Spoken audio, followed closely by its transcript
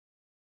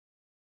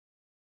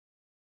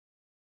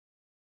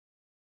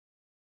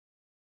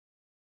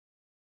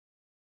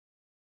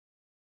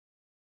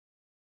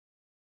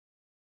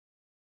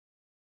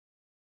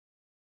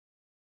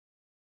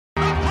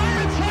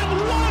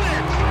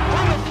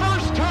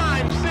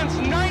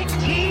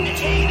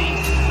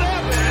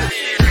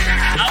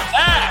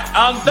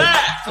I'm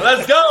back.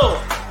 Let's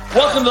go.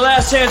 Welcome to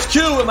Last Chance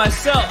Q with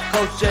myself,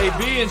 Coach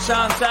JB and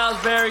Sean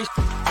Salisbury.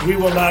 We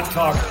will not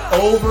talk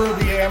over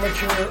the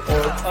amateur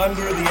or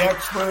under the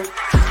expert.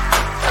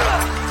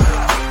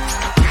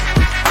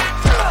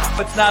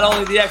 It's not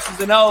only the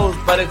X's and O's,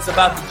 but it's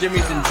about the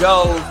Jimmies and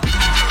Joes.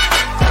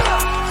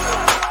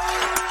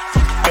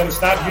 And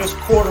it's not just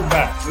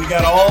quarterback. We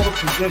got all the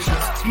positions,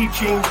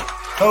 teaching,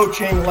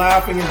 coaching,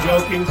 laughing, and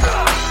joking.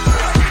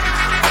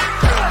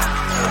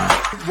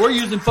 We're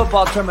using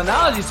football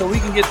terminology so we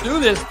can get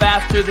through this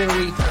faster than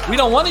we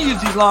don't want to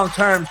use these long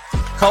terms,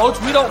 Coach.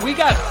 We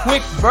got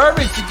quick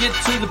verbiage to get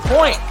to the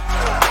point.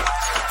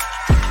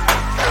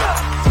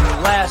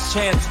 Last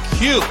Chance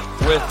Q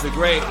with the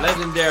great,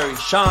 legendary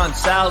Sean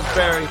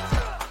Salisbury.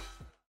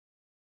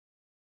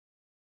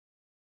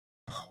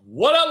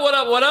 What up, what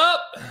up, what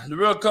up? The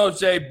real Coach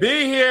JB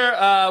here.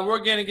 We're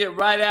going to get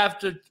right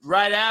after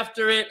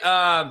it.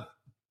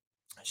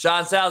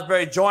 Sean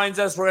Salisbury joins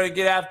us. We're going to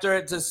get after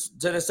it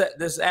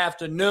this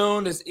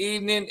afternoon, this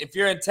evening. If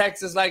you're in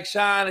Texas like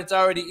Sean, it's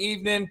already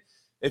evening.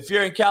 If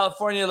you're in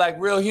California like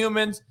real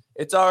humans,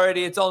 it's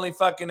only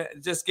fucking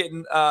just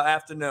getting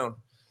afternoon.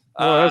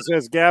 Well,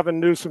 as Gavin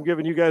Newsom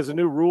giving you guys a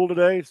new rule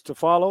today to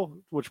follow,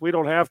 which we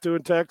don't have to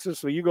in Texas,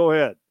 so you go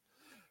ahead.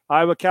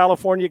 I'm a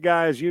California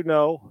guy, as you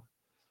know,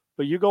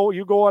 but you go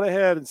on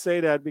ahead and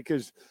say that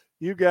because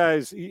you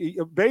guys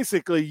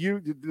basically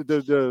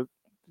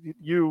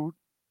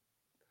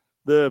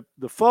the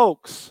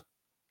folks,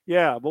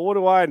 yeah, but what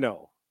do I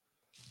know?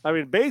 I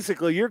mean,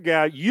 basically,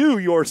 you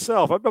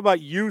yourself, I'm talking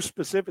about you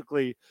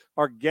specifically,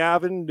 are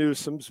Gavin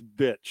Newsom's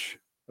bitch,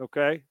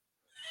 okay?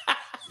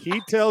 He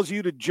tells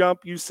you to jump,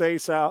 you say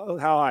how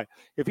high.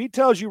 If he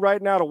tells you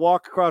right now to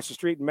walk across the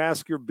street and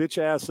mask your bitch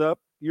ass up,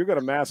 you're going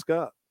to mask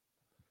up.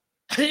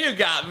 You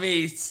got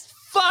me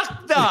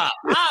fucked up.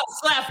 I'll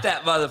slap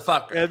that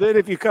motherfucker. And then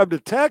if you come to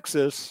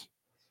Texas,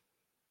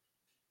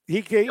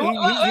 he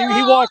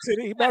walks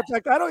in. Matter of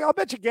fact, I'll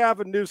bet you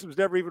Gavin Newsom's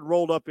never even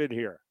rolled up in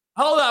here.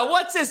 Hold on,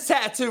 what's this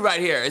tattoo right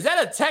here? Is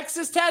that a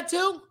Texas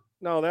tattoo?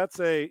 No, that's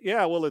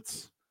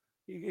it's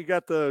you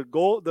got the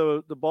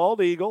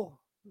bald eagle.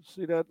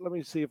 See that? Let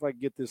me see if I can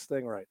get this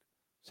thing right.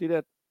 See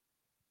that?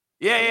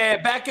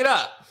 Yeah, back it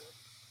up.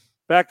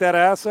 Back that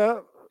ass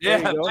up.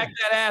 Yeah, back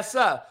that ass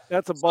up.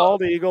 That's a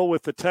bald eagle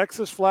with the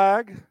Texas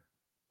flag.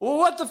 Well,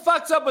 what the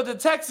fuck's up with the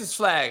Texas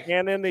flag?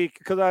 And then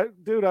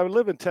I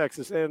live in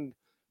Texas, and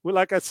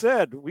like I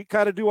said, we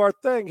kind of do our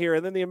thing here,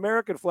 and then the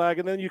American flag,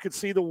 and then you can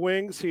see the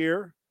wings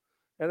here,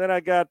 and then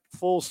I got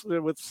full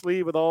with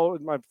sleeve with all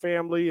my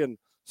family and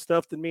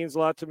stuff that means a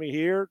lot to me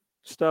here,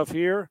 stuff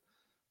here.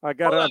 I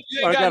got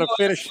to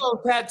finish.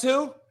 Esco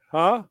tattoo?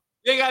 Huh?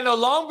 You ain't got no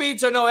Long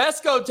Beach or no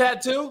Esco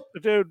tattoo,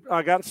 dude.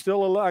 I got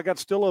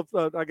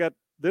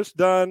this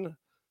done.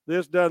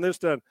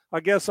 I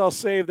guess I'll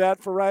save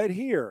that for right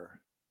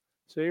here.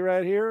 See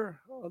right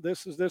here? Oh,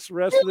 this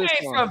rest of this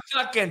one. From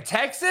fucking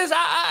Texas?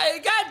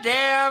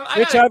 Goddamn.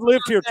 I've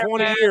lived here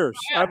 20 years.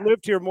 Yeah. I've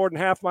lived here more than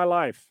half my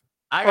life.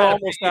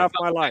 Almost half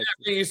my life. I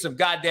gotta bring you some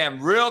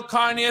goddamn real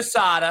carne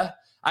asada.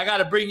 I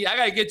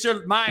gotta get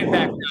your mind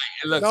back right,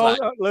 it looks like.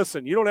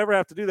 Listen, you don't ever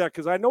have to do that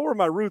because I know where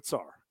my roots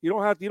are. You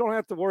don't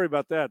have to worry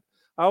about that.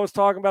 I was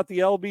talking about the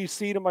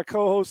LBC to my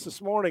co-host this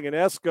morning in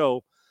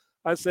Esco.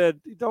 I said,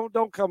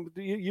 don't come.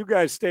 You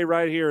guys stay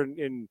right here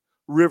in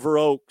River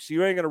Oaks.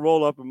 You ain't gonna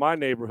roll up in my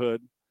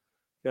neighborhood.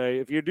 Okay,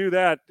 if you do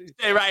that,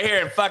 stay right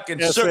here in fucking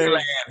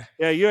Sugarland.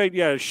 Yeah, you ain't.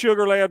 Yeah,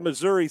 Sugarland,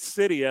 Missouri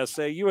City.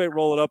 SA. You ain't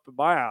rolling up in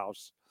my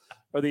house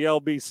or the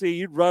LBC.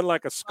 You'd run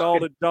like a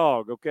scalded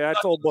dog. Okay, I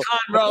told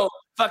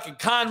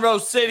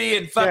Conroe City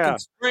and fucking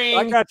Spring.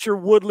 I got your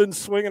Woodlands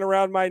swinging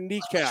around my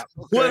kneecap.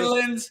 Okay?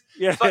 Woodlands,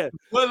 yeah,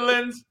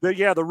 Woodlands.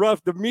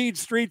 The mean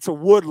streets of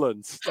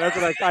Woodlands. That's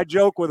what I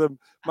joke with him.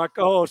 My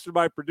co-host and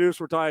my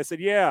producer were talking. I said,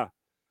 yeah,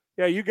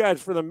 you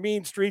guys from the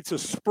mean streets of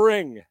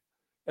Spring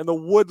and the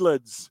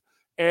Woodlands.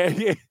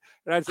 And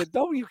I said,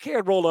 no, you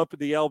can't roll up in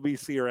the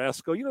LBC or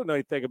Esco. You don't know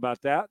anything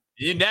about that.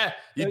 You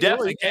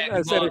definitely can't.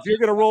 I said, if you're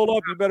going to roll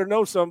up, you better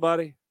know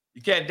somebody.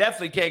 You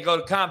definitely can't go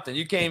to Compton.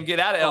 You can't even get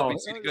out of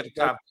LBC to go to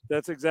Compton.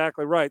 That's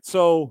exactly right.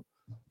 So,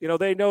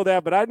 they know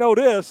that, but I know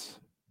this.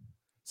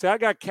 See, I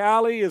got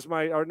Cali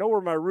I know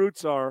where my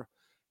roots are,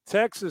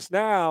 Texas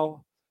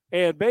now,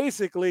 and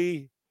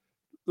basically,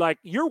 like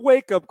your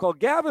wake-up call,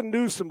 Gavin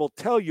Newsom will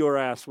tell your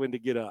ass when to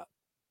get up.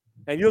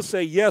 And you'll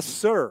say, yes,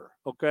 sir,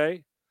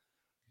 okay?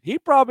 He's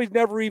probably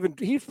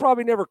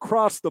never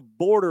crossed the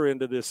border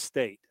into this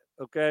state,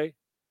 okay?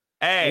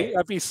 Hey,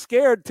 if he's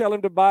scared, tell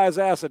him to buy his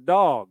ass a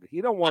dog. He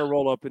don't want to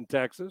roll up in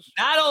Texas.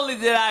 Not only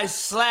did I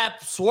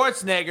slap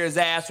Schwarzenegger's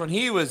ass when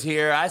he was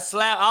here,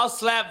 I'll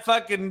slap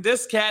fucking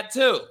this cat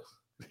too.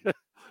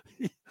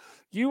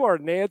 You are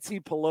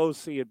Nancy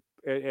Pelosi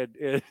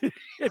and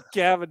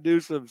Gavin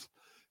Newsom's.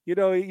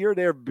 You're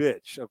their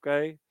bitch,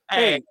 okay?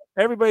 Hey,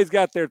 everybody's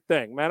got their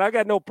thing, man. I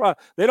got no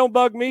problem. They don't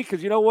bug me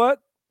because you know what?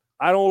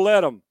 I don't let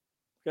them,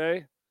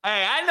 okay?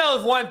 Hey, I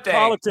know one thing.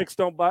 Politics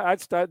don't buy.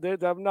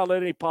 I'm not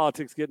letting any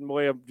politics get in the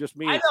way of just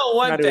me. I know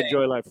one thing. To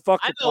enjoy life.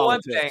 Fuck the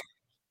politics. One thing.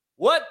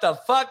 What the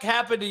fuck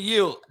happened to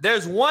you?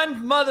 There's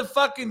one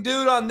motherfucking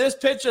dude on this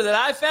picture that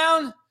I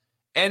found,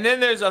 and then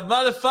there's a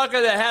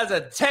motherfucker that has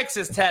a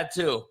Texas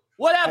tattoo.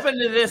 What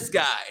happened to this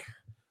guy?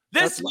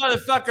 This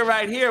motherfucker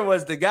right here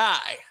was the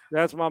guy.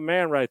 That's my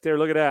man right there.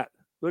 Look at that.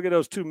 Look at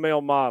those two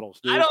male models,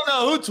 dude. I don't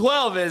know who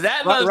 12 is.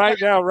 That right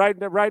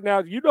now,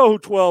 you know who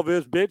 12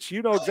 is, bitch.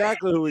 You know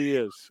exactly who he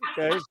is,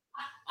 okay?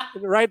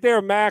 Right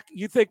there, Mac.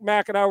 You think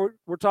Mac and I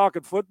were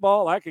talking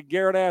football? I could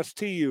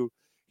guarantee you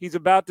he's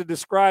about to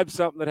describe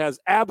something that has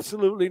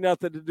absolutely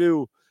nothing to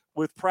do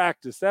with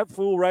practice. That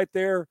fool right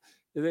there,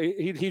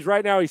 he's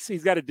right now,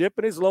 he's got a dip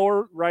in his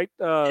lower right.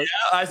 Yeah,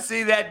 I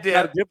see that dip.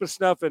 Got a dip of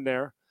snuff in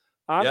there.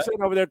 I'm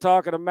sitting over there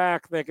talking to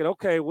Mac thinking,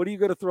 okay, what are you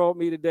going to throw at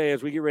me today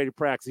as we get ready to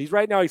practice?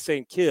 He's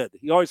saying kid.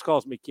 He always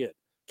calls me kid.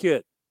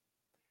 Kid.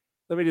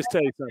 Let me just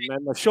tell you something,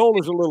 man. My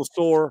shoulder's a little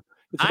sore.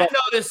 I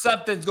noticed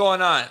something's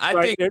going on.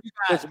 I think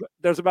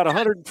there's about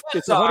 100.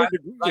 It's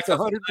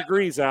 100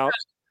 degrees out.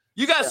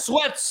 You got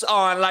sweats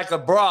on like a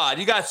broad.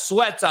 You got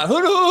sweats on.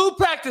 Who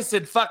practiced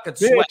in fucking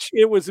sweat?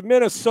 It was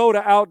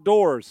Minnesota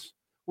outdoors.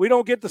 We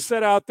don't get to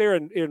sit out there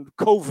in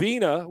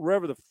Covina,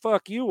 wherever the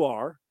fuck you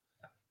are.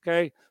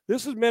 Okay,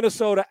 this is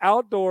Minnesota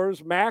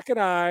outdoors. Mac and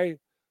I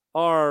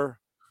are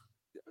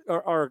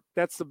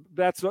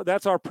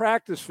that's our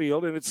practice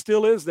field, and it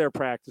still is their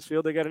practice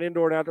field. They got an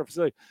indoor and outdoor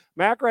facility.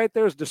 Mac right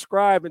there is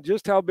describing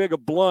just how big a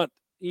blunt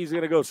he's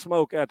going to go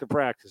smoke after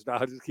practice. No,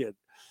 I'm just kidding.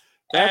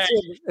 That's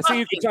it.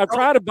 See, I'm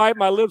trying to bite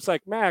my lips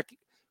like Mac.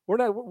 We're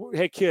not.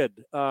 Hey, kid.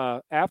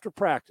 After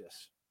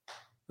practice,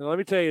 now let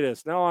me tell you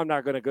this. No, I'm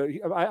not going to go.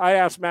 I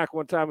asked Mac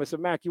one time. I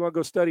said, Mac, you want to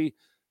go study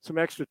some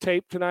extra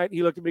tape tonight?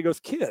 He looked at me. He goes,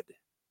 kid.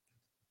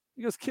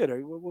 He goes, kid.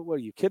 What are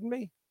you kidding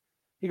me?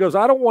 He goes,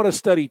 I don't want to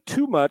study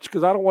too much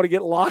because I don't want to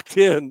get locked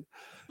in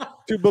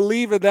to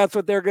believing that's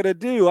what they're going to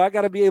do. I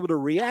got to be able to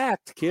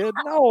react, kid.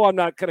 No, I'm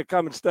not going to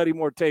come and study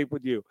more tape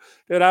with you.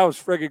 Dude, I was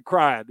friggin'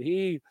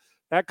 crying.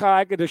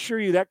 I can assure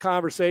you that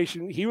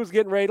conversation, he was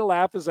getting ready to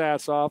laugh his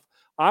ass off.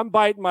 I'm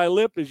biting my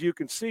lip, as you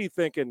can see,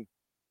 thinking,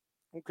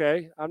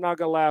 okay, I'm not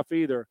going to laugh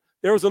either.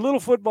 There was a little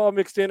football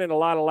mixed in and a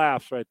lot of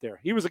laughs right there.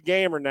 He was a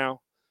gamer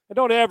now. And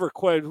don't ever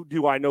question,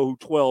 do I know who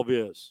 12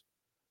 is?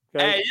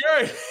 Okay.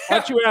 Hey, why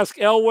don't you ask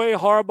Elway,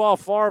 Harbaugh,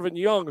 Favre, and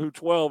Young who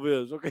 12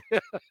 is? Okay.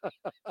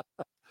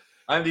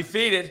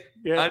 Undefeated.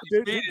 Yeah.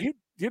 Undefeated. Dude,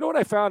 you know what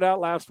I found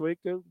out last week,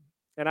 dude?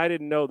 And I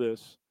didn't know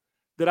this.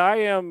 That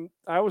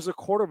I was a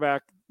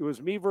quarterback. It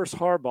was me versus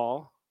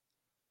Harbaugh.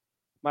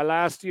 My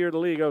last year in the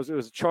league, it was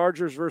the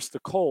Chargers versus the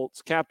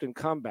Colts, captain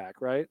comeback,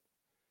 right?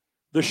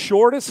 The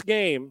shortest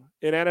game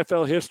in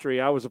NFL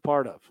history I was a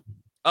part of.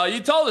 Oh,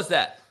 you told us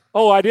that.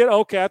 Oh, I did?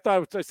 Okay, I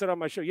thought I said on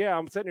my show. Yeah,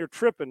 I'm sitting here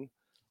tripping.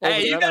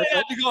 Hey, you gotta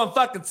have to go and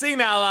fucking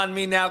senile on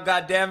me now,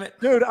 goddammit.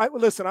 Dude,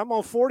 listen, I'm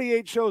on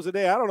 48 shows a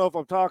day. I don't know if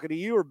I'm talking to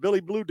you or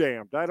Billy Blue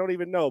Damned. I don't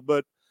even know,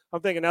 but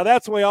I'm thinking, now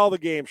that's the way all the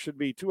games should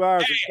be. 2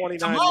 hours and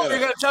 29 minutes. You're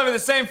going to tell me the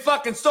same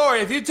fucking story.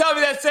 If you tell me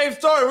that same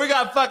story, we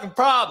got a fucking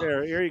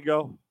problem. Here you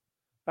go.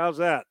 How's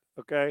that?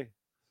 Okay.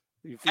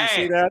 You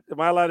see that? Am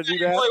I allowed to do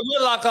that?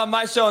 Whitlock on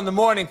my show in the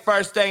morning,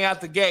 first thing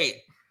out the gate.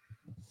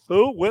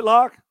 Who?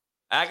 Whitlock?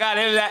 I got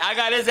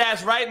his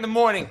ass right in the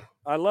morning.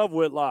 I love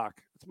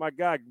Whitlock. It's my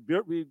guy.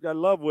 I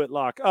love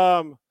Whitlock.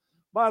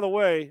 By the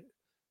way,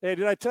 hey,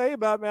 did I tell you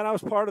about, man, I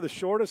was part of the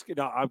shortest?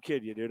 No, I'm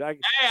kidding you, dude. I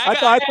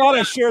thought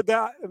I shared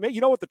that. I mean, you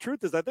know what the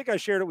truth is? I think I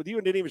shared it with you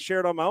and didn't even share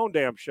it on my own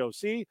damn show.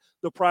 See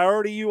the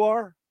priority you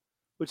are,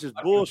 which is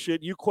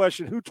bullshit. You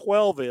question who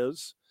 12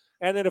 is.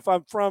 And then if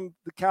I'm from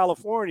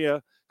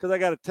California, because I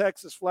got a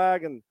Texas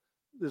flag and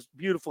this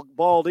beautiful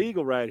bald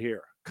eagle right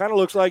here. Kind of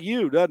looks like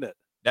you, doesn't it?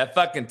 That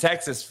fucking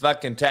Texas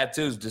fucking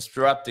tattoo is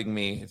disrupting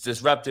me. It's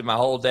disrupting my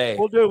whole day.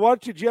 Well, dude,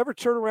 did you ever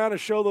turn around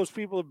and show those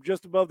people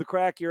just above the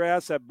crack of your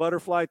ass that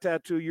butterfly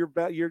tattoo? You're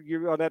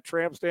on that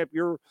tramp stamp.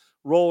 You're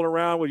rolling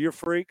around with your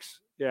freaks.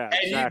 Yeah, hey,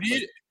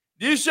 exactly.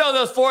 Do you show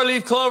those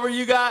 4-leaf clover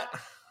you got?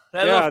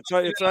 It's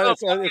right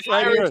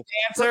here.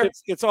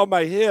 It's on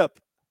my hip.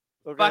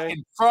 Okay?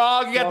 Fucking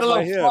frog. You got the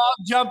little frog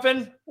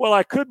jumping. Well,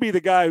 I could be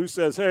the guy who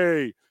says,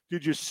 "Hey,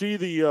 did you see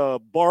the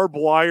barbed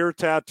wire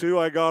tattoo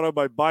I got on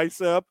my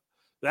bicep?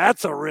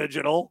 That's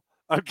original."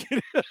 I'm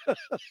kidding.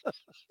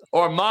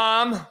 Or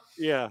mom.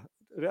 Yeah,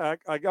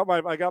 I got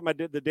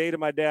the date of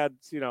my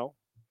dad's. You know,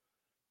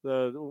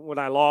 when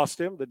I lost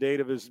him, the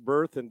date of his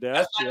birth and death.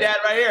 That's my dad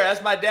right here.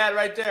 That's my dad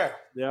right there.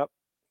 Yep.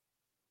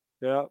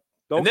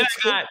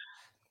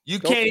 You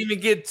can't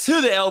even get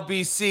to the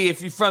LBC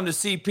if you're from the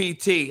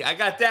CPT. I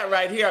got that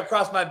right here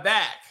across my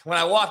back. When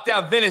I walk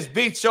down Venice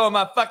Beach showing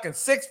my fucking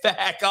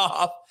six-pack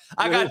off,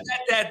 I got that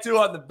tattoo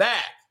on the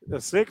back.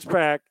 The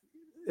six-pack.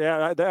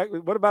 Yeah.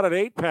 What about an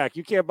 8-pack?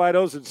 You can't buy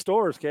those in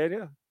stores, can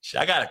you?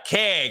 I got a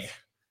keg.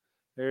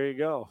 There you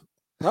go.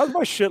 How's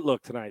my shit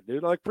look tonight,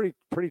 dude? I look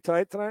pretty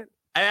tight tonight?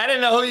 I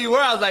didn't know who you were.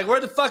 I was like,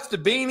 where the fuck's the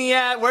beanie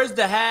at? Where's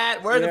the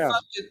hat? Where the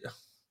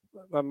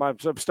fuck?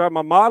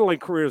 My modeling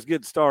career is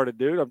getting started,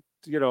 dude. I'm,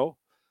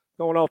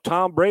 going all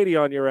Tom Brady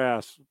on your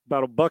ass.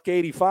 About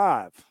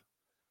 $1.85.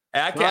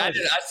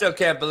 I still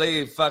can't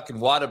believe fucking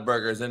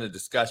Whataburger is in a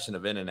discussion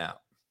of In-N-Out.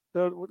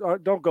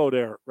 Don't go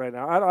there right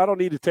now. I don't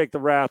need to take the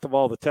wrath of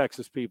all the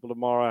Texas people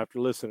tomorrow after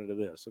listening to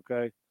this,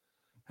 okay?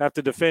 Have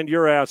to defend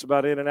your ass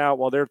about In-N-Out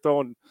while they're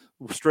throwing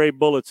stray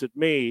bullets at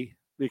me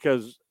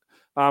because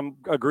I'm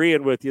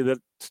agreeing with you that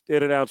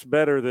In-N-Out's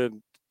better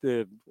than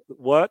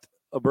what?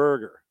 A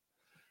burger.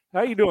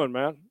 How you doing,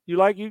 man?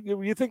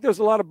 You think there's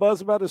a lot of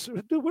buzz about this?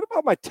 Dude, what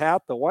about my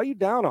tat, though? Why are you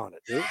down on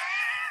it, dude?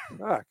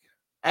 Fuck.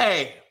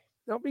 Hey.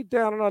 Don't be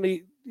down on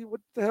the –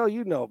 what the hell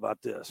you know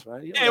about this,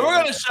 man? Hey, we're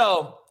going to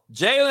show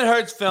Jalen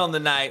Hurts film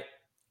tonight,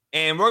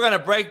 and we're going to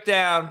break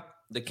down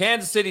the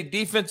Kansas City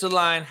defensive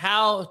line,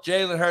 how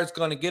Jalen Hurts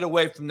going to get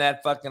away from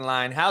that fucking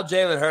line, how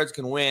Jalen Hurts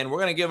can win. We're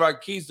going to give our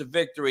keys to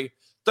victory.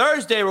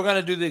 Thursday, we're going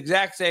to do the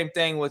exact same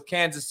thing with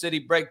Kansas City,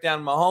 break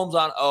down Mahomes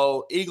on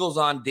O, Eagles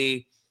on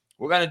D.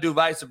 We're going to do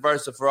vice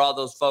versa for all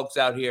those folks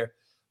out here.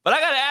 But I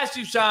got to ask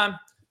you, Sean,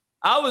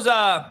 I was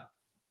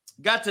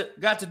got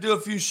to do a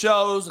few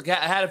shows. I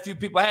had a few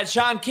people. I had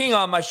Sean King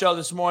on my show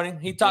this morning.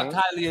 He talked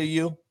highly of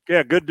you.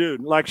 Yeah, good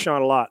dude. Like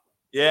Sean a lot.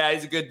 Yeah,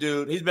 he's a good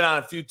dude. He's been on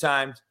a few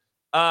times.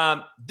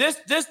 This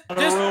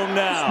room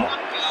now.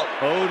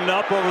 Holding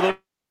up over the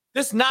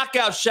this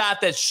knockout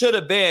shot that should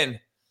have been.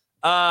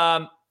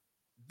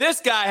 This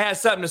guy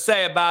has something to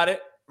say about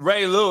it,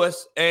 Ray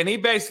Lewis, and he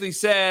basically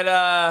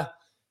said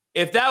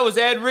if that was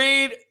Ed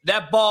Reed,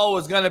 that ball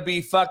was going to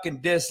be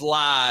fucking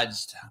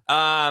dislodged.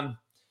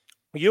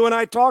 You and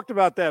I talked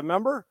about that,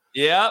 remember?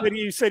 Yeah.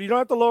 You said you don't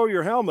have to lower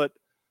your helmet,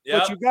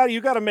 but you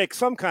got to make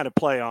some kind of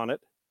play on it.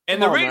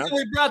 And the reason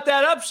we brought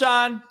that up,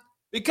 Sean,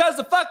 because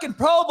the fucking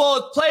Pro Bowl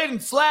is played in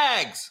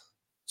flags.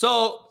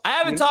 So I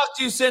haven't talked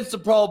to you since the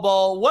Pro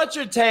Bowl. What's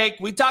your take?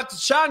 We talked to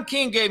Sean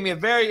King, gave me a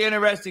very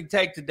interesting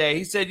take today.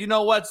 He said, you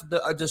know what's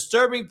a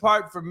disturbing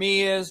part for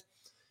me is,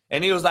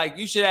 and he was like,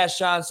 you should ask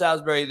Sean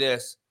Salisbury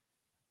this.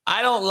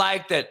 I don't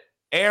like that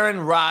Aaron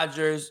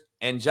Rodgers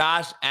and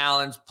Josh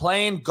Allen's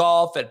playing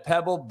golf at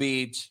Pebble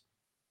Beach,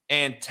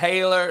 and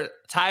Tyler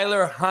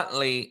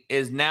Huntley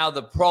is now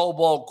the Pro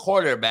Bowl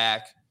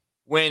quarterback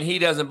when he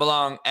doesn't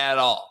belong at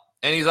all.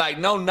 And he's like,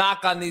 no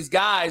knock on these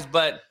guys,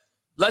 but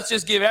let's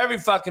just give every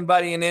fucking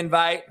buddy an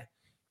invite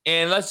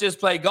and let's just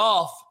play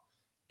golf.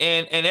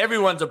 And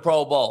everyone's a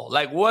Pro Bowl.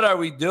 Like, what are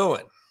we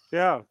doing?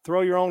 Yeah,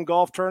 throw your own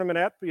golf tournament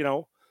at,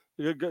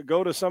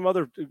 go to some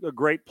other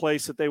great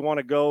place that they want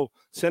to go,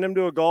 send them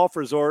to a golf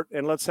resort,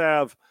 and let's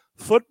have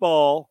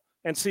football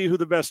and see who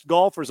the best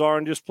golfers are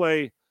and just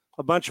play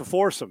a bunch of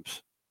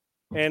foursomes.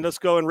 And let's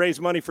go and raise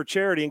money for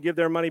charity and give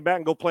their money back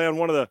and go play on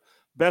one of the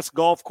best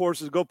golf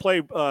courses. Go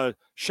play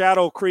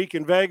Shadow Creek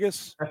in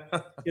Vegas.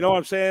 You know what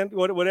I'm saying?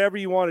 Whatever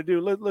you want to do.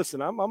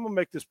 Listen, I'm going to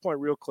make this point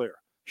real clear.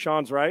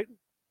 Sean's right.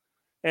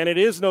 And it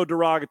is no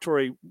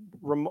derogatory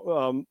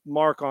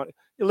mark on it.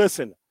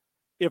 Listen,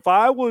 if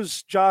I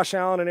was Josh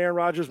Allen and Aaron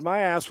Rodgers,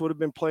 my ass would have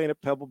been playing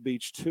at Pebble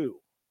Beach too.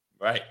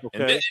 Right.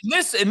 Okay.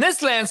 In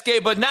this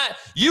landscape, but not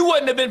you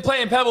wouldn't have been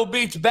playing Pebble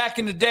Beach back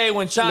in the day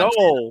when Sean.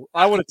 No,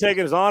 I would have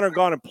taken his honor and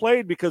gone and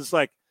played because,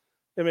 when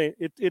the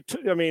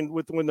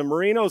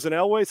Marinos and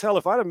Elways, hell,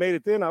 if I'd have made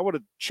it then, I would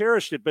have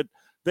cherished it. But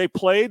they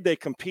played, they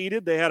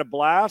competed, they had a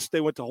blast.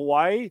 They went to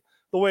Hawaii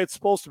the way it's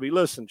supposed to be.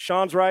 Listen,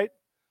 Sean's right.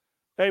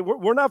 Hey,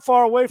 we're not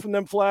far away from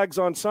them flags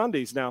on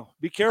Sundays now.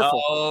 Be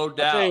careful. Oh,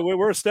 doubt. Hey,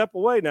 we're a step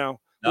away now.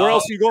 Where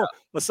else you go?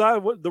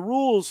 Besides the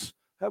rules,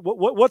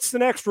 what's the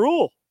next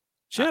rule?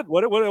 Shit,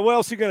 what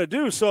else are you going to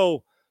do?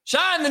 So,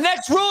 Sean, the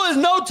next rule is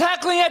no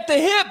tackling at the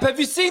hip. Have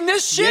you seen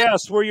this shit?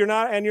 Yes, where you're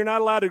not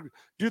allowed to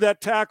do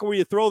that tackle where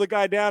you throw the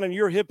guy down and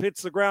your hip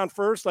hits the ground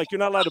first. Like you're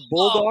not allowed to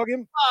bulldog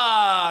him.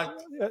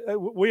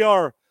 We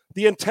are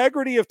the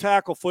integrity of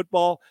tackle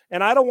football,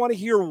 and I don't want to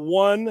hear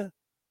one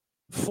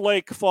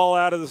flake fall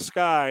out of the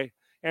sky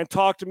and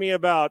talk to me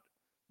about,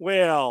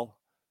 well,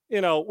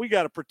 we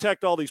got to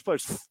protect all these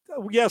players.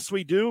 Yes,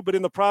 we do, but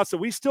in the process,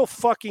 we still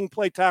fucking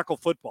play tackle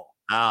football.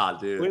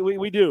 Dude.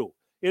 We do.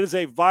 It is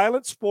a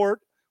violent sport.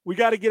 We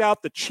got to get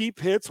out the cheap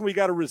hits, and we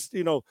got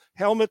to,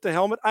 helmet to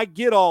helmet. I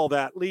get all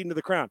that leading to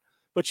the crown.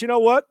 But you know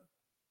what?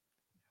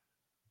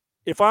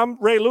 If I'm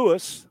Ray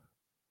Lewis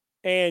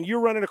and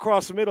you're running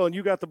across the middle and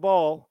you got the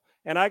ball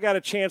and I got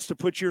a chance to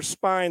put your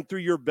spine through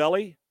your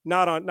belly,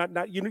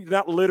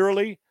 not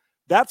literally,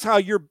 that's how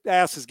your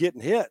ass is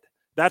getting hit.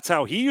 That's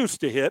how he used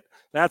to hit.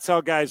 That's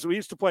how guys we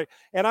used to play.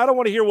 And I don't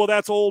want to hear, well,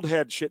 that's old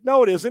head shit.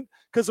 No, it isn't,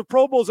 because the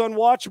Pro Bowl is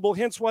unwatchable,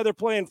 hence why they're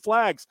playing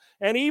flags.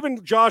 And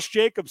even Josh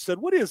Jacobs said,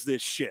 what is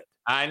this shit?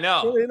 I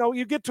know.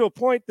 You get to a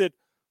point that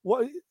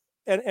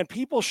and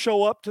people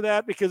show up to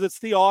that because it's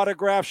the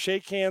autograph,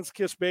 shake hands,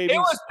 kiss babies. It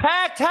was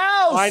packed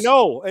house. I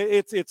know.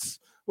 It's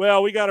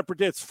we got to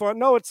predict. It's fun.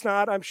 No, it's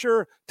not. I'm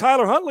sure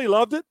Tyler Huntley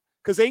loved it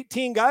because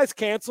 18 guys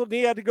canceled and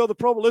he had to go to the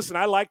Pro Bowl. Listen,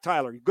 I like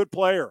Tyler. Good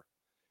player.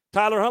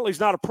 Tyler Huntley's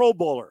not a Pro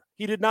Bowler.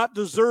 He did not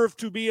deserve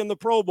to be in the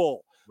Pro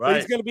Bowl. Right. But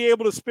he's going to be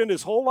able to spend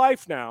his whole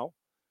life now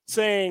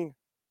saying,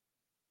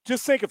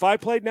 just think if I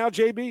played now,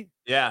 JB,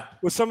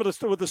 with some of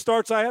with the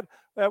starts I had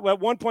at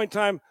one point in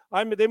time,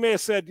 they may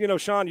have said,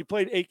 Sean, you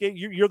played 8 games.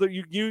 You're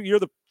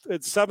the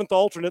seventh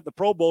alternate in the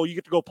Pro Bowl. You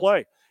get to go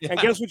play. Yeah. And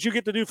guess what you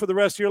get to do for the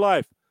rest of your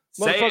life?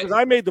 Motherfuckers,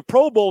 I made the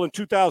Pro Bowl in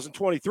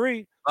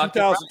 2023.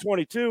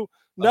 2022.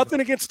 Nothing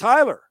against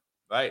Tyler.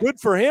 Right. Good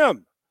for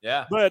him.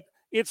 Yeah. But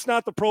it's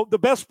not the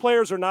best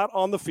players are not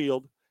on the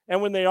field.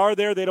 And when they are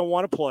there, they don't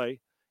want to play.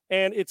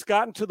 And it's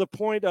gotten to the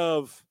point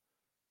of,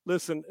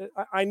 listen,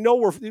 I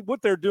know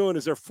what they're doing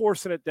is they're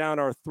forcing it down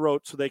our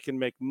throat so they can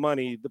make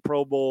money, the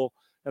Pro Bowl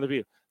and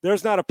the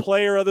there's not a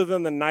player other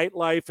than the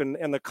nightlife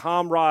and the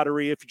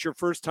camaraderie. If it's your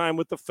first time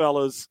with the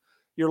fellas,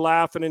 you're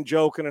laughing and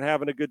joking and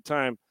having a good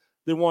time,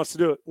 that wants to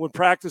do it. When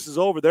practice is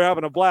over, they're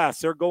having a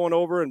blast. They're going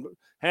over and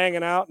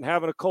hanging out and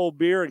having a cold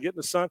beer and getting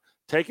the sun.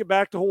 Take it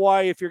back to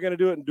Hawaii if you're going to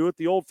do it, and do it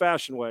the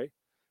old-fashioned way.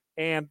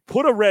 And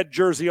put a red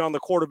jersey on the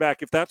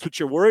quarterback if that's what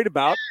you're worried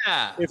about.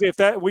 Yeah. If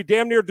that, we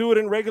damn near do it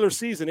in regular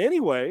season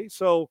anyway.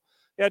 So,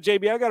 yeah,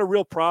 JB, I got a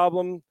real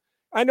problem.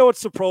 I know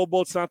it's the Pro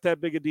Bowl. It's not that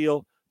big a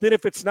deal. Then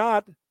if it's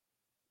not,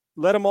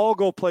 let them all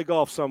go play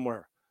golf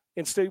somewhere.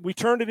 Instead, we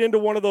turned it into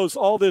one of those,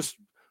 all this,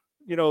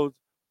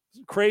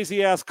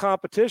 crazy-ass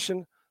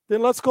competition.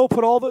 Then let's go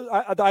put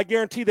I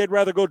guarantee they'd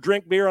rather go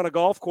drink beer on a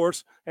golf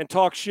course and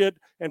talk shit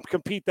and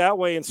compete that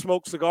way and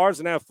smoke cigars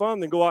and have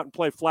fun than go out and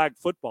play flag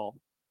football.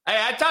 Hey,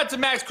 I talked to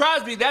Max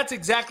Crosby. That's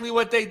exactly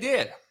what they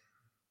did.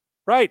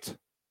 Right.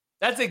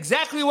 That's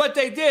exactly what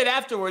they did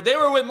afterward. They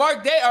were with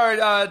Mark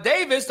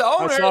Davis, the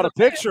owner. I saw the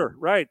picture.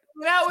 Right.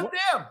 Out with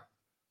them.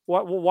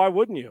 Why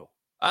wouldn't you?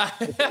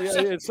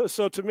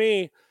 So to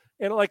me,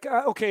 and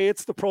okay,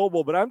 it's the Pro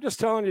Bowl, but I'm just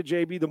telling you,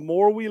 JB, the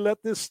more we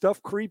let this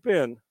stuff creep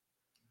in,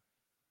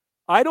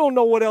 I don't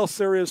know what else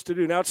there is to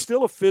do. Now, it's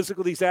still a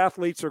physical. These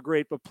athletes are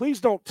great, but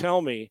please don't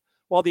tell me,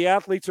 while the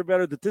athletes are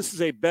better, that this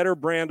is a better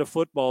brand of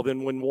football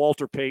than when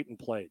Walter Payton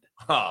played.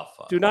 Oh,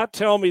 fuck. Do not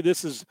tell me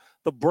this is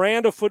the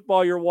brand of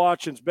football you're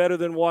watching is better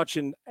than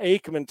watching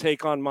Aikman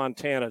take on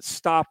Montana.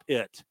 Stop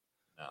it.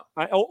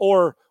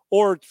 No.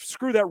 Or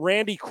screw that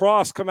Randy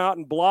Cross come out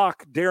and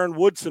block Darren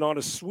Woodson on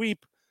a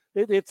sweep.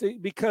 It's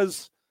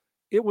because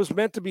it was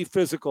meant to be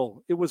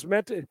physical. It was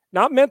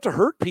not meant to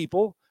hurt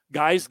people.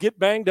 Guys get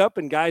banged up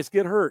and guys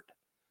get hurt.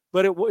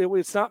 But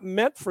it's not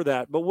meant for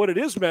that. But what it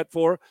is meant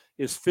for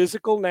is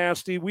physical,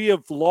 nasty. We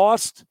have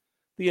lost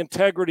the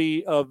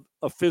integrity of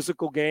a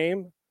physical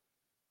game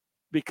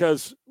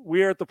because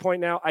we are at the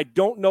point now, I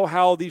don't know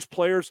how these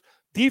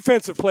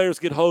defensive players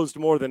get hosed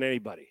more than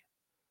anybody.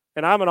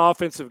 And I'm an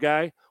offensive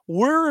guy.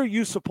 Where are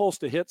you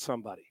supposed to hit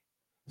somebody?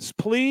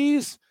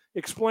 Please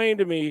explain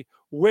to me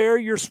where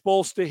you're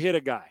supposed to hit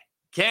a guy.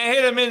 Can't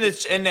hit him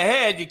in the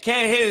head. You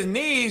can't hit his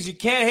knees. You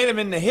can't hit him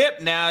in the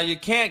hip now. You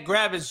can't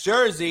grab his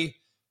jersey.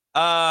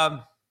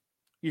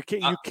 You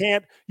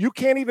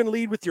can't even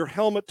lead with your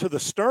helmet to the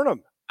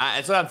sternum.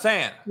 That's what I'm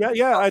saying.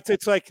 Yeah.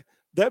 It's like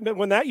that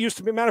when that used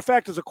to be. Matter of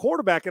fact, as a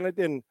quarterback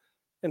and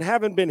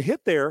having been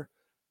hit there,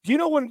 do you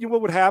know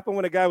what would happen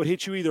when a guy would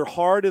hit you either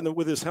hard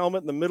with his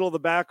helmet in the middle of the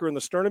back or in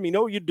the sternum? You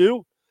know what you'd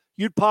do?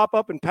 You'd pop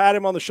up and pat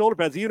him on the shoulder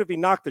pads, even if he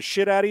knocked the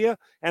shit out of you,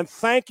 and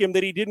thank him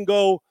that he didn't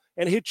go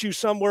and hit you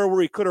somewhere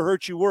where he could have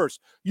hurt you worse.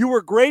 You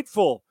were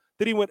grateful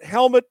that he went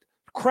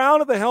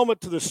crown of the helmet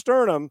to the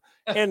sternum,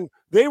 and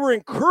they were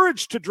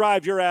encouraged to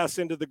drive your ass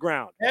into the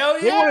ground. Hell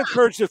yeah. They weren't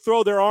encouraged to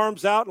throw their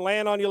arms out and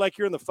land on you like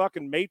you're in the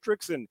fucking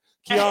Matrix and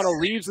Keanu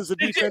Reeves is a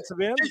defensive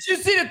end. Did you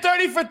see the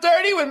 30 for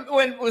 30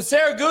 when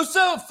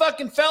Saragusa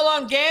fucking fell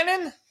on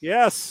Gannon?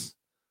 Yes.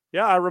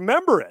 Yeah, I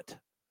remember it.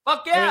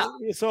 Fuck yeah.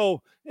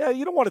 So, yeah,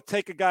 you don't want to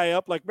take a guy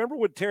up. Like, remember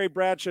when Terry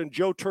Bradshaw and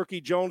Joe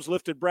Turkey Jones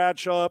lifted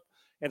Bradshaw up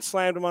and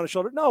slammed him on the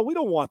shoulder? No, we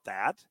don't want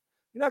that.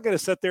 You're not going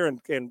to sit there and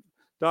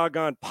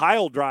doggone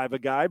pile drive a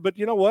guy. But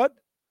you know what?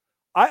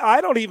 I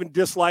don't even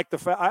dislike the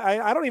fact.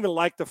 I don't even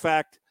like the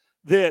fact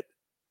that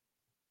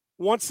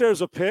once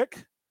there's a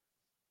pick,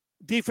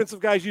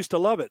 defensive guys used to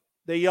love it.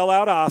 They yell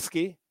out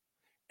Oski,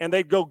 and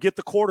they'd go get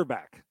the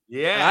quarterback.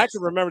 Yeah, I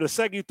can remember the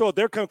second you throw it,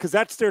 they're coming because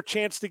that's their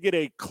chance to get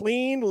a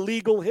clean,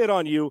 legal hit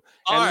on you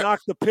and knock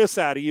the piss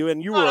out of you.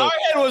 And you were our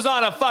head was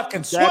on a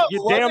fucking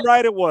swivel. Damn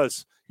right it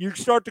was. You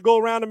start to go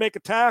around and make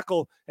a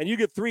tackle, and you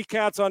get three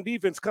cats on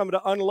defense coming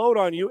to unload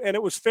on you, and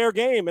it was fair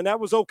game, and that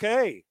was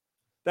okay.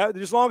 That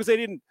as long as they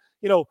didn't,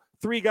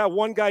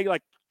 one guy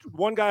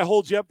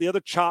holds you up, the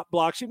other chop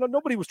blocks.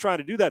 Nobody was trying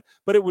to do that,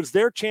 but it was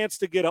their chance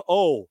to get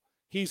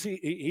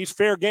he's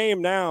fair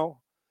game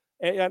now.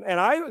 And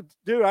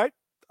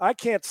I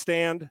can't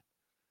stand.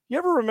 You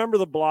ever remember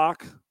the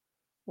block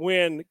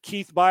when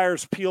Keith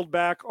Byers peeled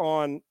back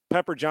on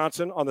Pepper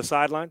Johnson on the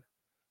sideline?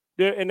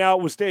 And now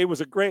it was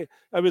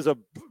a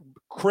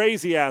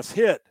crazy ass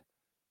hit,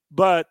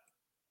 but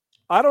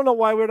I don't know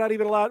why we're not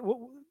even allowed.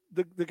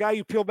 The guy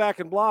you peel back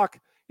and block,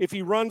 if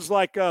he runs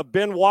like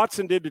Ben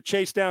Watson did to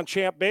chase down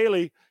Champ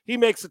Bailey, he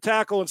makes the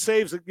tackle and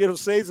saves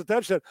the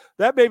touchdown.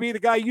 That may be the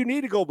guy you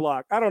need to go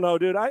block. I don't know,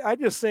 dude. I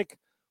just think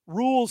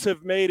rules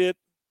have made it.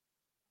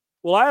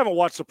 Well, I haven't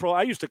watched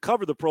I used to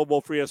cover the Pro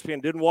Bowl for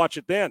ESPN. Didn't watch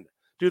it then.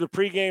 Do the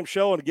pregame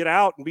show and get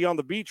out and be on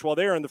the beach while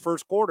they're in the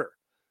first quarter.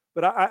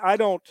 But I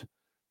don't.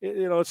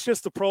 It's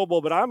just the Pro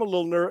Bowl, but I'm a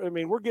little nervous. I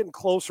mean, we're getting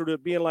closer to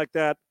being like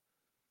that.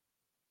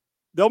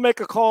 They'll make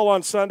a call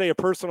on Sunday, a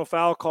personal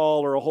foul call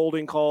or a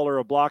holding call or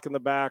a block in the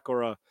back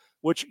or a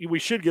which we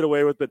should get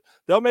away with, but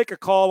they'll make a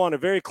call on a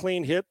very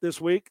clean hit this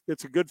week.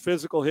 It's a good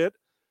physical hit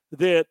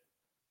that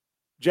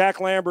Jack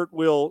Lambert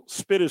will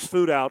spit his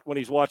food out when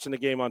he's watching the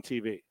game on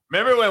TV.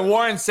 Remember when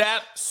Warren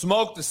Sapp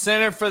smoked the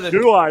center for the –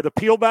 Do I? The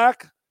peel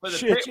back? For the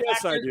Shit,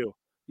 yes, I do.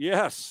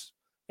 Yes.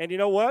 And you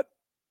know what?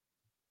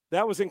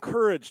 That was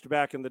encouraged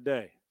back in the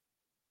day.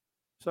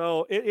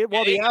 So,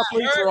 while the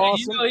athletes are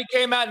awesome. He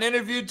came out and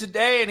interviewed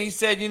today, and he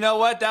said, you know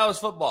what? That was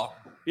football.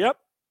 Yep.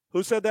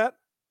 Who said that?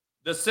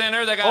 The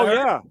center that got hurt.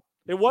 Yeah.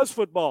 It was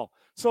football.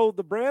 So,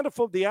 the brand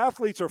of the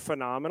athletes are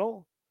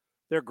phenomenal.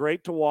 They're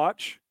great to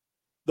watch.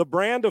 The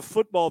brand of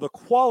football, the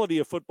quality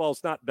of football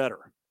is not better.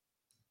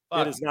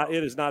 It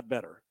is not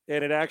better.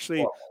 And it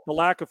actually, the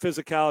lack of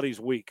physicality is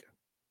weak.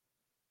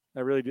 I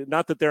really do.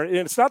 Not that and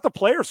it's not the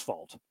players'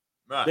 fault.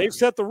 Right. They've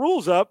set the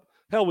rules up.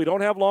 Hell, we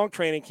don't have long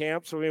training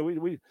camps. I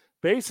mean, we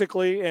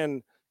basically,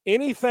 and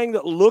anything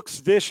that looks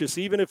vicious,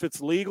 even if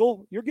it's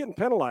legal, you're getting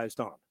penalized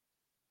on.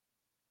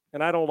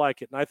 And I don't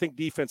like it. And I think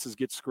defenses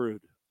get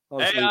screwed.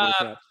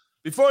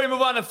 Before we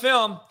move on to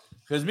film,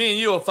 because me and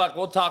you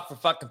we'll talk for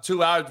fucking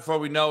 2 hours before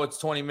we know it's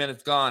 20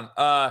 minutes gone.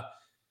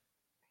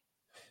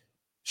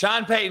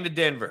 Sean Payton to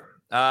Denver.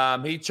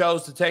 He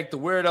chose to take the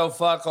weirdo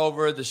fuck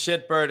over the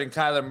shitbird and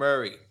Kyler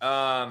Murray.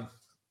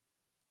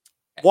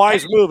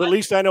 Wise move. At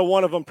least I know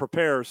one of them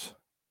prepares.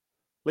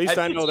 At least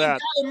I know that.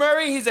 Kyler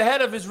Murray, he's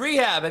ahead of his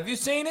rehab. Have you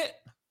seen it?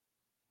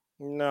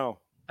 No.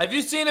 Have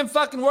you seen him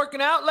fucking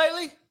working out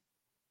lately?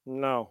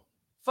 No.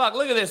 Fuck,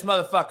 look at this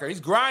motherfucker. He's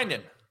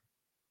grinding.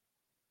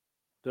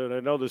 Dude,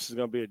 I know this is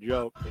going to be a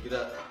joke. Pick it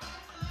up.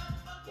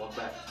 Walk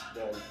back.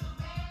 There.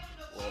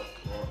 Walk.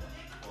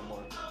 One more.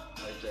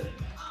 Right there.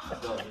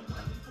 Go.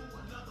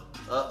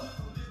 Up.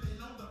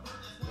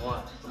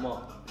 One. Come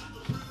on.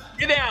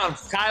 Get down,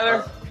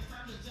 Kyler.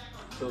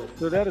 Two.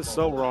 Dude, that is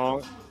so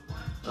wrong.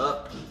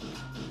 Up.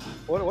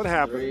 What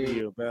happened to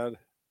you, man?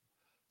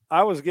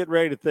 I was getting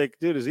ready to think,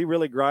 dude, is he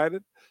really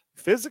grinding?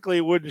 Physically,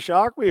 it wouldn't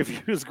shock me if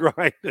he was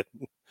grinding.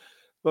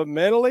 But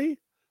mentally,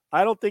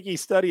 I don't think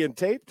he's studying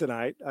tape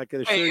tonight. I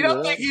can assure you. You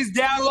don't think he's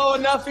down low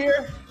enough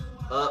here?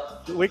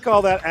 We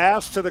call that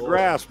ass to the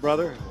grass,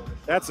 brother.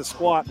 That's a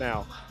squat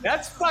now.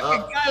 That's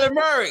fucking Kyler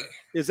Murray.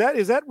 Is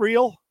that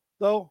real,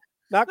 though?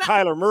 Not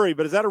Kyler Murray,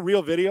 but is that a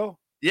real video?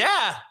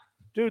 Yeah.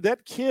 Dude,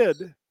 that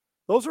kid,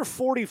 those are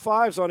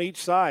 45s on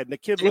each side. And the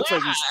kid looks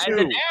like he's 2. And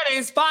the dad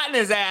ain't spotting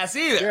his ass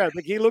either.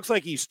 Yeah, he looks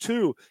like he's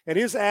 2. And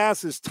his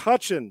ass is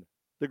touching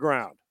the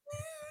ground.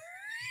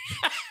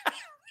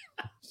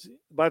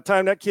 By the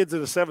time that kid's in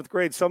the 7th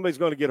grade, somebody's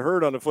going to get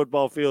hurt on the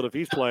football field if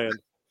he's playing.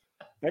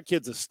 That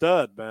kid's a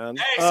stud, man.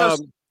 Hey,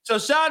 so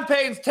Sean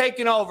Payton's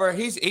taking over.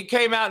 He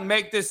came out and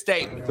make this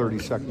statement. 30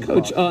 seconds.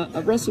 Coach,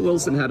 Russell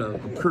Wilson had a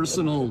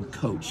personal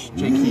coach,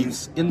 Jake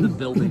Heaps, in the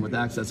building with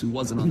access who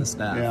wasn't on the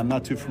staff. Yeah, I'm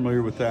not too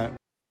familiar with that.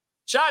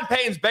 Sean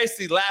Payton's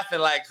basically laughing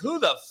like, who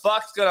the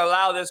fuck's going to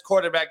allow this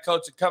quarterback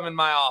coach to come in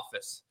my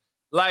office?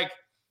 Like,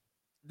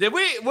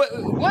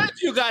 what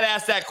if you got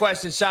asked that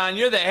question, Sean?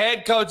 You're the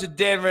head coach of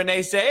Denver, and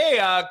they say,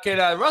 hey, can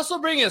Russell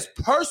bring his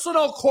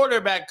personal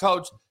quarterback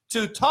coach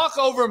to talk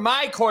over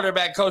my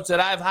quarterback coach that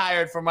I've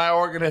hired for my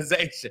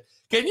organization?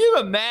 Can you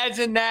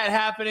imagine that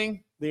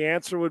happening? The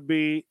answer would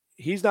be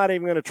he's not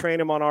even going to train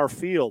him on our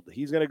field.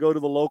 He's going to go to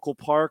the local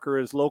park or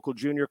his local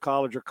junior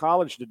college or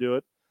college to do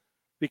it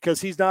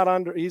because he's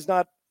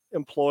not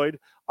employed.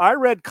 I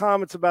read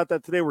comments about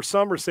that today where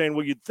some are saying,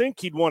 well, you'd think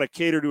he'd want to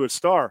cater to his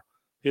star.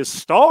 His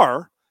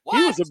star? What?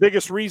 He was the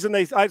biggest reason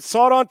I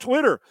saw it on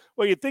Twitter.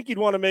 Well, you'd think he'd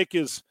want to make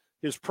his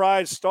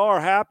prize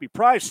star happy.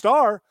 Prize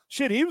star?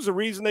 Shit, he was the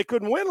reason they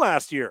couldn't win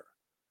last year.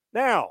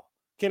 Now,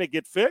 can it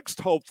get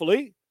fixed?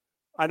 Hopefully.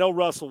 I know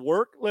Russ will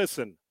work.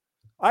 Listen,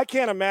 I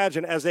can't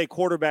imagine as a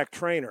quarterback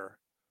trainer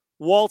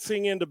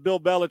waltzing into Bill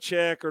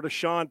Belichick or to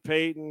Sean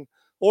Payton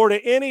or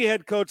to any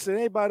head coach saying,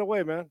 hey, by the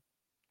way, man,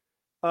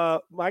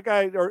 my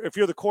guy, or if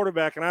you're the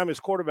quarterback and I'm his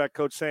quarterback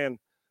coach saying,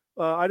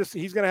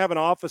 he's going to have an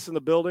office in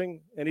the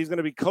building and he's going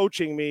to be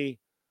coaching me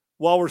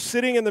while we're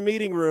sitting in the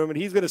meeting room and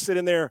he's going to sit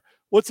in there.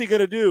 What's he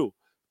going to do?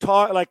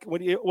 Talk like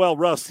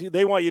Russ,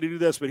 they want you to do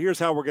this, but here's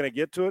how we're going to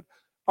get to it.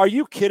 Are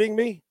you kidding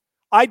me?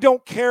 I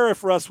don't care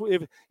if Russ,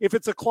 if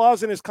it's a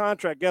clause in his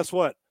contract, guess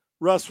what?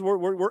 Russ,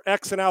 we're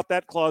Xing out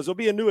that clause. There'll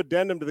be a new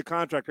addendum to the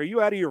contract. Are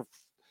you out of your,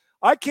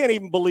 I can't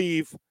even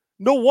believe,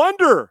 no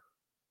wonder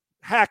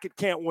Hackett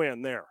can't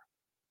win there.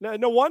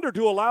 No wonder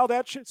to allow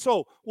that shit.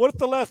 So what if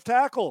the left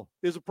tackle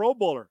is a Pro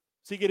Bowler?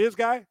 Does he get his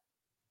guy?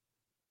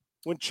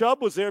 When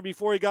Chubb was there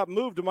before he got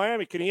moved to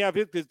Miami, can he have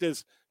his?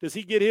 Does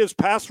he get his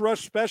pass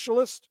rush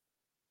specialist?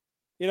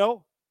 You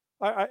know,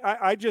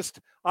 I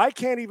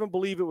can't even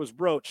believe it was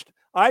broached.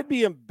 I'd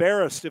be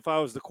embarrassed if I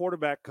was the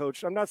quarterback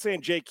coach. I'm not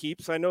saying Jake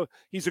Heaps. I know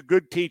he's a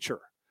good teacher,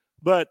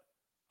 but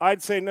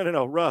I'd say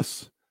no,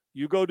 Russ,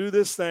 you go do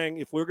this thing.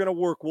 If we're going to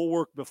work, we'll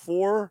work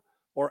before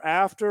or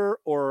after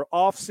or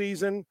off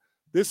season.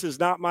 This is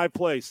not my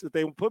place. If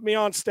they put me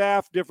on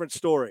staff, different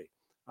story.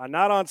 I'm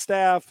not on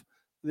staff.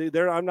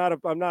 I'm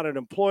not an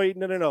employee.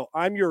 No.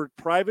 I'm your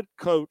private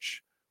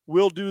coach.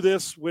 We'll do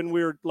this when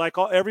we're like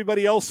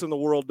everybody else in the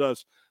world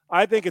does.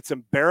 I think it's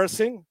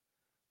embarrassing.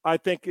 I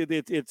think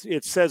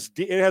it says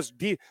it has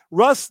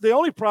Russ. The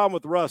only problem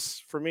with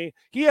Russ for me,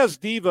 he has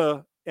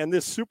diva and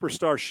this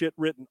superstar shit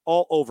written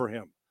all over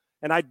him,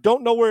 and I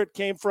don't know where it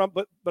came from,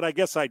 but I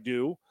guess I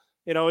do.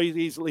 You know,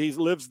 he's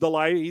lives the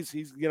life.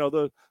 He's you know,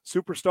 the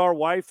superstar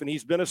wife, and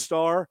he's been a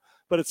star.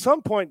 But at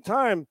some point in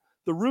time,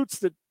 the roots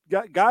that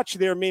got you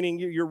there, meaning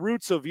your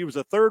roots of he was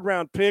a 3rd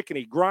round pick and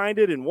he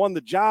grinded and won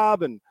the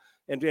job and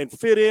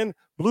fit in,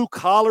 blue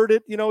collared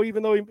it. You know,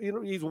 even though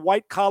he's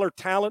white collar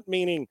talent,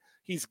 meaning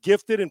he's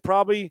gifted and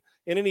probably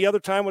in any other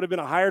time would have been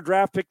a higher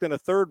draft pick than a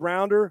 3rd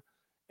rounder.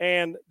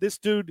 And this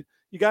dude,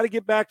 you got to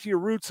get back to your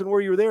roots and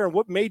where you were there and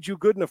what made you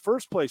good in the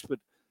first place. But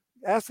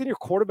asking your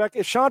quarterback,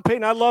 Sean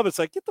Payton, I love it. It's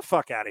like, get the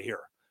fuck out of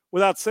here.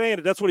 Without saying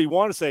it, that's what he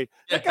wanted to say.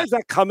 That guy's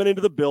not coming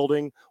into the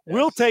building. Yes.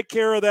 We'll take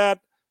care of that.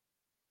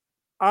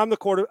 I'm the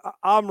quarterback.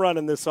 I'm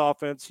running this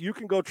offense. You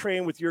can go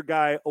train with your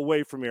guy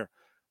away from here.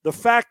 The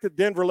fact that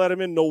Denver let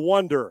him in, no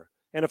wonder.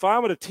 And if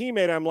I'm with a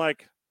teammate, I'm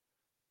like,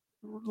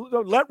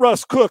 let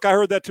Russ cook. I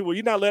heard that too. Well,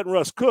 you're not letting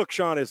Russ cook.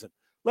 Sean isn't.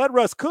 Let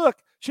Russ cook.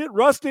 Shit,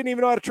 Russ didn't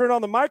even know how to turn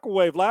on the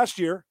microwave last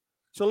year.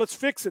 So let's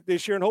fix it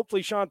this year, and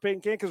hopefully Sean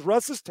Payton can, because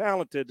Russ is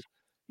talented.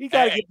 You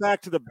got to get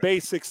back to the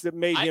basics that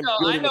made him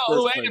good. I know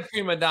who ain't a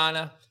prima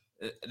donna.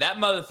 That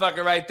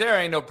motherfucker right there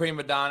ain't no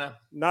prima donna.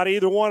 Not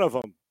either one of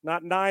them.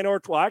 Not 9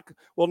 or 12.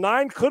 Well,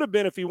 9 could have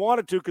been if he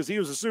wanted to, because he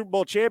was a Super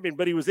Bowl champion,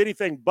 but he was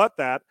anything but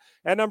that.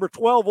 And number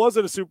 12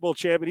 wasn't a Super Bowl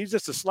champion. He's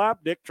just a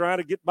slapdick trying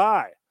to get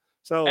by.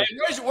 So hey,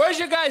 where's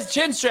your guys'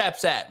 chin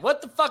straps at?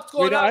 What the fuck's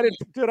going on?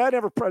 I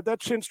never that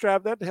chin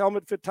strap, that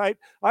helmet fit tight.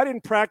 I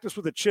didn't practice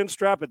with a chin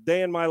strap a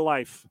day in my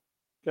life.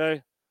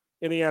 Okay,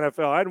 in the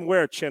NFL, I didn't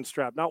wear a chin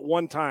strap, not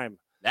one time.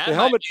 The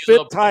helmet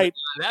fit tight.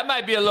 That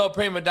might be a little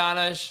prima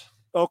donna-ish.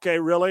 Okay,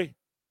 really?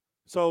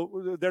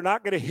 So they're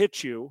not going to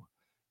hit you.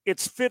 It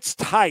fits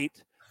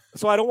tight,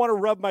 so I don't want to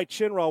rub my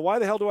chin raw. Why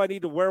the hell do I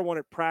need to wear one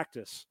at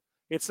practice?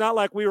 It's not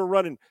like we were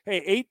running,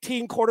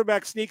 18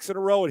 quarterback sneaks in a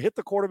row and hit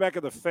the quarterback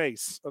in the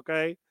face.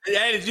 Okay.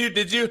 Hey,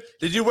 did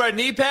you wear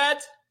knee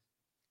pads?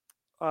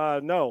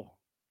 No,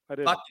 I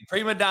didn't. Fucking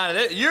prima donna.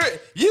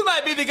 You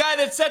might be the guy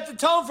that set the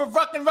tone for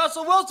fucking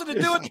Russell Wilson to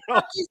do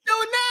what he's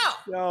doing now.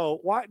 No,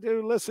 why,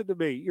 dude? Listen to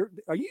me. You're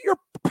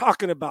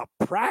talking about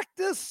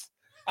practice?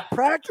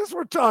 Practice?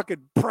 We're talking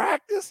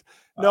practice?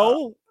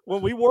 No.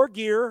 When we wore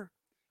gear,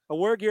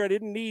 I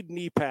didn't need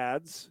knee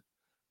pads.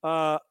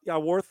 I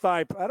wore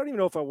thigh. I don't even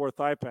know if I wore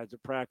thigh pads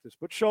at practice,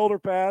 but shoulder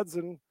pads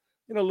and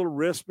a little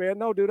wristband.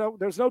 No, dude,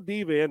 there's no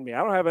diva in me.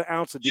 I don't have an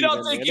ounce of diva. You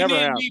don't think you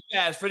need knee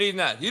pads for these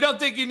nuts? You don't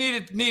think you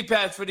needed knee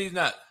pads for these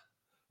nuts?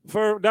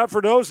 Not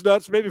for those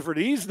nuts, maybe for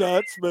these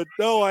nuts, but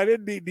no, I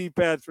didn't need knee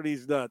pads for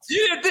these nuts.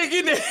 You didn't think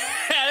you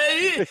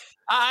did?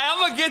 I'm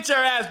gonna get your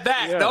ass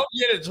back. Yeah. Don't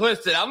get it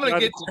twisted. I'm gonna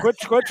get you.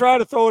 Quit trying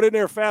to throw it in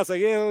there fast. Like,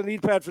 knee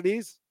pad for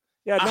these.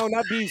 Yeah, no,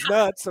 not these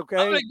nuts. Okay,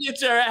 I'm gonna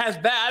get your ass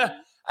back.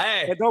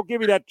 Hey, and don't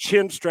give me that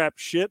chin strap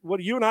shit.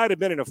 What, you and I'd have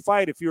been in a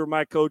fight if you were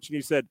my coach and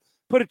you said,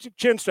 put a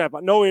chin strap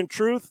on. No, in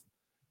truth,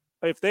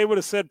 if they would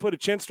have said put a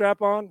chin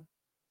strap on,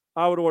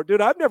 I would have worn.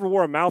 Dude, I've never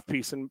wore a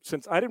mouthpiece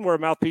since I didn't wear a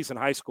mouthpiece in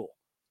high school.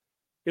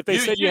 If they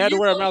said you had to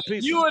wear a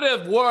mouthpiece, you would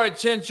have wore a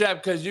chin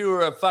strap because you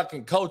were a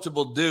fucking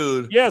coachable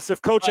dude. Yes,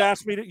 if coach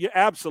asked me to, yeah,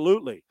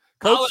 absolutely.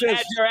 Coach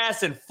had your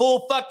ass in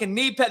full fucking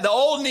knee pad, the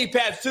old knee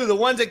pads too, the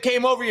ones that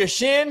came over your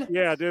shin.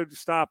 Yeah, dude,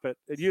 stop it.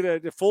 You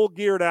full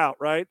geared out,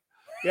 right?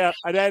 Yeah,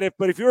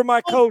 but if you were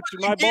my coach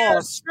and my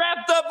boss,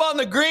 strapped up on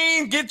the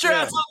green, get your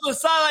ass off the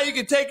sideline, you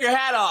can take your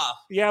hat off.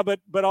 Yeah, but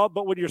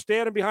when you're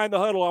standing behind the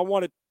huddle, I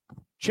want it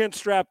chin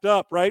strapped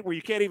up, right, where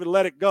you can't even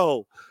let it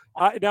go.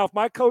 Now, if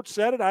my coach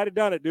said it, I'd have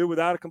done it, dude,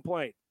 without a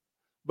complaint.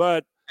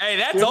 But hey,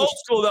 that's old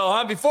school though,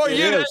 huh? Before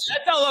you, that's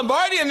how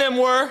Lombardi and them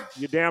were.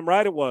 You're damn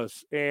right it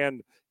was,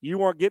 and you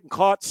weren't getting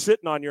caught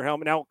sitting on your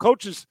helmet. Now,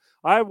 coaches,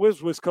 I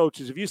was with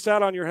coaches. If you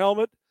sat on your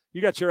helmet,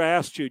 you got your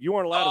ass chewed. You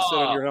weren't allowed to sit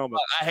on your helmet.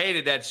 I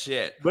hated that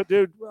shit. But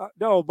dude,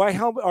 no,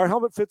 our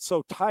helmet fits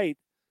so tight.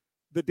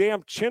 The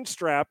damn chin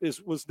strap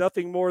was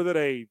nothing more than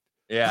a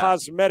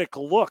cosmetic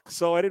look.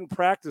 So I didn't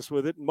practice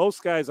with it.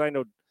 Most guys I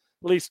know,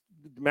 at least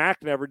Mac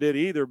never did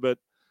either. But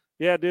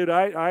yeah, dude,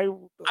 I gotta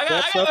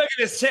look at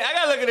this. I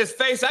gotta look at his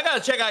face. I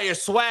gotta check out your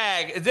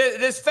swag.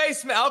 This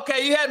face mask.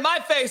 Okay, you had my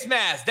face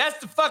mask. That's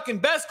the fucking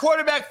best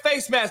quarterback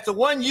face mask. The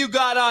one you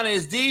got on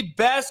is the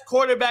best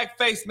quarterback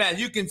face mask.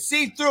 You can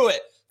see through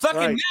it. Fucking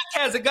right.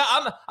 Mac has a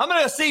guy. I'm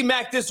going to see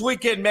Mac this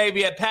weekend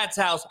maybe at Pat's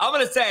house. I'm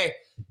going to say,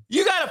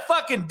 you got a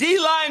fucking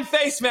D-line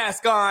face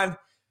mask on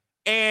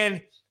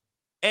and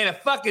a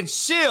fucking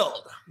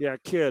shield. Yeah,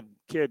 kid,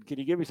 can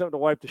you give me something to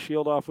wipe the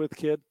shield off with,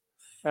 kid?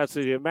 That's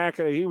it. Mac,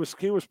 he was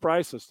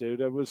priceless,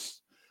 dude. I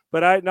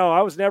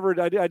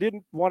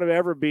didn't want to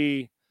ever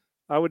be,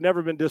 I would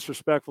never been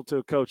disrespectful to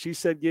a coach. He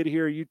said, get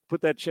here, you put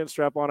that chin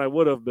strap on, I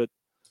would have,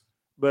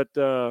 but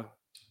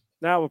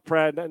not with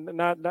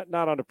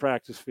not on the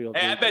practice field.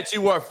 Hey, dude. I bet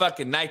you wore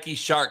fucking Nike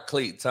Shark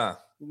cleats, huh?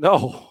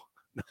 No,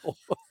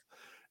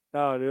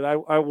 dude.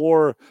 I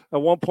wore at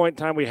one point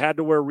in time we had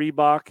to wear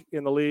Reebok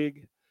in the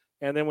league,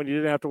 and then when you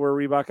didn't have to wear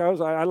Reebok,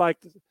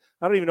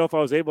 I don't even know if I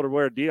was able to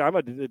wear Adidas. I'm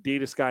an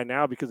Adidas guy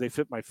now because they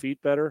fit my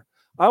feet better.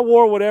 I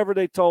wore whatever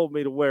they told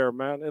me to wear,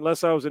 man,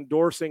 unless I was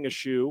endorsing a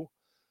shoe.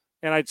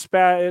 And I'd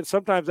spat.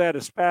 Sometimes I had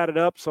to spat it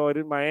up so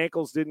my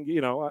ankles didn't.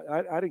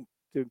 I didn't.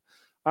 Dude,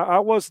 I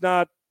was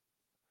not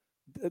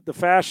the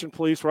fashion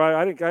police,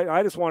 right?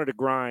 I just wanted to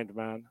grind,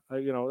 man.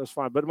 That's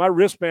fine. But my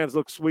wristbands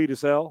look sweet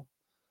as hell.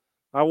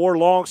 I wore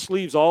long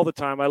sleeves all the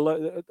time. I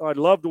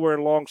loved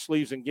wearing long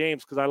sleeves in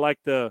games because I like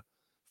the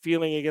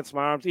feeling against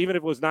my arms, even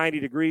if it was 90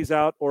 degrees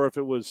out or if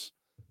it was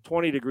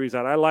 20 degrees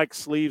out. I like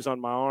sleeves on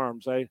my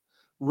arms. I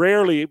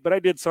rarely, but I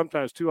did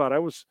sometimes too out.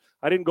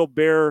 I didn't go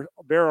bare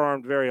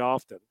armed very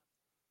often.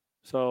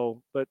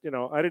 So, but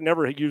I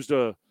never used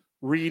a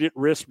read it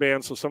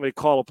wristband. So somebody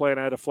called a play and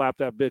I had to flap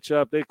that bitch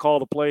up. They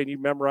called a play and you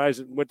memorize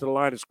it and went to the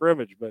line of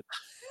scrimmage. But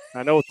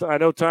I know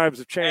times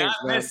have changed.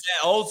 I miss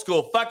that old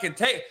school fucking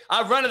take.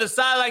 I run to the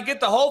sideline,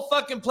 get the whole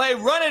fucking play,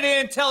 run it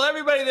in, tell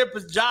everybody their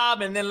job,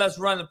 and then let's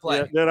run the play.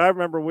 Yeah, then I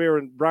remember we were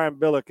in Brian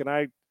Billick and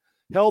I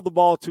held the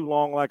ball too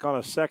long, like on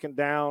a second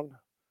down,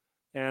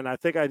 and I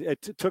think I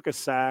took a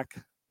sack.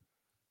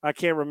 I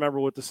can't remember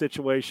what the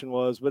situation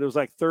was, but it was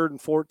like 3rd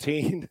and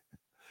 14.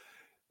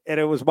 And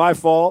it was my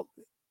fault.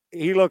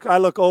 I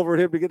look over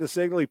at him to get the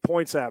signal. He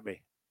points at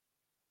me.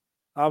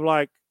 I'm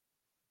like,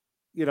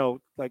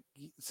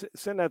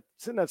 send that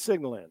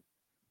signal in.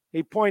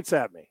 He points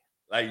at me.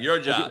 Like your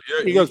job.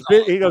 He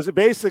goes,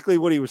 basically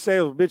what he was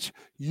saying was, bitch,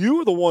 you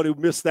were the one who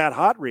missed that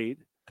hot read.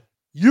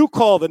 You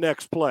call the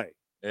next play.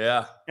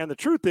 Yeah. And the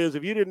truth is,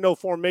 if you didn't know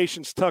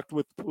formations tucked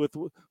with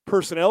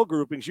personnel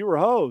groupings, you were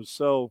hosed.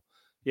 So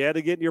you had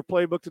to get in your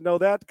playbook to know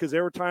that, because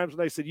there were times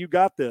when they said, you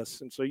got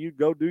this. And so you'd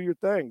go do your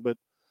thing. But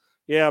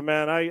yeah,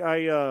 man,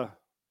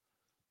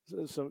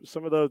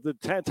 some of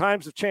the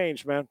times have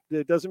changed, man.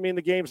 It doesn't mean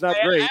the game's not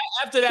great.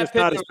 After that, it's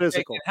not as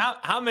physical.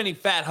 How many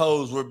fat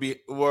hoes were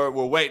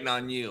waiting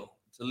on you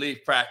to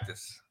leave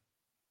practice?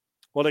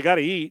 Well, they got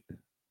to eat.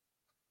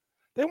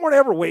 They weren't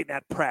ever waiting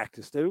at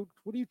practice, dude.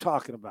 What are you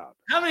talking about?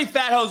 How many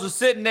fat hoes were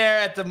sitting there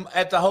at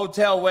the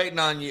hotel waiting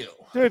on you?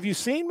 Dude, have you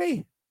seen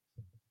me?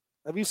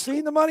 Have you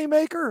seen the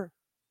Moneymaker?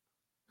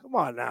 Come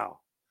on now.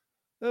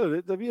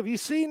 Dude, have you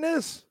seen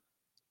this?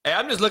 Hey,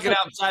 I'm just looking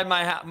outside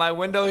my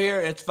window here.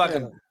 It's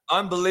fucking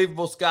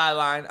unbelievable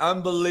skyline.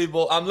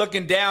 Unbelievable. I'm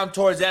looking down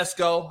towards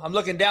Esco.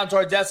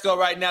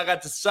 Right now.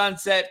 Got the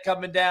sunset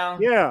coming down.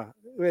 Yeah.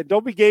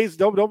 Don't be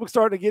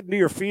starting to get into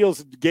your feels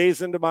and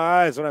gaze into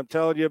my eyes when I'm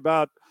telling you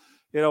about,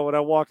 when I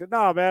walk in.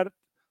 No, man,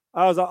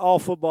 I was all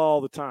football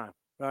all the time,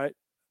 right?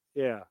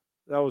 Yeah.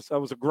 I was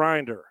a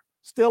grinder.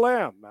 Still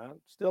am, man.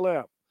 Still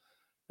am.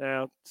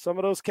 Now, some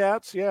of those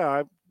cats,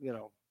 yeah,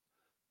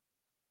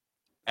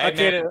 I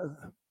can't.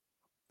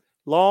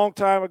 Long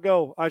time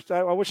ago. I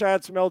wish I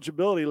had some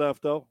eligibility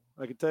left, though.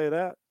 I can tell you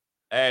that.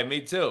 Hey,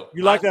 me too.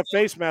 You like that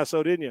face mask,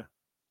 though, didn't you?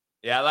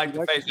 Yeah, I like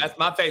the face. That's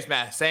my face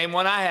mask. Same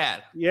one I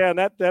had. Yeah, and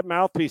that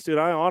mouthpiece, dude.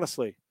 I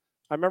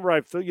remember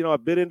I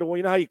bit into one.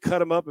 You know how you cut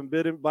them up and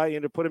put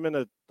them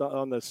in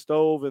on the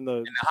stove in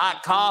the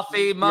hot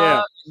coffee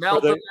mug,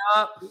 melt them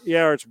up.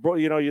 Yeah, or it's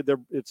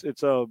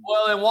it's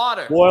boiling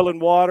water.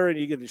 Boiling water, and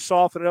you can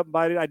soften it up and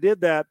bite it. I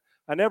did that.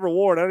 I never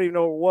wore it. I don't even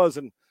know what it was,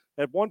 and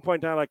at one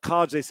point in time, like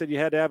college, they said you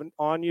had to have it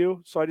on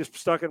you, so I just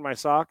stuck it in my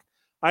sock.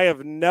 I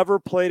have never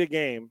played a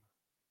game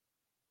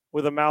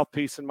with a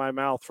mouthpiece in my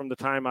mouth from the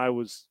time I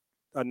was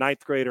a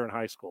 9th grader in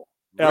high school.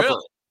 Ever.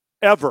 Really?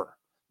 Ever.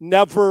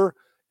 Never.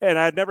 And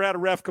I'd never had a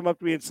ref come up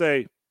to me and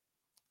say,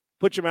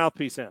 put your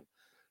mouthpiece in.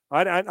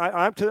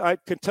 I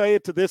can tell you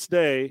to this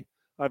day,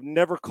 I've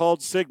never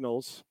called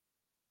signals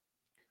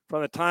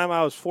from the time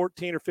I was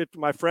 14 or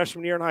 15, my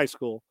freshman year in high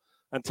school,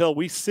 until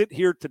we sit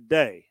here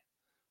today.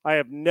 I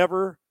have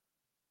never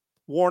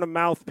worn a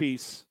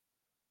mouthpiece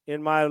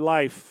in my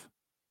life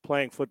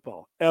playing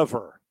football,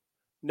 ever.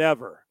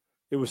 Never.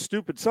 It was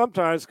stupid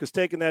sometimes because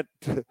taking that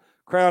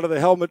crown of the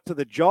helmet to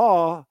the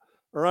jaw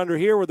or under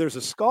here where there's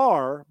a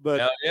scar,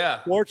 but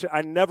fortunately,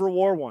 I never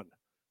wore one.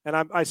 And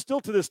I still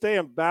to this day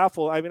am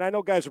baffled. I mean, I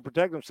know guys who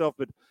protect themselves,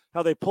 but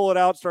how they pull it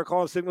out, start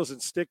calling signals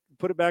and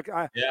put it back.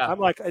 I'm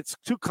like, it's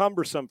too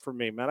cumbersome for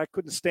me, man. I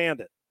couldn't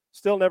stand it.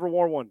 Still never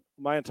wore one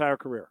my entire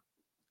career.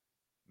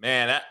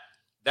 Man,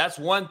 that's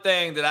one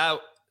thing that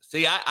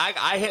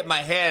I hit my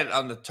head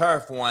on the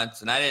turf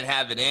once and I didn't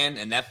have it in,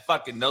 and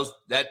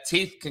that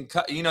teeth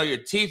your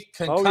teeth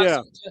concussion. Oh,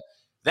 yeah.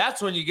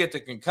 That's when you get the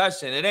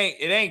concussion. It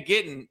ain't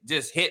getting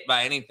just hit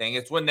by anything.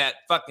 It's when that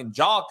fucking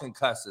jaw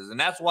concusses. And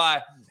that's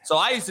why. So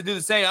I used to do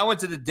the same. I went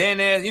to the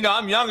dentist.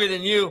 I'm younger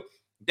than you.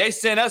 They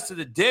sent us to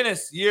the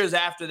dentist years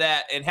after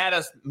that and had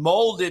us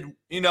molded.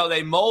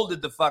 They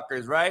molded the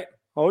fuckers, right?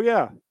 Oh,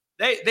 yeah.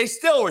 They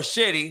still were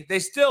shitty. They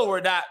still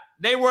were not.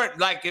 They weren't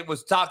like it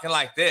was talking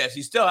like this.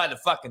 You still had to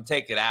fucking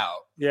take it out.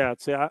 Yeah.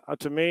 See,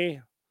 to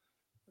me,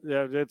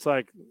 yeah, it's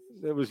like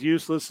it was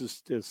useless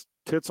as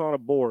tits on a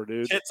board,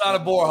 dude. Tits on a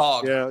boar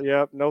hog.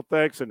 Yeah. No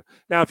thanks. And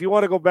now, if you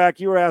want to go back,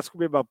 you were asking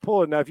me about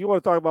pulling. Now, if you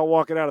want to talk about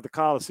walking out of the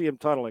Coliseum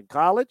tunnel in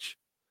college,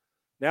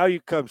 now you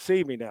come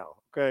see me now.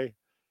 Okay,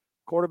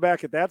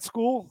 quarterback at that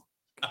school,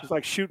 it's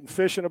like shooting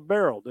fish in a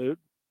barrel, dude.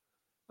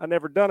 I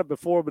never done it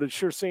before, but it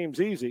sure seems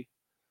easy.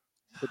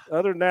 But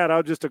other than that, I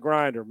was just a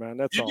grinder, man.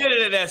 That's all. You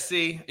did it at SC.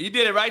 You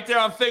did it right there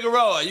on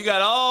Figueroa. You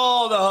got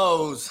all the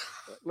hose.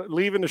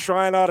 Leaving the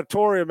Shrine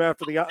Auditorium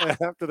after the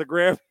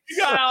Grammy.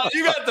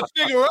 You got the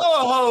Figueroa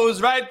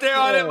hose right there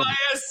on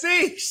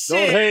MISC. Shit.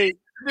 Don't hate.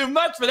 Do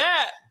much for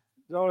that.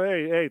 Don't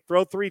hey,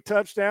 throw 3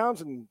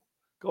 touchdowns and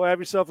go have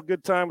yourself a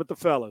good time with the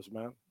fellas,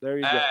 man. There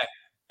you go.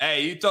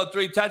 Hey, you throw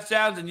 3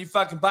 touchdowns and you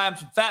fucking buy him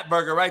some Fat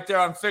Burger right there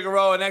on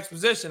Figueroa and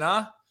Exposition,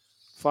 huh?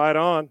 Fight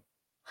on.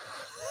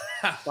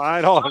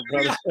 Fight on,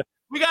 brother.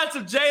 We got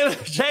some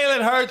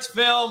Jalen Hurts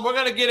film. We're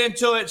gonna get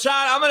into it.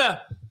 Sean,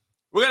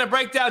 we're gonna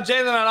break down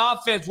Jalen on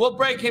offense. We'll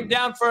break him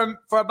down for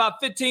about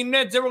 15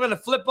 minutes. Then we're gonna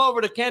flip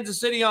over to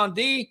Kansas City on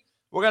D.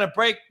 We're gonna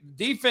break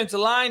defensive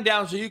line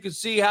down so you can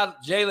see how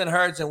Jalen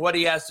Hurts and what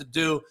he has to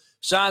do.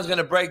 Sean's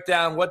gonna break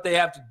down what they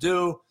have to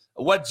do,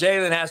 what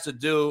Jalen has to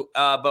do.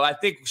 But I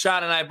think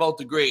Sean and I both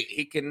agree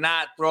he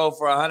cannot throw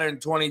for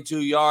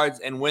 122 yards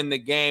and win the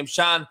game.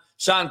 Sean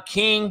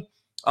King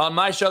on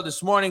my show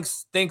this morning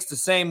thinks the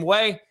same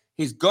way.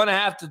 He's going to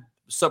have to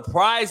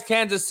surprise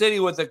Kansas City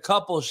with a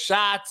couple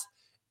shots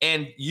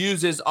and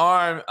use his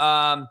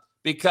arm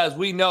because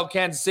we know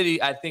Kansas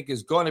City, I think,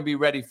 is going to be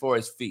ready for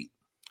his feet.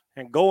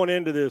 And going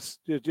into this,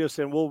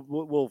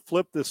 we'll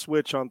flip the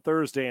switch on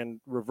Thursday and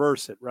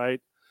reverse it,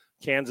 right?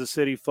 Kansas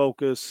City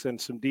focus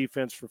and some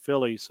defense for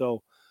Philly.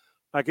 So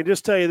I can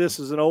just tell you this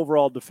is an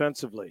overall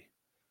defensively.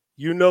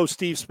 You know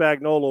Steve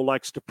Spagnuolo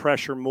likes to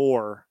pressure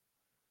more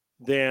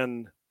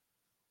than –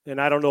 and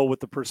I don't know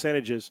what the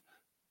percentage is.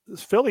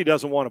 Philly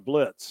doesn't want to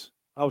blitz.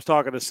 I was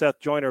talking to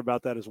Seth Joyner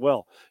about that as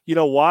well. You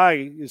know why?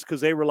 Is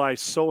because they rely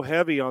so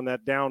heavy on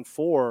that down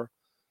 4,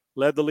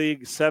 led the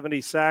league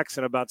 70 sacks,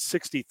 and about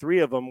 63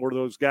 of them were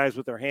those guys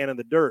with their hand in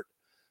the dirt.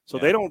 So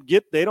they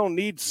don't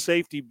need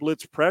safety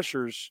blitz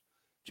pressures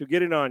to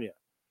get it on you.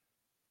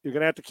 You're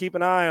going to have to keep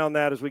an eye on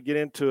that as we get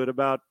into it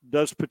about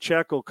does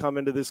Pacheco come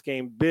into this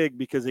game big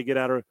because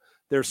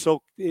they're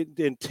so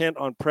intent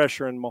on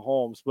pressure in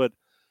Mahomes. But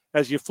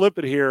as you flip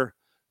it here,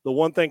 the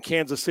one thing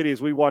Kansas City, as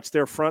we watch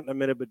their front in a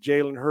minute, but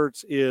Jalen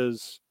Hurts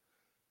is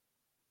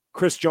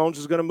Chris Jones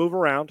is going to move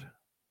around.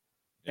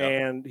 Yep.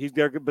 And he's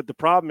there. But the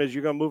problem is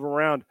you're going to move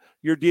around.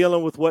 You're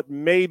dealing with what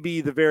may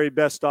be the very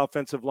best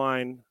offensive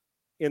line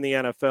in the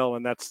NFL,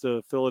 and that's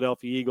the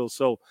Philadelphia Eagles.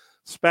 So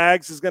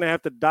Spags is going to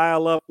have to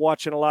dial up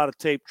watching a lot of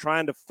tape,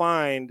 trying to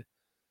find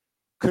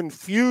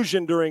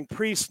confusion during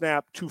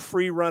pre-snap to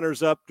free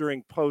runners up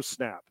during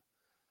post-snap.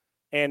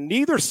 And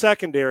neither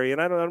secondary, and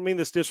I don't mean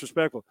this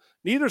disrespectful,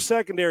 neither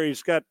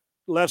secondary's got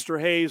Lester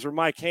Hayes or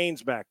Mike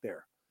Haynes back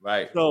there.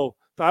 Right. So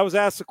I was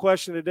asked the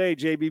question today,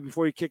 JB,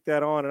 before you kick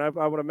that on, and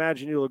I would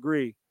imagine you'll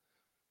agree.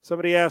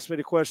 Somebody asked me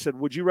the question,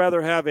 would you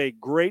rather have a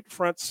great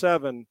front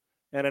 7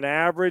 and an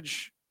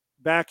average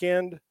back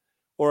end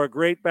or a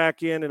great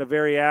back end and a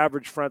very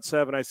average front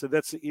 7? I said,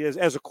 that's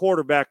as a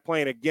quarterback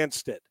playing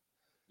against it.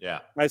 Yeah.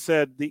 I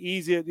said,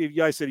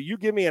 you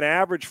give me an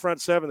average front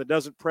 7 that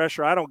doesn't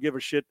pressure, I don't give a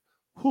shit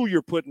who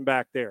you're putting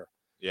back there.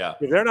 Yeah.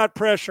 If they're not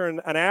pressuring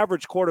an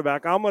average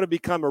quarterback, I'm going to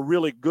become a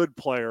really good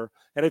player.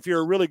 And if you're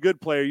a really good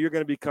player, you're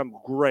going to become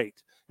great.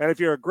 And if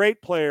you're a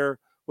great player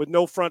with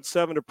no front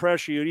 7 to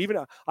pressure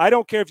you, I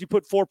don't care if you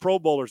put 4 Pro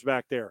Bowlers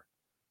back there.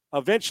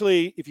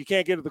 Eventually, if you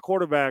can't get to the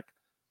quarterback,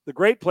 the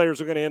great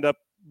players are going to end up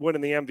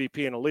winning the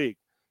MVP in the league.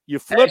 You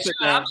flip it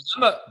now.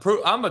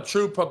 I'm a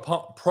true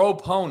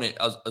proponent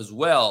as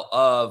well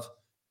of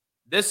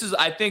this.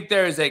 I think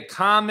there is a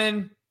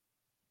common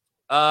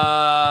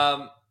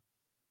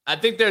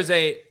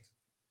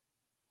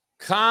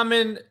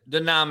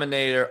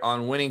denominator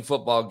on winning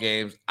football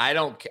games.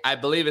 I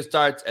believe it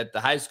starts at the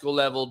high school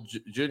level,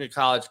 junior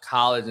college,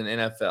 and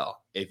NFL.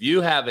 If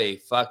you have a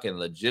fucking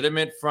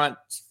legitimate front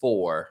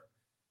 4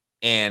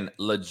 and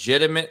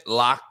legitimate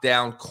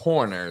lockdown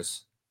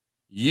corners,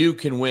 you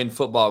can win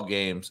football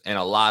games and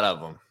a lot of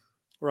them.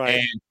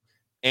 Right.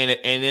 And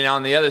then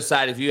on the other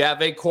side, if you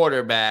have a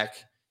quarterback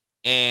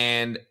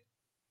and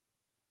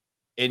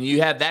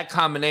you have that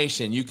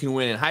combination, you can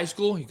win in high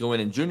school, you can win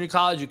in junior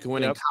college, you can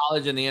win in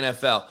college and the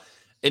NFL.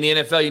 In the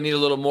NFL, you need a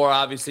little more.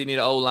 Obviously, you need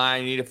an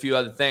O-line, you need a few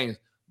other things.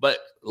 But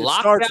it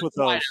starts with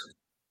those.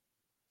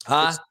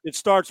 It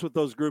starts with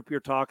those group you're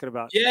talking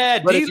about. Yeah,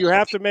 but if you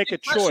have to make a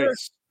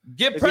choice.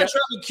 Get pressure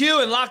on the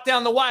queue and lock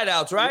down the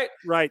wideouts, right?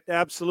 Right,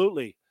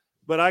 absolutely.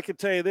 But I can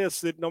tell you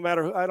this, that no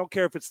matter – I don't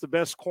care if it's the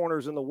best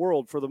corners in the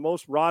world. For the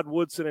most, Rod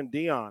Woodson and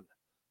Dion,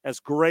 as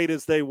great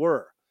as they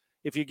were,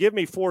 if you give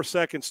me 4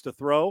 seconds to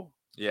throw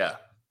 – yeah,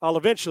 I'll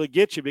eventually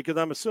get you because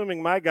I'm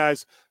assuming my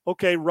guys,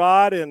 okay,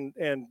 Rod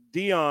and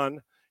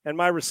Dion and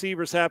my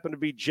receivers happen to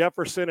be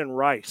Jefferson and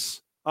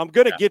Rice. I'm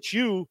going to get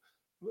you.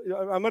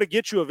 I'm going to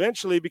get you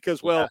eventually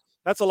because,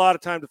 that's a lot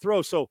of time to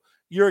throw. So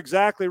you're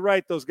exactly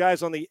right. Those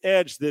guys on the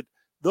edge,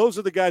 those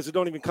are the guys that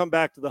don't even come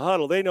back to the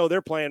huddle. They know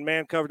they're playing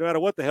man cover no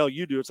matter what the hell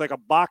you do. It's like a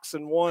box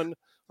and 1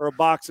 or a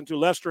box and 2.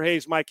 Lester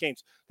Hayes, Mike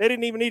Haynes. They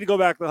didn't even need to go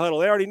back to the huddle.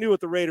 They already knew what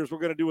the Raiders were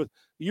going to do with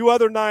you.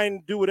 Other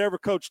 9, do whatever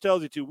coach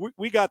tells you to.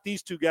 We got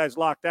these 2 guys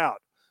locked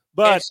out.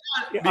 But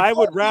Sean, I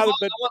would before we rather. move on,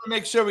 But I want to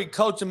make sure we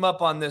coach him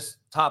up on this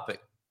topic.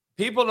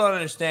 People don't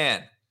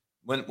understand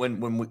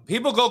when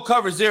people go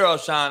cover zero.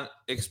 Sean,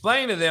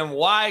 explain to them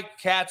why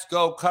cats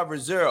go cover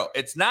zero.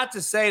 It's not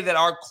to say that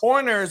our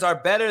corners are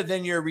better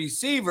than your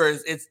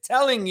receivers. It's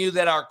telling you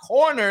that our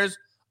corners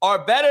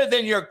are better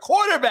than your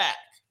quarterback.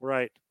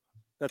 right.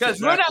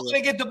 Because we're not going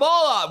to get the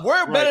ball off.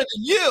 We're better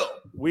than you.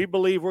 We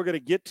believe we're going to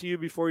get to you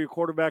before your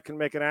quarterback can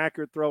make an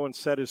accurate throw and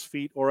set his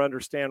feet or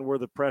understand where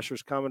the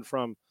pressure's coming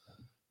from.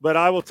 But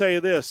I will tell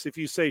you this. If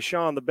you say,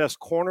 Sean, the best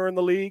corner in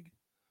the league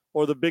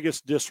or the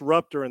biggest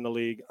disruptor in the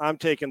league, I'm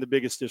taking the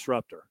biggest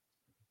disruptor.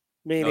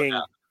 Meaning,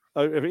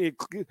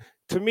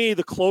 to me,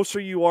 the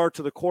closer you are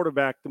to the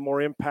quarterback, the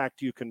more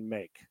impact you can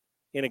make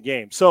in a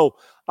game. So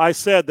I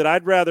said that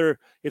I'd rather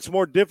 – it's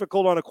more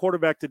difficult on a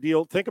quarterback to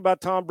deal. Think about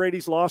Tom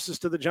Brady's losses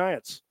to the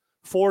Giants.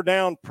 4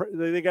 down –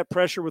 they got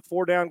pressure with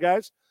 4 down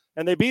guys,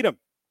 and they beat them.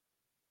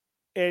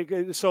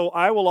 And so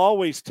I will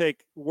always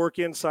take work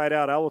inside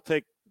out. I will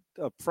take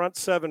a front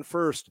 7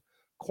 first,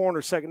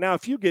 corner second. Now,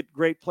 if you get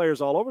great players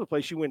all over the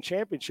place, you win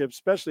championships,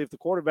 especially if the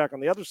quarterback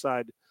on the other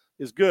side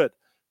is good.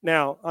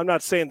 Now, I'm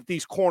not saying that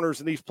these corners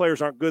and these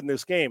players aren't good in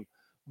this game,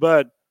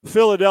 but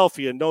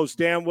Philadelphia knows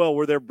damn well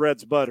where their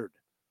bread's buttered.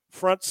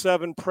 Front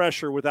 7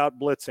 pressure without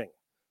blitzing.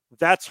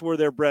 That's where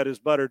their bread is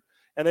buttered.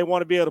 And they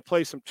want to be able to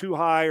play some too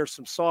high or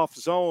some soft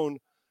zone.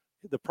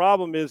 The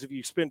problem is if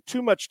you spend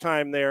too much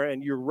time there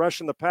and you're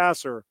rushing the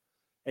passer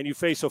and you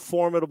face a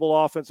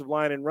formidable offensive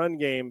line and run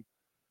game,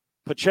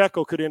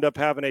 Pacheco could end up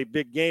having a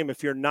big game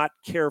if you're not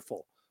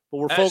careful. But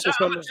we're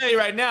focused on. I'm going to tell you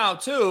right now,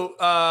 too,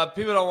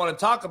 people don't want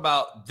to talk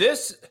about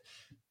this.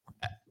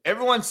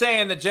 Everyone's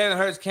saying that Jalen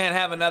Hurts can't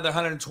have another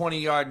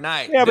 120-yard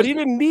night. Yeah, but he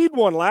didn't need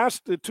one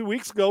 2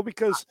 weeks ago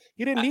because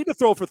he didn't need to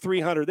throw for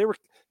 300. It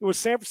was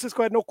San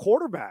Francisco had no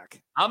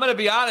quarterback. I'm going to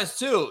be honest,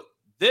 too.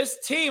 This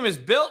team is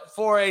built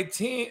for a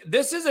team.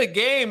 This is a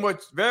game where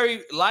it's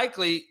very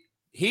likely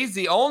he's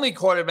the only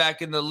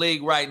quarterback in the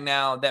league right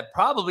now that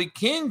probably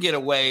can get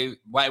away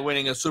by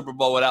winning a Super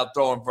Bowl without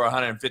throwing for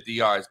 150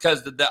 yards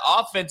because the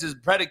offense is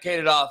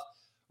predicated off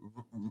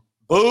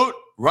boot,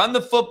 run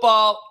the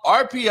football,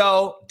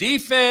 RPO,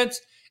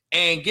 defense,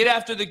 and get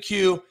after the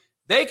Q.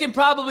 They can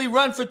probably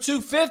run for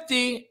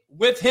 250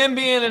 with him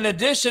being an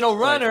additional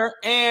runner,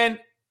 and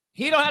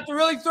he don't have to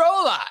really throw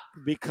a lot.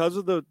 Because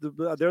of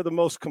they're the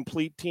most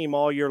complete team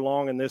all year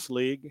long in this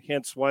league,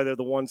 hence why they're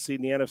the 1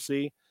 seed in the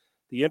NFC.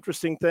 The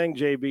interesting thing,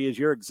 JB, is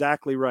you're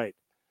exactly right.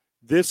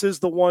 This is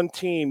the one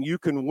team you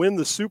can win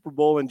the Super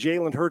Bowl, and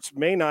Jalen Hurts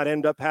may not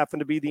end up having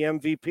to be the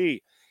MVP.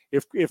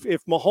 If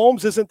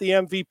Mahomes isn't the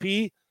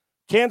MVP,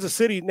 Kansas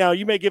City, now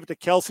you may give it to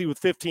Kelsey with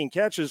 15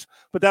 catches,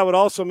 but that would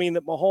also mean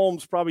that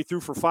Mahomes probably threw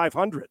for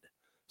 500.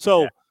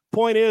 So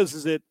point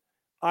is that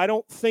I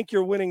don't think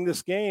you're winning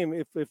this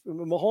game. If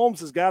Mahomes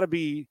has got to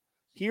be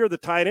here, the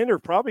tight end are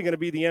probably going to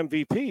be the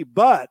MVP,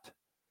 but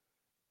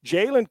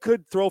Jalen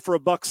could throw for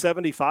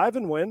 $175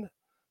 and win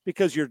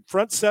because your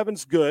front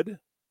 7's good,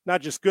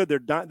 not just good.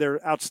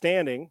 They're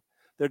outstanding.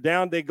 They're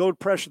down. They go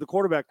pressure the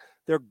quarterback.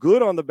 They're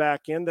good on the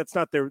back end. That's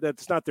not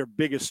their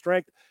biggest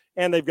strength.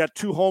 And they've got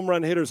 2 home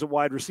run hitters at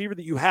wide receiver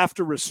that you have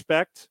to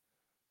respect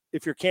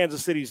if you're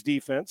Kansas City's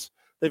defense.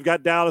 They've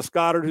got Dallas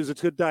Goedert, who's a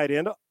good tight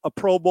end, a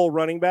Pro Bowl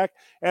running back,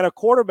 and a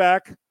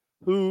quarterback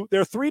who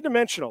they're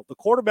 3-dimensional. The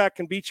quarterback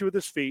can beat you with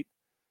his feet.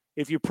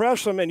 If you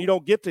press him and you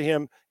don't get to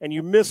him and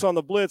you miss on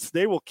the blitz,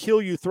 they will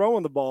kill you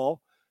throwing the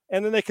ball,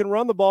 and then they can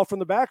run the ball from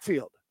the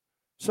backfield.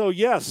 So,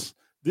 yes,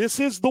 this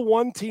is the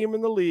one team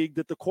in the league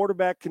that the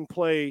quarterback can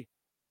play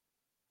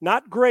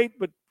not great,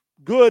 but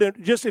good.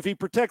 And just if he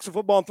protects the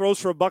football and throws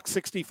for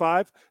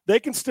 $165, they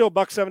can still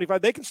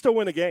 $175. They can still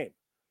win a game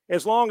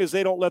as long as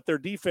they don't let their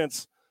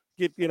defense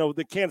get,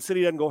 the Kansas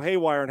City doesn't go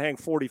haywire and hang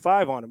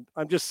 45 on them.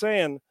 I'm just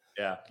saying.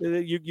 Yeah,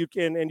 you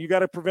can, and you got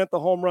to prevent the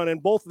home run,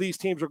 and both of these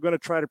teams are going to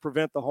try to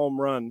prevent the home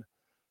run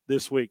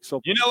this week. So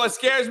you know what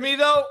scares me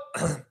though?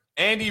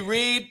 Andy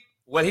Reid,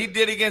 what he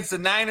did against the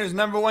Niners'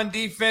 #1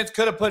 defense,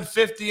 could have put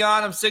 50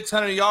 on him,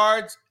 600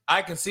 yards.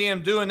 I can see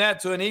him doing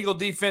that to an Eagle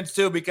defense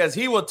too, because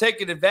he will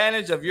take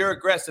advantage of your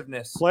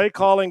aggressiveness. Play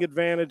calling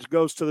advantage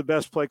goes to the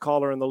best play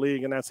caller in the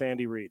league, and that's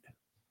Andy Reid.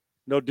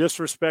 No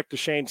disrespect to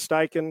Shane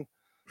Steichen,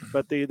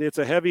 but it's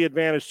a heavy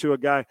advantage to a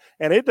guy,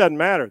 and it doesn't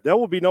matter. There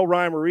will be no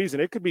rhyme or reason.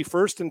 It could be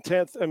 1st and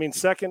 10th.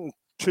 Second and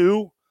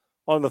 2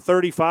 on the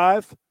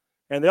 35,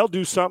 and they'll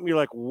do something. You're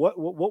like, what?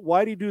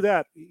 Why do you do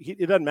that?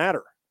 It doesn't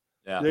matter.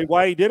 Yeah.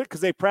 Why he did it?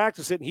 Because they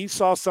practiced it, and he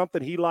saw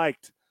something he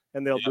liked,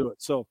 and they'll do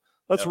it. So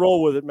let's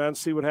roll with it, man.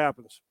 See what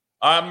happens.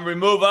 I'm going to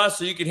remove us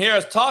so you can hear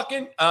us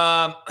talking.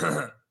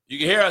 You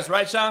can hear us,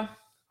 right, Sean?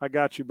 I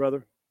got you,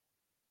 brother.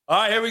 All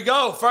right, here we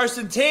go. 1st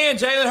and 10.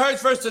 Jalen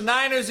Hurts versus the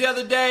Niners the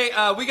other day.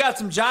 We got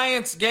some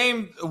Giants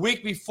game a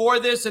week before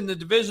this in the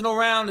divisional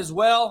round as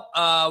well.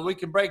 We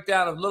can break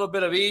down a little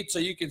bit of each so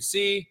you can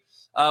see.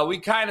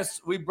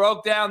 We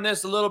broke down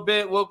this a little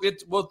bit. We'll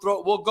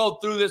go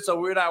through this so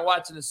we're not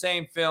watching the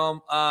same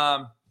film.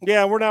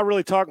 Yeah, we're not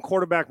really talking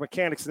quarterback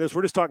mechanics in this.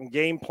 We're just talking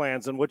game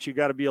plans and what you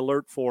got to be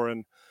alert for.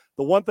 And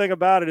the one thing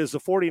about it is the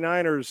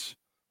 49ers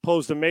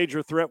posed a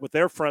major threat with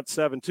their front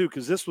seven too,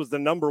 because this was the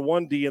number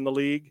 1 D in the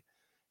league.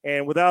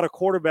 And without a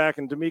quarterback,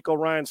 and D'Amico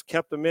Ryans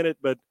kept them in it,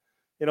 but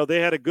they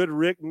had a good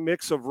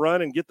mix of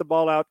run and get the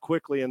ball out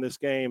quickly in this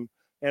game.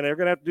 And they're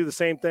going to have to do the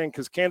same thing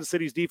because Kansas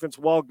City's defense,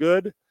 while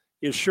good,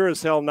 is sure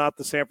as hell not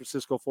the San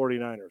Francisco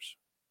 49ers.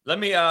 Let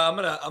me. I'm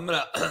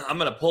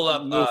gonna pull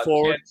up.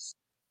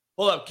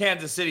 Pull up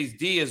Kansas City's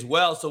D as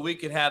well, so we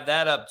can have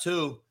that up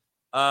too.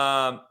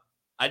 I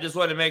just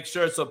want to make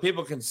sure so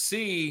people can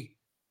see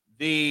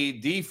the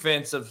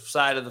defensive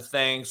side of the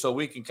thing, so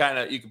we can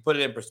you can put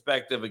it in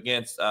perspective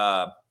against.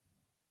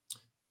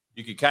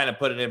 You can kind of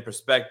put it in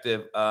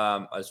perspective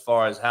as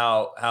far as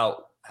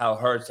how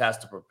Hurts has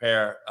to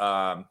prepare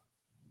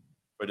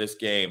for this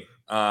game.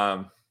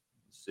 Let's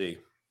see.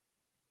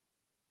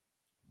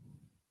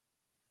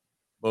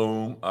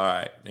 Boom. All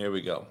right, here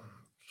we go.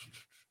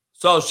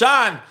 So,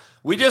 Sean,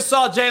 we just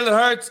saw Jalen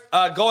Hurts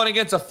going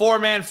against a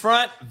 4-man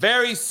front.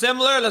 Very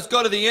similar. Let's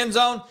go to the end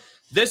zone.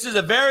 This is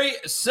a very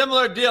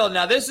similar deal.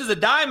 Now, this is a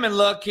diamond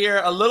look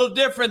here, a little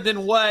different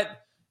than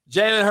what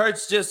Jalen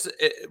Hurts just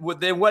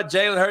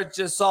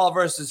saw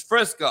versus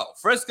Frisco.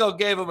 Frisco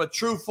gave him a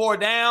true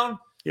 4-down.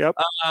 Yep.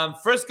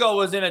 Frisco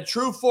was in a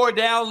true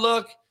 4-down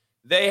look.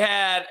 They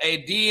had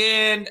a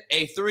D-end,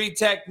 a 3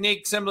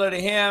 technique similar to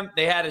him.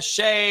 They had a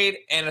shade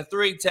and a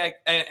 3 tech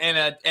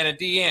and a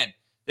D-end.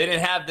 They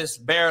didn't have this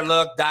bear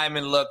look,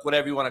 diamond look,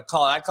 whatever you want to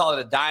call it. I call it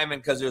a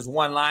diamond because there's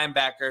 1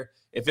 linebacker.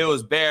 If it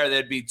was bear,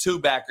 there'd be 2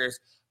 backers.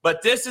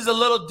 But this is a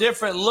little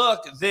different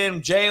look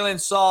than Jalen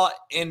saw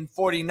in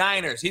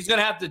 49ers. He's going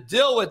to have to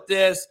deal with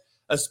this,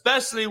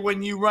 especially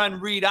when you run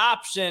read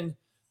option,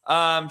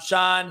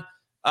 Sean.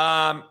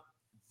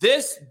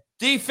 This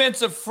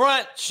defensive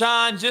front,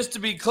 Sean, just to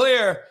be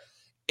clear,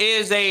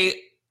 is a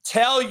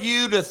tell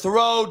you to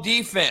throw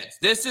defense.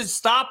 This is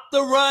stop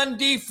the run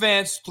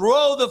defense,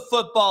 throw the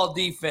football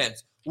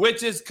defense,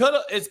 which is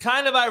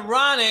kind of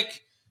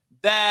ironic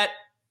that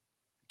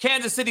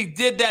Kansas City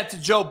did that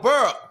to Joe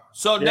Burrow.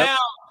 So yep.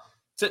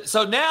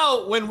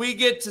 now when we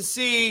get to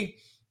see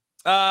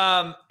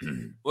Jalen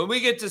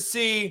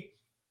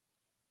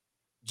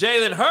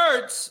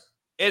Hurts,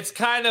 it's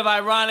kind of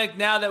ironic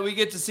now that we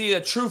get to see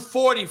a true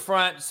 40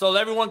 front, so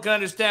everyone can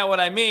understand what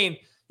I mean.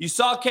 You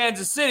saw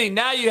Kansas City.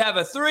 Now you have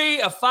a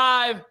 3, a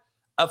 5,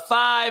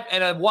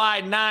 and a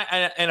wide 9,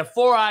 and a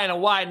 4-eye and a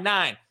wide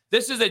 9.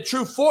 This is a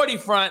true 40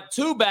 front,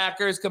 2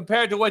 backers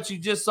compared to what you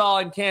just saw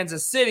in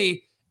Kansas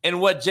City and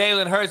what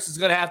Jalen Hurts is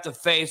going to have to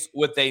face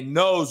with a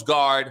nose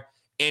guard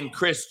in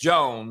Chris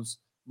Jones,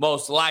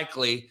 most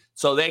likely,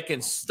 so they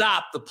can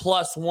stop the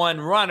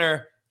 +1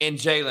 runner in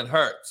Jalen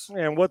Hurts.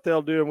 And what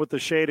they'll do, and with the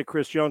shade of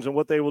Chris Jones, and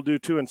what they will do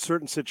too in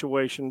certain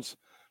situations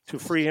to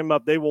free him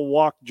up, they will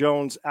walk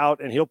Jones out,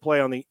 and he'll play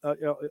on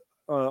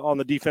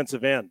the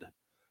defensive end.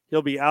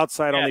 He'll be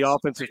outside on the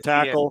offensive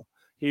tackle.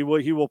 He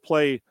will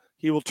play.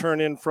 He will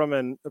turn in from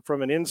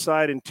an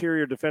inside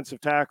interior defensive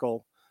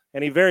tackle,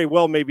 and he very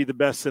well may be the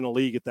best in the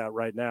league at that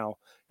right now.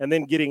 And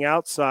then getting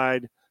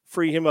outside,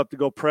 free him up to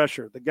go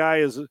pressure. The guy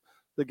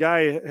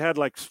had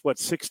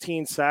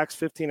 16 sacks,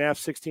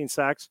 16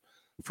 sacks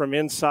from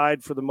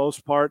inside for the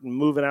most part and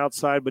moving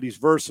outside, but he's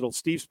versatile.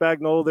 Steve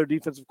Spagnuolo, their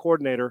defensive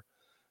coordinator,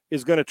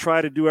 is going to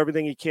try to do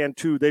everything he can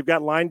too. They've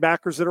got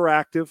linebackers that are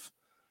active.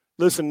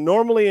 Listen,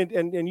 normally,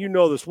 and you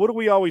know this, what do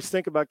we always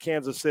think about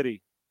Kansas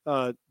City,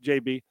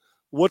 JB?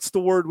 What's the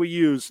word we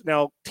use?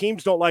 Now,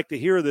 teams don't like to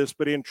hear this,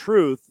 but in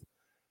truth,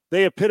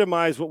 they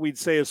epitomize what we'd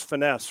say is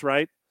finesse,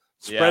 right?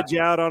 Spreads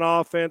you out on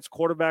offense,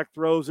 quarterback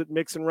throws it,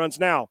 mix and runs.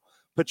 Now,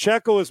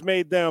 Pacheco has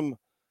made them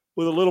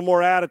with a little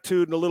more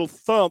attitude and a little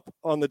thump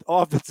on the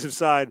offensive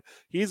side.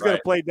 He's going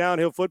to play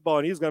downhill football,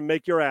 and he's going to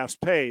make your ass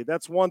pay.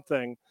 That's one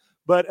thing.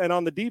 And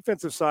on the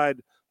defensive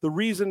side, the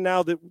reason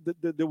now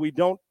that we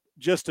don't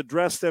just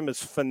address them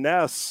as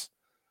finesse,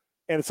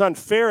 and it's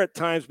unfair at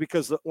times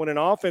because when an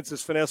offense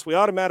is finesse, we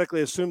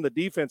automatically assume the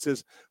defense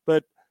is.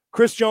 But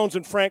Chris Jones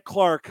and Frank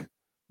Clark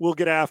will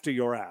get after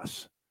your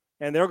ass,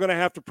 and they're going to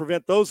have to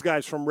prevent those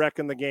guys from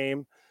wrecking the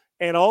game.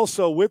 And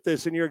also with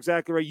this, and you're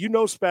exactly right,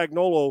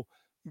 Spagnuolo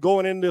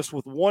going in this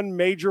with one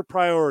major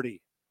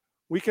priority.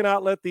 We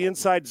cannot let the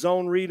inside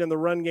zone read in the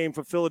run game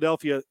for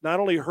Philadelphia, not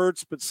only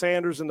Hurts, but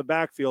Sanders in the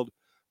backfield,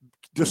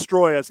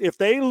 destroy us. If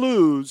they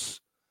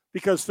lose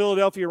because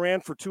Philadelphia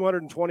ran for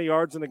 220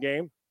 yards in the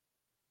game,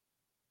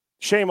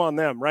 shame on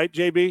them, right,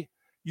 JB?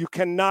 You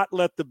cannot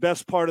let the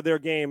best part of their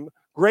game,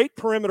 great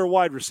perimeter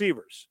wide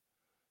receivers,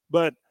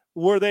 but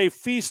where they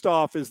feast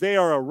off is they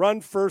are a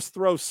run first,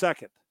 throw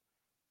second,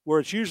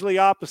 where it's usually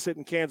opposite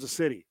in Kansas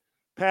City.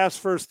 Pass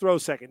first, throw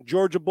second.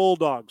 Georgia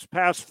Bulldogs,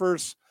 pass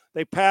first,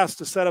 they pass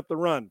to set up the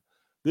run.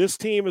 This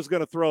team is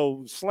going to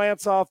throw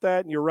slants off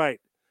that, and you're right.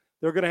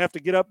 They're going to have to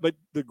get up. But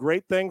the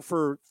great thing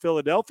for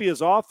Philadelphia's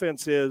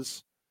offense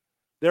is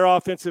their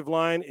offensive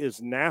line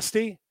is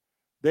nasty.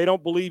 They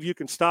don't believe you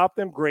can stop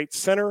them. Great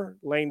center.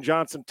 Lane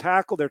Johnson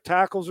tackle. Their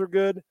tackles are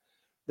good.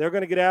 They're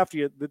going to get after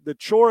you. The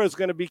chore is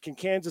going to be, can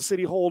Kansas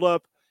City hold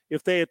up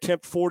if they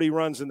attempt 40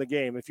 runs in the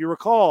game? If you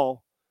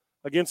recall,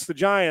 against the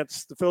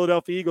Giants, the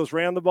Philadelphia Eagles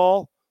ran the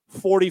ball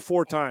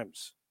 44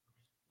 times.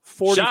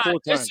 44 Sean,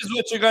 times. this is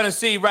what you're going to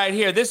see right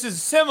here. This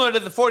is similar to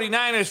the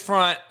 49ers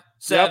front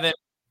seven. Yep.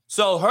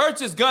 So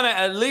Hurts is going to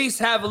at least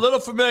have a little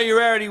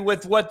familiarity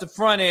with what the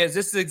front is.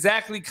 This is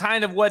exactly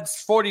kind of what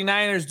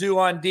 49ers do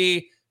on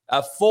D.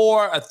 A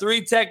 4, a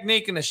 3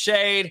 technique and a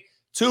shade,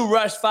 2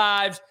 rush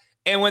 5s.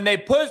 And when they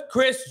put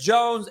Chris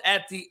Jones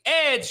at the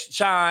edge,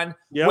 Sean,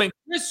 when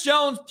Chris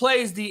Jones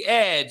plays the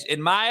edge,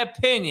 in my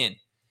opinion,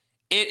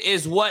 it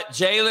is what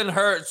Jalen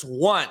Hurts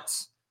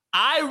wants.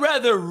 I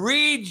rather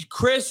read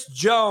Chris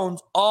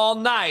Jones all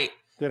night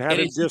than have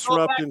him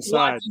disrupt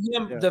inside.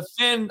 Him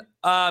defend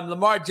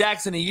Lamar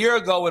Jackson a year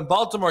ago when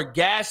Baltimore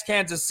gashed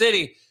Kansas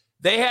City.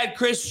 They had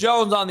Chris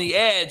Jones on the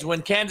edge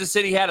when Kansas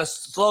City had a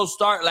slow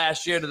start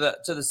last year to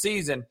the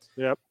season.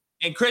 Yep.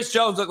 And Chris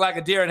Jones looked like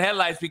a deer in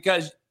headlights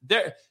because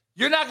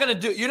you're not going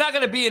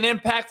to be an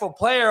impactful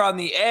player on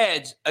the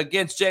edge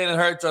against Jalen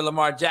Hurts or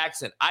Lamar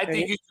Jackson. I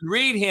think you can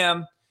read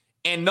him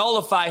and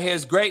nullify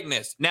his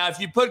greatness. Now, if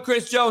you put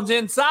Chris Jones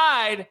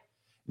inside,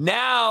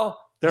 now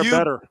they're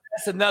better.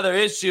 That's another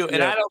issue.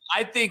 And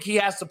I think he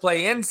has to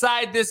play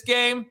inside this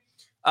game.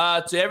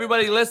 To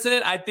everybody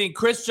listening, I think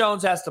Chris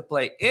Jones has to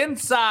play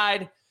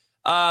inside.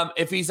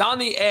 If he's on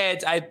the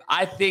edge,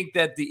 I think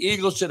that the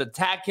Eagles should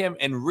attack him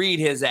and read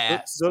his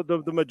ass.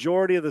 The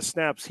majority of the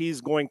snaps,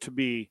 he's going to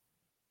be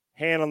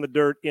hand on the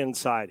dirt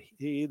inside.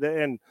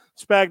 And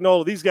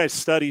Spagnuolo, these guys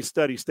study. Just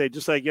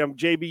like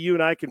JB, you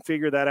and I can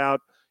figure that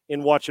out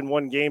in watching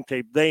one game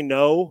tape. They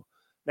know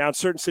now in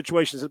certain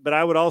situations, but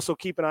I would also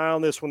keep an eye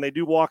on this when they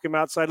do walk him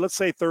outside. Let's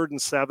say 3rd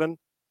and 7.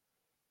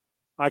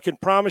 I can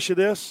promise you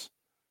this.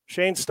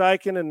 Shane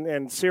Steichen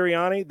and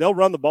Sirianni, they'll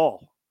run the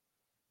ball.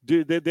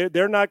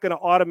 They're not going to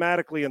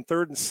automatically in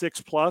 3rd and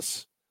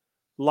 6+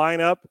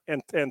 line up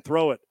and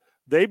throw it.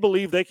 They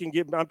believe they can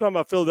get – I'm talking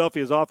about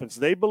Philadelphia's offense.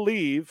 They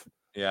believe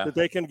that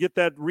they can get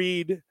that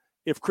read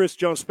if Chris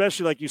Jones,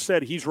 especially like you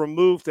said, he's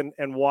removed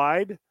and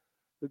wide.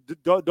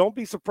 Don't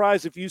be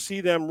surprised if you see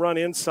them run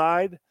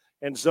inside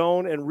and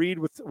zone and read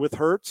with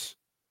Hurts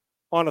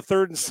on a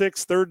 3rd and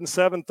 6, 3rd and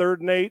 7, 3rd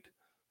and 8.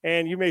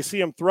 And you may see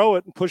him throw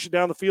it and push it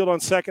down the field on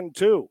 2nd and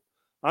 2.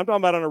 I'm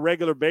talking about on a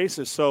regular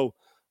basis. So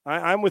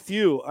I'm with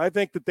you. I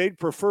think that they'd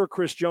prefer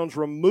Chris Jones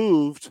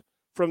removed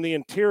from the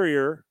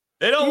interior.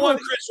 They don't want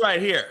Chris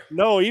right here.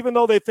 No, even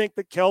though they think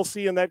that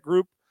Kelsey and that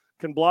group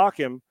can block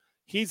him,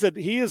 he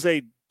is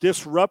a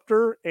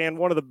disruptor and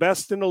one of the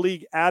best in the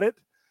league at it.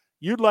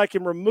 You'd like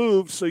him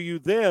removed so you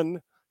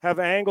then have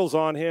angles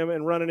on him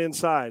and running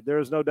inside. There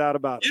is no doubt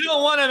about it. You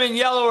don't want him in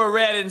yellow or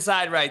red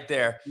inside right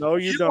there. No,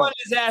 you don't. You want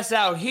his ass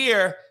out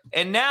here,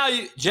 and now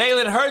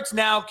Jalen Hurts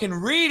now can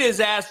read his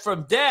ass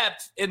from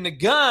depth in the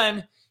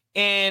gun.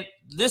 And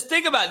just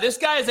think about it. This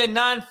guy is a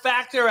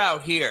non-factor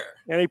out here.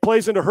 And he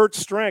plays into Hurts'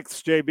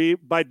 strengths, JB,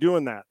 by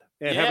doing that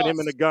and having him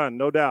in the gun,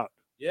 no doubt.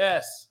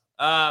 Yes.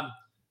 The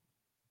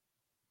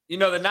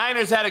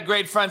Niners had a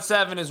great front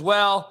seven as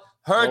well.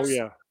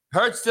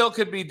 Hurts still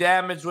could be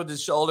damaged with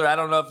his shoulder. I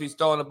don't know if he's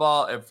throwing the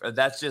ball, if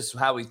that's just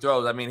how he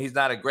throws. I mean, he's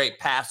not a great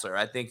passer.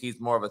 I think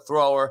he's more of a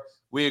thrower.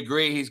 We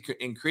agree he's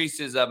increased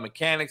his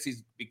mechanics.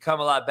 He's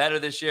become a lot better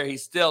this year.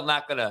 He's still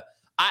not going to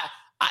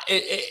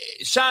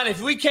Sean,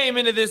 if we came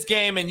into this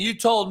game and you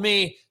told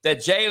me that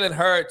Jalen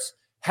Hurts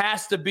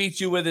has to beat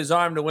you with his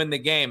arm to win the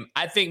game,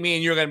 I think me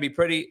and you're going to be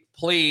pretty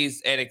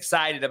pleased and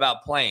excited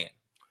about playing.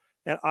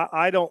 And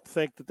I don't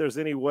think that there's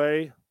any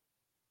way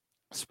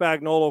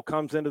Spagnuolo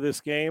comes into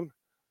this game.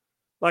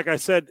 Like I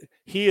said,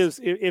 he is.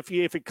 If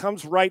it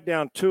comes right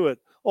down to it,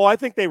 I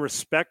think they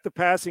respect the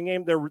passing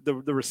game. The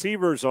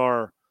receivers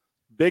are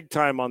big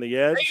time on the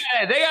edge.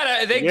 They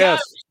gotta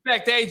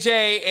respect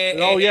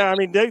AJ. I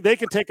mean they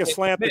can take a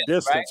slant the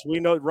distance. Right? We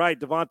know, right?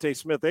 Devontae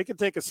Smith. They can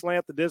take a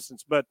slant the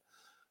distance, but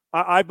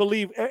I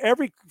believe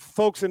every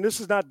folks, and this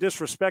is not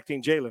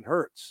disrespecting Jalen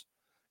Hurts.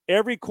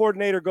 Every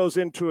coordinator goes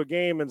into a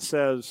game and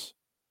says,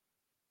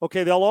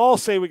 "Okay," they'll all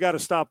say we got to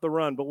stop the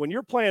run, but when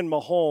you're playing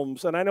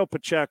Mahomes, and I know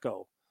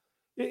Pacheco.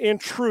 In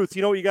truth,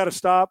 you got to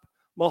stop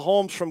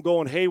Mahomes from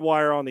going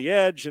haywire on the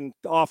edge and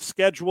off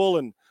schedule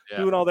and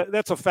doing all that.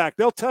 That's a fact.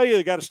 They'll tell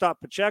you got to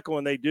stop Pacheco,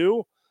 and they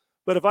do.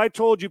 But if I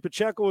told you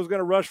Pacheco was going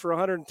to rush for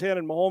 110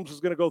 and Mahomes was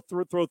going to go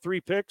throw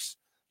 3 picks,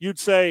 you'd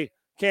say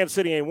Kansas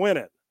City ain't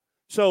winning.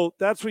 So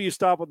that's where you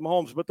stop with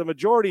Mahomes. But the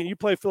majority, and you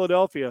play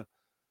Philadelphia,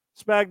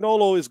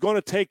 Spagnuolo is going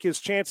to take his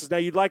chances. Now,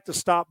 you'd like to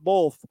stop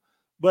both,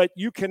 but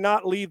you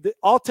cannot leave.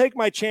 I'll take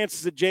my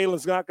chances that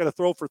Jalen's not going to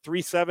throw for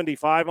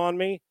 375 on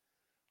me.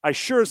 I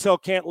sure as hell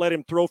can't let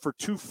him throw for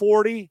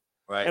 240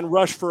 and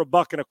rush for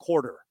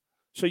 $1.25.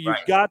 So you've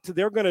got to.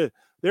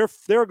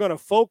 They're gonna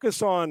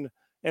focus on,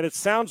 and it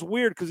sounds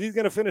weird because he's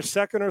going to finish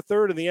 2nd or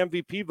 3rd in the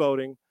MVP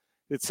voting.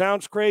 It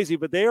sounds crazy,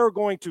 but they are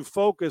going to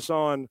focus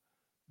on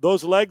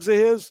those legs of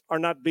his are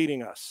not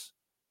beating us.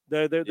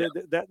 And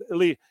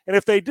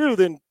if they do,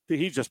 then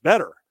he's just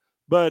better.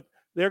 But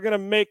they're going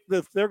to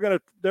they're going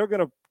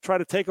to try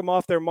to take him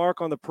off their mark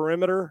on the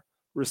perimeter,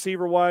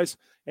 receiver-wise,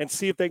 and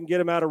see if they can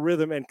get him out of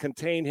rhythm and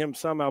contain him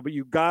somehow. But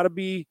you got to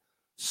be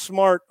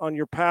smart on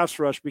your pass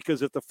rush,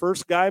 because if the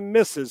first guy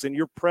misses and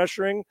you're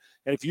pressuring,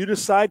 and if you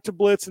decide to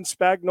blitz, and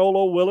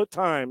Spagnuolo will at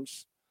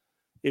times,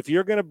 If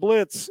you're going to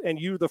blitz and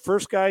the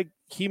first guy,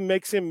 he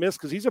makes him miss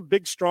because he's a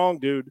big, strong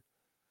dude.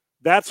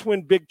 That's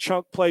when big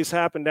chunk plays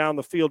happen down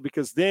the field,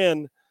 because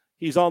then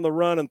he's on the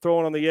run and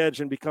throwing on the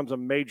edge and becomes a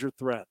major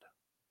threat.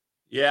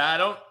 Yeah,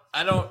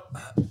 I don't.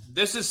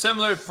 This is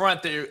similar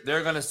front that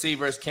they're going to see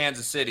versus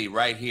Kansas City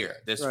right here.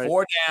 This Right.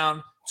 4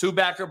 down,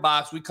 2-backer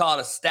box. We call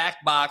it a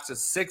stack box, a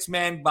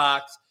 6-man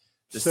box.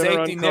 The Center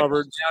safety nickel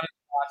uncovered. down in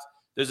the box.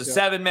 There's a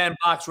 7-man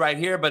box right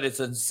here, but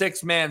it's a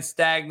 6-man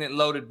stagnant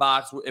loaded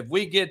box. If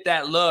we get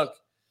that look,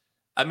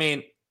 I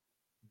mean,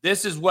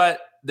 this is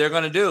what they're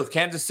going to do.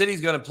 Kansas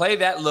City's going to play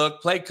that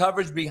look, play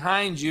coverage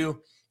behind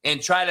you,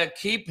 and try to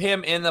keep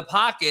him in the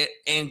pocket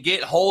and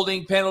get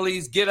holding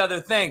penalties, get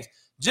other things.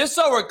 Just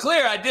so we're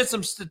clear, I did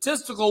some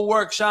statistical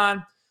work,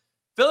 Sean.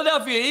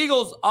 Philadelphia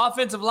Eagles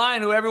offensive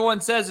line, who everyone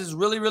says is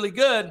really, really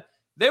good,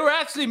 they were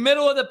actually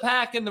middle of the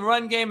pack in the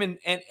run game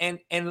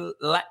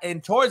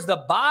and towards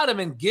the bottom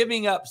and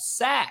giving up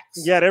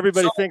sacks. Yet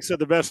everybody thinks they're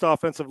the best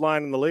offensive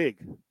line in the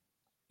league.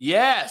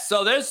 Yeah,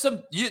 so there's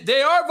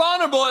they are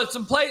vulnerable at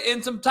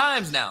in some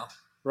times now.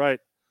 Right.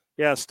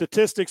 Yeah,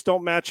 statistics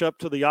don't match up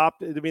to the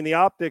optics. I mean, the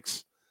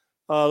optics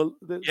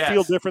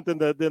feel different than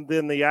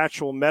the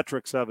actual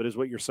metrics of it, is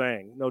what you're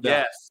saying. No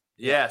doubt.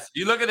 Yes.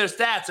 You look at their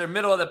stats; they're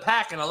middle of the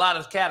pack in a lot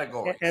of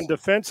categories. And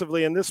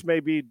defensively, and this may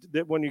be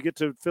that when you get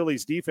to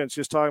Philly's defense,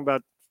 just talking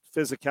about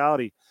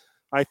physicality,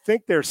 I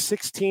think they're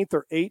 16th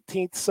or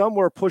 18th,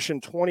 somewhere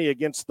pushing 20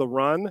 against the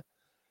run.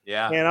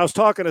 Yeah. And I was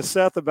talking to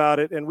Seth about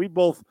it, and we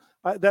both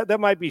that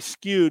might be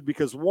skewed,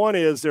 because one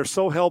is they're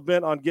so hell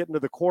bent on getting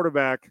to the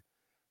quarterback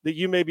that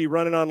you may be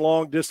running on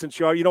long distance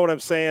yard. You know what I'm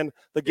saying?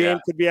 The game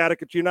could be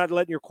adequate. You're not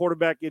letting your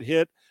quarterback get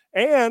hit.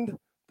 And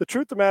the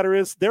truth of the matter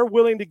is they're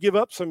willing to give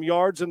up some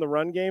yards in the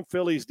run game,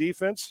 Philly's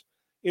defense,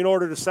 in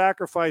order to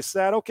sacrifice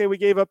that. Okay, we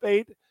gave up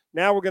 8.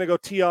 Now we're going to go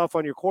tee off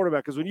on your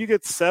quarterback, because when you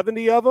get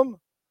 70 of them,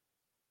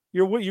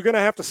 you're going to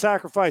have to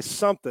sacrifice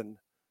something.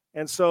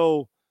 And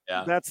so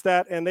that's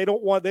that. And they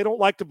don't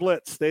like to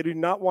blitz. They do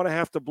not want to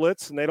have to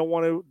blitz, and they don't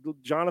want to.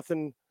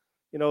 Jonathan,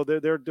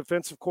 their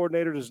defensive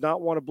coordinator does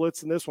not want to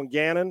blitz in this one.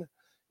 Gannon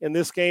in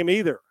this game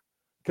either,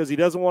 because he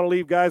doesn't want to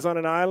leave guys on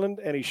an island,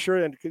 and he's sure,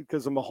 and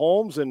because of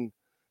Mahomes.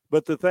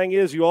 But the thing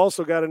is, you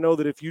also got to know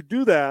that if you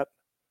do that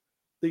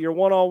you're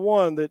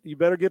one-on-one, that you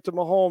better get to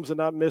Mahomes and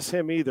not miss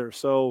him either.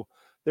 So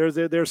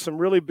there's some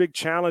really big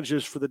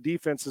challenges for the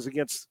defenses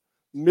against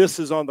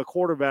misses on the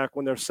quarterback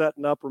when they're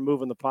setting up or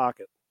moving the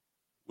pocket.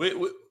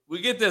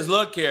 We get this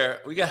look here.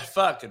 We got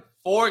fucking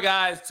 4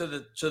 guys to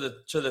the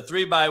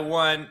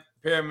 3x1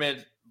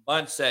 pyramid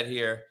bunch set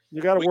here.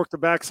 You got to work the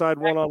backside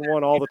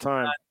one-on-one all the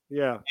time.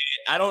 Yeah.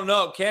 I don't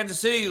know. Kansas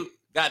City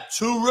got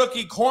 2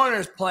 rookie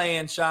corners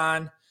playing,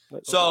 Sean.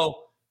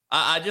 So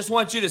I just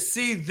want you to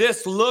see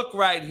this look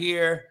right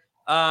here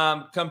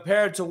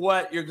compared to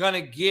what you're going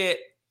to get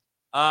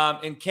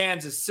in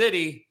Kansas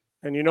City.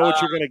 And you know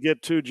what you're going to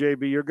get too,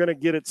 JB? You're going to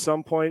get at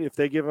some point, if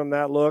they give them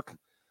that look,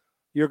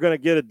 you're going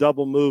to get a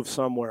double move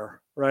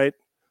somewhere, right?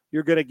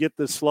 You're going to get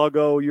the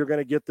sluggo. You're going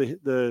to get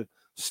the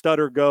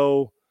stutter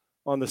go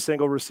on the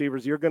single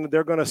receivers. They're going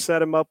to set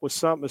them up with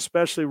something,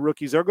 especially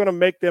rookies. They're going to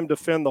make them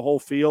defend the whole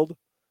field,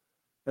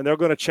 and they're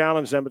going to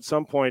challenge them at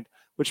some point,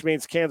 which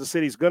means Kansas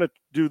City's going to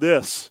do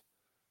this.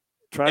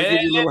 Try to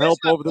give you a little help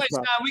over the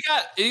top.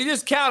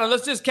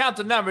 Let's just count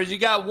the numbers. You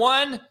got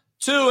 1,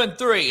 2, and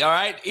 3, all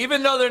right?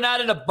 Even though they're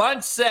not in a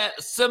bunch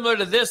set similar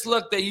to this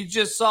look that you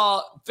just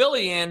saw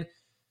Philly in,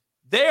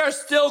 they are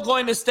still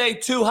going to stay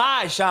too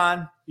high,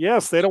 Sean.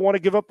 Yes, they don't want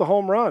to give up the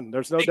home run.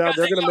 There's no doubt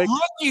they're going to make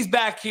rookies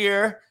back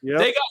here. Yep.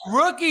 They got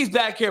rookies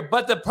back here.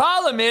 But the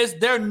problem is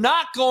they're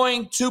not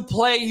going to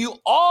play you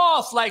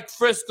off like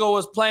Frisco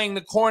was playing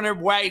the corner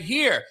right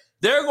here.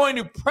 They're going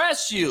to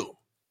press you,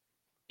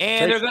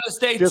 and they're going to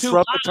stay too high.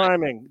 Disrupt the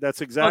timing.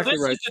 That's exactly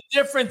right. This is the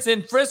difference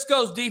in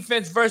Frisco's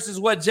defense versus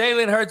what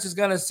Jalen Hurts is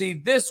going to see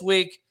this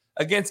week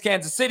against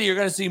Kansas City. You're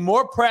going to see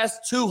more press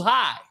too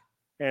high.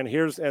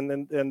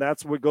 And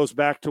that's what goes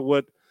back to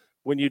what,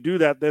 when you do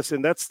that,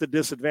 that's the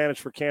disadvantage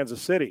for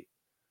Kansas City.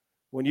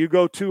 When you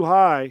go too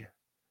high,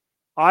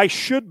 I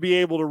should be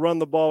able to run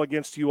the ball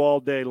against you all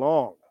day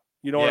long.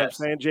 You know what I'm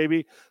saying,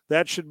 JB?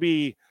 That should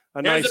be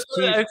a nice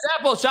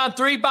example, Sean,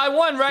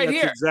 3x1 that's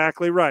here.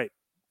 Exactly right.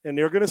 And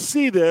they're going to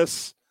see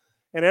this,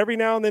 and every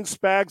now and then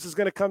Spags is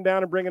going to come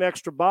down and bring an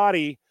extra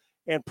body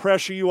and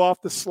pressure you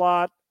off the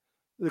slot,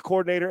 the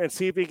coordinator, and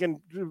see if he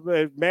can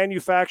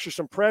manufacture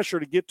some pressure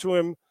to get to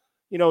him.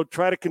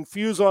 Try to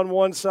confuse on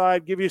one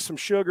side, give you some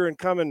sugar, and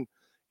come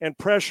and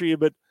pressure you.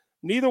 But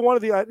neither one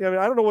of I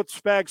don't know what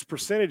Spags'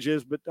 percentage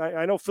is, but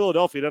I know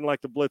Philadelphia doesn't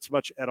like to blitz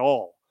much at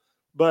all.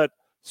 But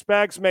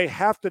Spags may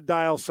have to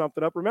dial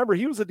something up. Remember,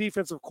 he was a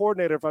defensive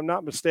coordinator, if I'm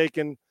not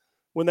mistaken,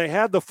 when they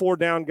had the 4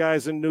 down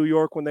guys in New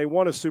York when they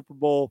won a Super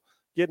Bowl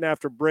getting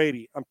after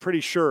Brady. I'm pretty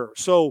sure.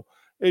 So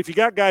if you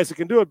got guys that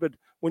can do it, but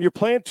when you're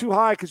playing too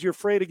high because you're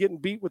afraid of getting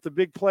beat with the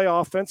big play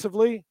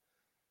offensively,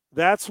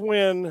 that's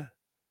when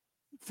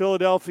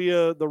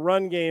Philadelphia, the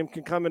run game,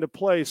 can come into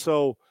play.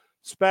 So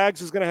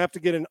Spags is going to have to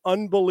get an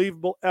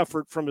unbelievable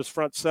effort from his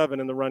front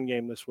seven in the run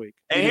game this week.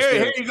 And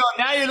here you go.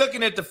 Now you're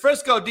looking at the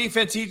Frisco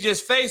defense he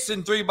just faced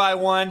in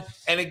 3-by-1.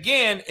 And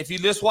again, if you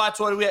just watch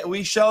what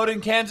we showed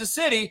in Kansas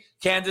City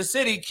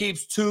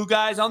keeps 2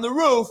 guys on the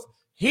roof.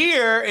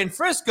 Here in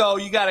Frisco,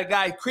 you got a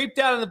guy creep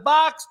down in the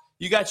box.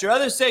 You got your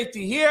other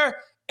safety here.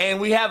 And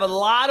we have a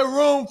lot of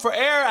room for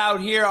air out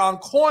here on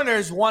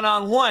corners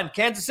one-on-one.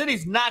 Kansas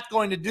City's not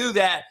going to do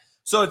that.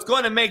 So it's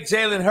going to make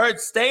Jalen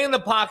Hurts stay in the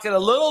pocket a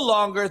little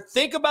longer,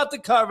 think about the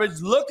coverage,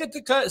 look at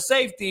the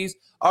safeties.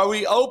 Are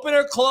we open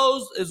or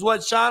closed is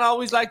what Sean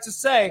always likes to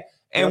say.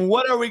 And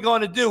what are we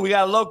going to do? We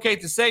got to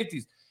locate the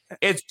safeties.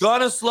 It's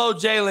going to slow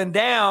Jalen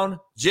down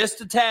just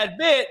a tad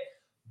bit.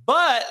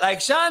 But like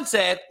Sean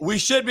said, we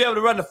should be able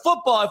to run the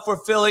football if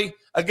we're Philly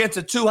against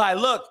a too-high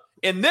look.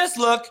 In this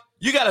look,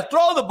 you got to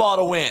throw the ball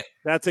to win.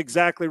 That's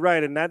exactly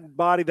right. And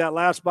that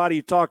last body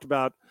you talked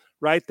about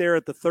right there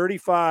at the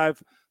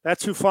 35,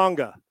 that's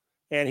Hufanga,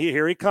 and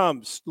here he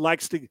comes.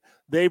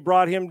 They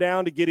brought him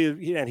down to get his,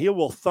 and he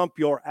will thump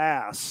your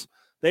ass.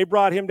 They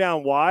brought him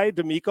down. Why?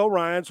 DeMeco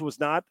Ryans was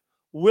not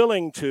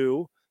willing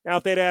to. Now,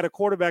 if they'd had a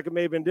quarterback, it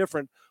may have been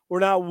different. We're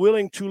not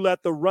willing to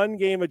let the run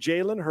game of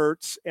Jalen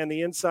Hurts and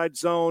the inside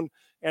zone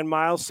and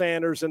Miles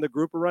Sanders and the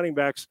group of running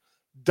backs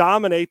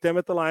dominate them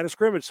at the line of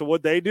scrimmage. So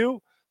what they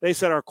do? They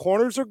said our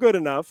corners are good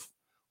enough.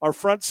 Our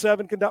front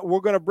seven we're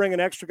going to bring an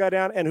extra guy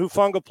down, and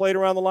Hufanga played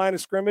around the line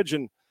of scrimmage,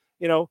 and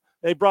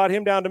they brought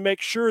him down to make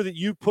sure that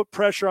you put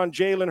pressure on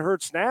Jalen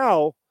Hurts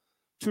now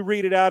to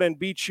read it out and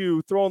beat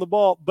you throwing the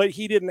ball. But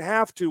he didn't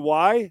have to.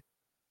 Why?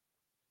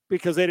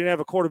 Because they didn't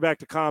have a quarterback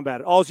to combat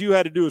it. All you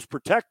had to do is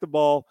protect the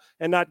ball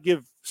and not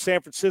give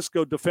San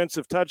Francisco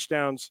defensive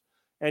touchdowns,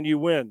 and you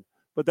win.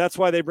 But that's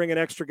why they bring an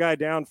extra guy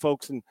down,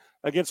 folks. And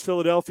against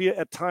Philadelphia,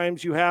 at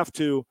times you have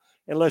to,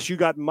 unless you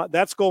got –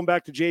 that's going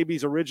back to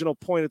JB's original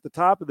point at the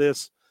top of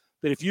this,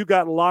 that if you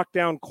got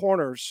lockdown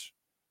corners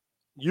 –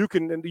 you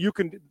can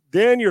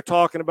then you're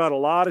talking about a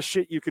lot of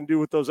shit you can do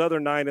with those other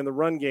 9 in the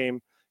run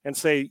game and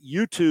say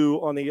you 2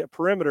 on the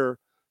perimeter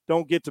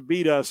don't get to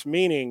beat us,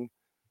 meaning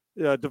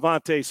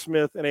Devontae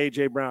Smith and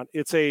A.J. Brown.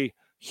 It's a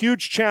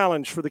huge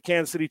challenge for the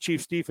Kansas City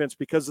Chiefs defense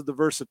because of the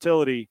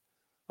versatility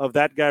of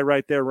that guy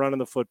right there running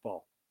the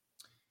football.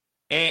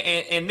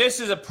 And this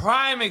is a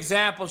prime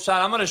example,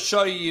 Sean. I'm going to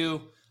show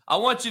you. I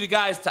want you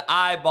guys to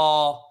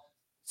eyeball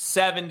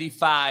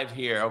 75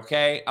 here,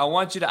 okay? I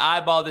want you to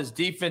eyeball this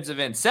defensive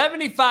end.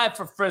 75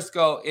 for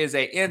Frisco is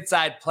an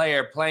inside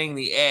player playing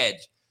the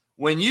edge.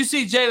 When you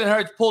see Jalen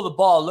Hurts pull the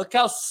ball, look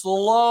how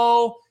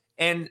slow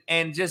and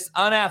just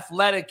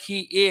unathletic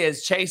he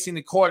is chasing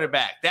the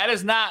quarterback. That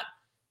is not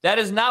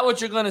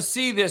what you're going to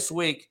see this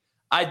week.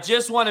 I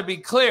just want to be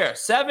clear.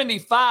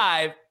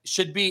 75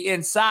 should be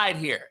inside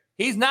here.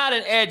 He's not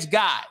an edge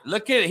guy.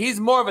 Look at it. He's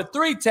more of a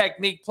 3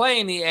 technique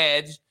playing the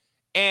edge,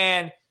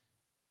 and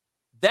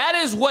that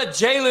is what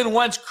Jalen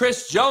wants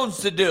Chris Jones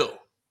to do.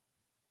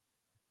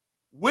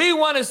 We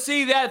want to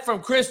see that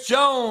from Chris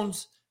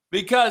Jones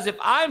because if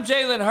I'm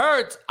Jalen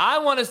Hurts, I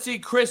want to see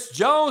Chris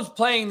Jones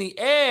playing the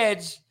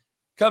edge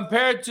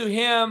compared to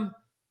him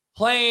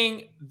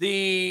playing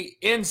the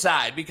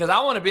inside because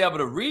I want to be able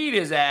to read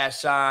his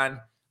ass, Sean,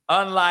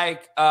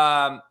 unlike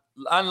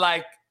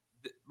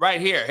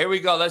right here. Here we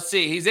go. Let's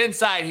see. He's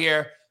inside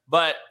here,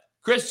 but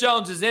Chris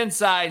Jones is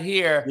inside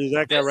here. He's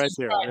that guy right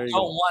there. I don't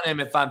want him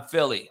if I'm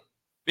Philly.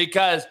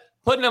 Because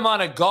putting him on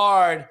a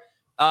guard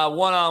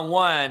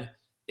one-on-one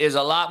is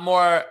a lot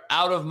more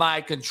out of my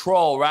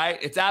control, right?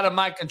 It's out of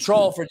my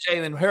control for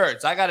Jalen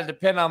Hurts. I got to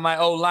depend on my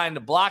O-line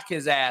to block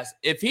his ass.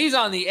 If he's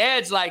on the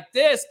edge like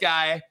this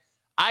guy,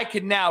 I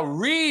can now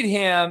read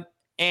him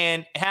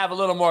and have a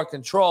little more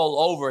control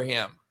over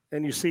him.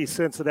 And you see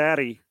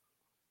Cincinnati,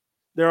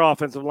 their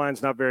offensive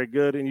line's not very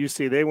good. And you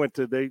see they went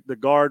to the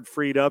guard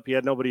freed up. He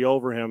had nobody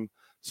over him.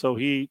 So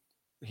he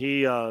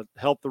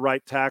helped the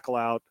right tackle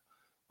out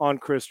on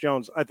Chris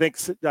Jones. I think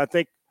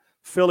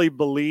Philly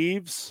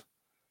believes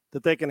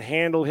that they can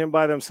handle him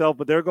by themselves,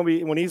 but they're going to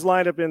be, when he's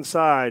lined up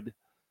inside,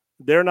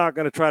 they're not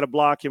going to try to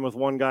block him with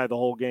one guy the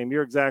whole game.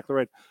 You're exactly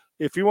right.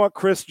 If you want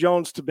Chris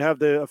Jones to have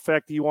the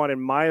effect you want, in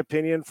my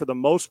opinion, for the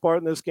most part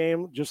in this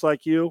game, just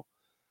like you,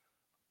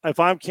 if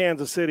I'm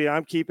Kansas City,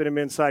 I'm keeping him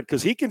inside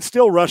because he can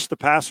still rush the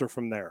passer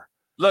from there.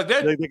 Look,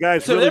 the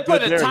guy's so really they're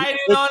putting good a there. tight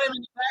end on him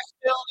in the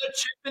backfield. They're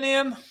chipping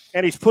him.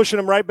 And he's pushing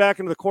him right back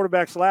into the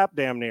quarterback's lap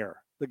damn near.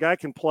 The guy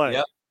can play.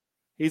 Yep.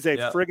 He's a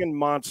friggin'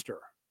 monster.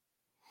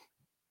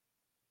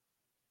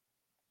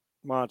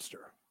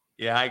 Monster.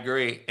 Yeah, I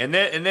agree. And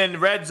then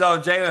red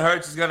zone, Jalen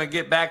Hurts is going to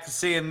get back to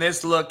seeing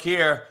this look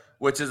here,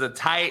 which is a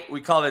tight,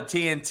 we call it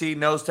TNT,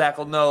 nose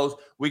tackle nose.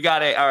 We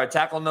got a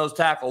tackle nose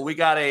tackle. We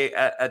got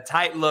a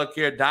tight look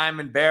here,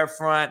 diamond bear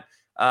front.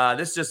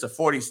 This is just a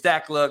 40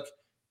 stack look,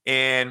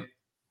 and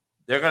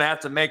they're going to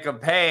have to make them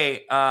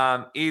pay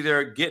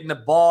either getting the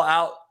ball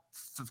out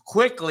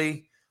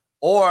quickly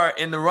or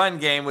in the run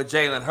game with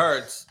Jalen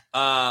Hurts.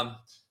 And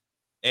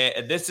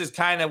this is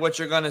kind of what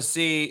you're going to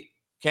see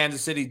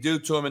Kansas City do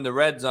to him in the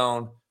red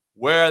zone.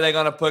 Where are they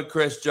going to put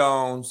Chris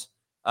Jones?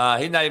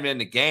 He's not even in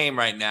the game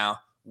right now.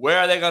 where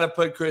are they going to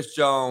put Chris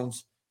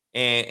Jones,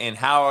 and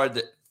how are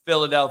the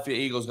Philadelphia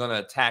Eagles going to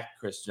attack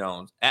Chris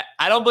Jones?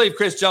 I don't believe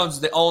Chris Jones is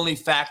the only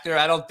factor.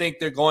 I don't think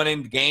they're going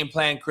in game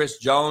plan Chris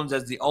Jones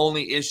as the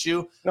only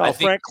issue. No, I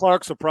think Frank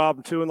Clark's a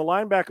problem too, and the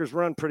linebackers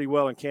run pretty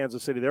well in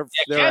Kansas City. They're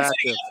Kansas active.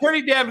 City got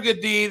pretty damn good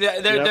D.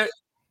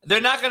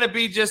 They're not going to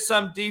be just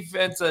some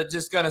defense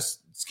just going to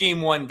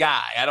scheme one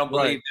guy. I don't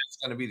believe that's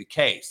going to be the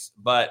case.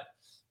 But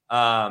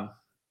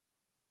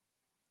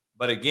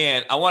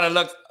again, I want to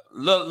look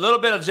little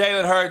bit of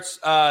Jalen Hurts,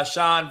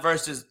 Sean,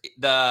 versus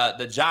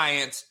the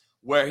Giants,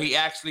 where he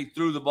actually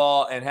threw the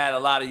ball and had a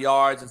lot of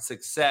yards and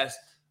success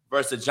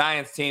versus a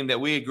Giants team that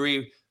we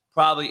agree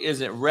probably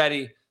isn't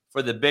ready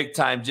for the big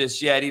time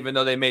just yet, even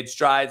though they made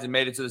strides and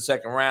made it to the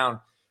second round.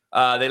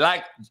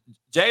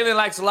 Jalen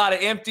likes a lot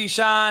of empty,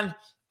 Sean.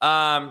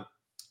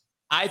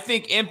 I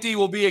think empty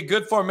will be a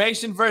good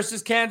formation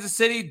versus Kansas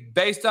City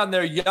based on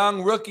their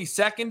young rookie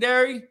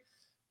secondary.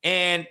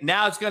 And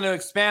now it's going to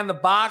expand the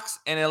box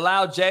and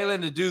allow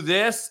Jalen to do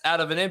this out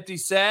of an empty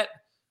set.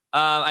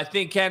 I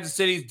think Kansas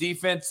City's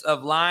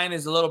defensive line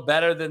is a little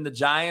better than the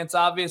Giants,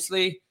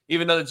 obviously.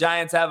 Even though the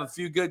Giants have a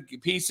few good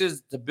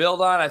pieces to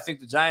build on, I think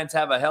the Giants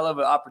have a hell of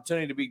an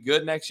opportunity to be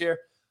good next year.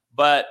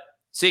 But,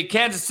 see,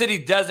 Kansas City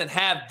doesn't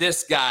have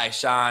this guy,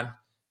 Sean,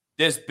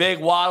 this big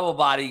waddle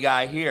body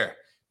guy here.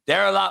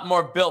 They're a lot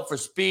more built for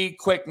speed,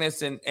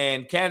 quickness,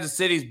 and Kansas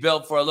City's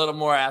built for a little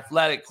more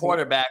athletic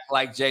quarterback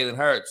like Jalen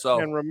Hurts. So,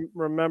 and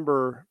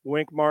remember,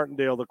 Wink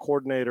Martindale, the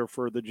coordinator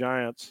for the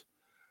Giants,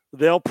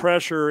 they'll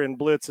pressure and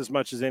blitz as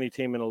much as any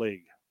team in the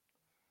league.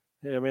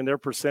 I mean, their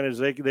percentage,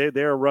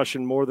 they're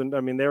rushing more than,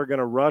 they're going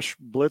to rush,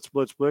 blitz.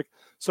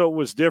 So it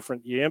was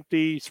different. You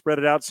empty, spread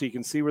it out so you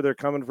can see where they're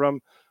coming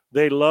from.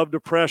 They love to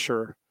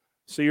pressure.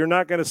 So you're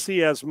not going to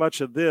see as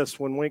much of this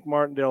when Wink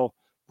Martindale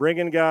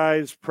bringing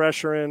guys,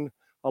 pressuring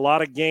a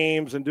lot of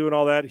games and doing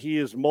all that. He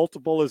is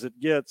multiple as it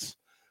gets.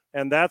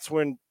 And that's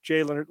when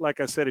Jalen, like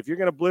I said, if you're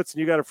going to blitz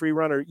and you got a free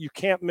runner, you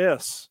can't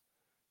miss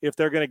if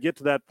they're going to get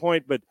to that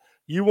point. But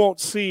you won't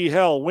see,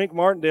 Wink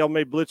Martindale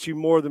may blitz you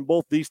more than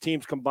both these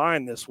teams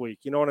combined this week.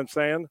 You know what I'm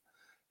saying?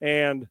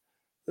 And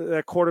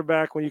that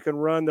quarterback, when you can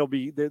run,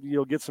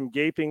 you'll get some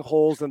gaping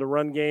holes in the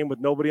run game with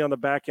nobody on the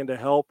back end to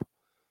help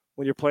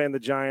when you're playing the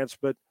Giants.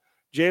 But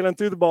Jalen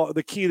threw the ball.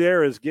 The key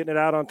there is getting it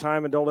out on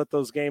time and don't let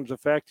those games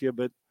affect you.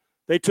 But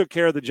they took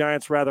care of the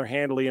Giants rather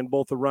handily in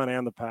both the run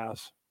and the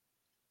pass.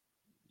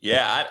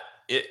 Yeah,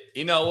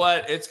 you know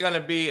what? It's gonna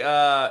be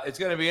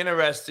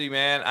interesting,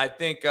 man. I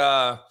think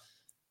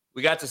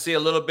we got to see a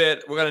little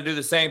bit. We're gonna do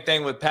the same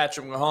thing with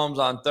Patrick Mahomes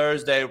on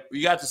Thursday.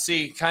 You got to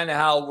see kind of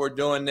how we're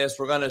doing this.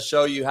 We're gonna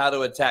show you how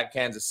to attack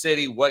Kansas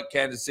City, what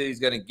Kansas City is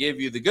gonna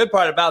give you. The good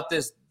part about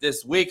this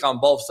week on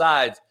both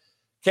sides,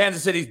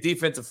 Kansas City's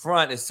defensive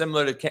front is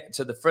similar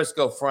to the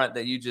Frisco front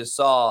that you just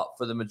saw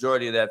for the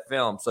majority of that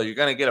film. So you're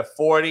going to get a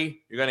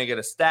 40. You're going to get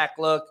a stack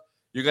look.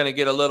 You're going to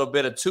get a little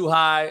bit of two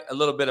high, a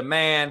little bit of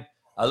man,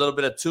 a little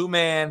bit of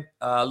two-man,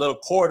 little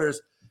quarters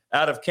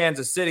out of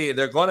Kansas City.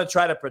 They're going to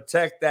try to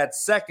protect that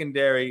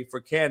secondary for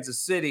Kansas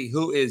City,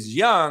 who is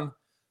young.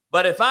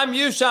 But if I'm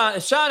you, Sean,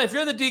 if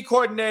you're the D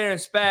coordinator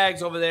and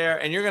Spags over there,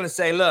 and you're going to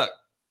say, look,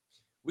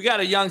 we got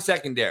a young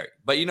secondary,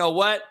 but you know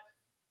what?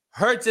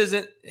 Hurts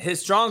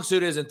his strong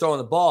suit isn't throwing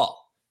the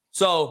ball.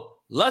 So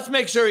let's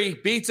make sure he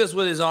beats us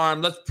with his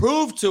arm. Let's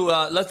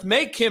let's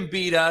make him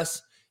beat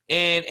us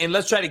and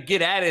let's try to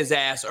get at his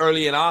ass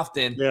early and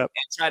often and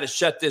try to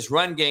shut this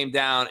run game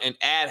down and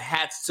add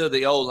hats to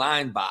the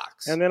O-line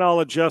box. And then I'll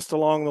adjust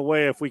along the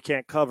way if we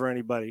can't cover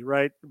anybody,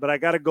 right? But I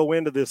got to go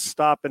into this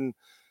stopping,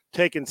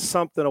 taking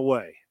something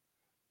away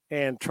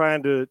and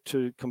trying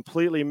to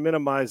completely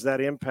minimize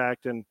that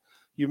impact. And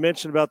you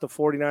mentioned about the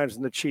 49ers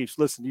and the Chiefs.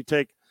 Listen, you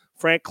take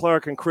Frank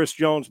Clark and Chris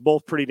Jones,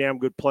 both pretty damn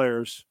good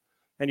players.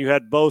 And you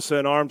had Bosa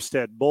and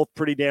Armstead, both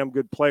pretty damn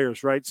good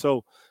players, right?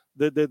 So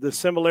the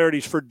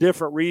similarities for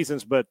different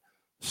reasons, but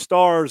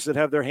stars that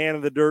have their hand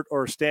in the dirt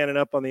or standing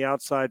up on the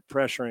outside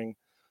pressuring.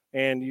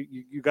 And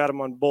you got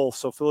them on both.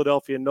 So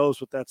Philadelphia knows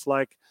what that's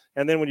like.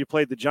 And then when you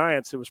played the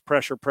Giants, it was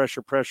pressure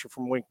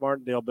from Wink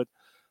Martindale. But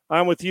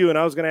I'm with you, and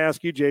I was going to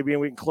ask you, JB,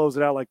 and we can close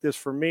it out like this.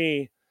 For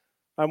me,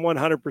 I'm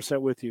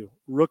 100% with you.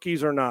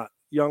 Rookies or not,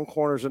 young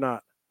corners or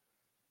not.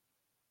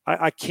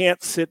 I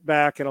can't sit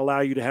back and allow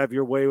you to have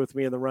your way with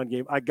me in the run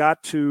game. I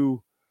got to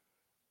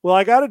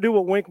do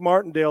what Wink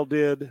Martindale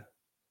did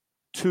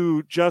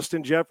to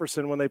Justin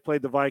Jefferson when they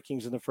played the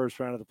Vikings in the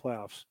first round of the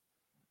playoffs.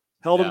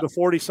 Held him to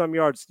 40-some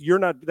yards.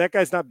 That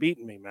guy's not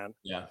beating me, man.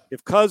 Yeah.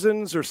 If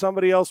Cousins or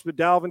somebody else with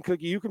Dalvin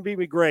Cook, you can beat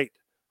me, great.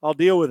 I'll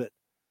deal with it.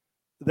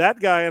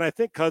 That guy, and I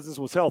think Cousins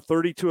was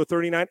 32 or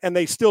 39, and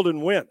they still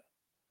didn't win.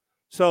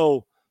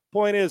 So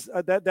point is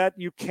that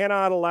you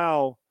cannot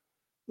allow.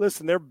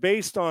 Listen, they're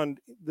based on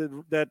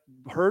that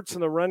Hurts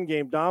in the run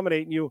game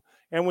dominating you.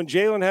 And when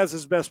Jalen has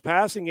his best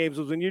passing games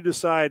is when you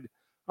decide,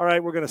 all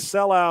right, we're going to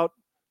sell out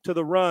to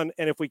the run.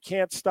 And if we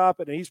can't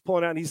stop it and he's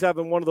pulling out and he's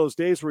having one of those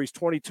days where he's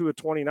 22 or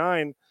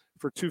 29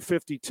 for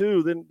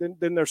 252,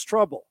 then there's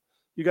trouble.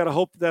 You got to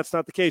hope that's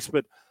not the case.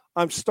 But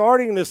I'm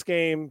starting this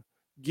game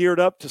geared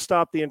up to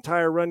stop the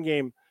entire run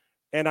game.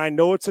 And I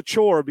know it's a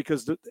chore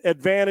because the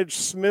advantage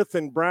Smith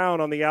and Brown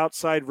on the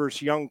outside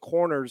versus young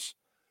corners,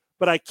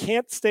 but I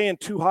can't stay in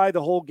too high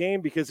the whole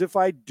game because if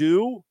I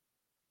do,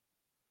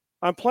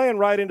 I'm playing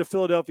right into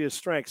Philadelphia's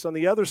strengths. On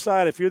the other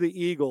side, if you're the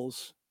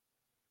Eagles,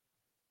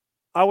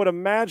 I would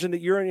imagine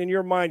that you're in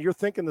your mind, you're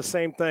thinking the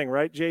same thing,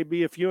 right,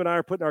 JB? If you and I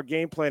are putting our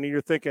game plan and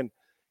you're thinking,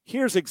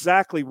 here's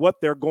exactly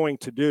what they're going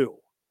to do.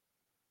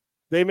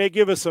 They may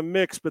give us a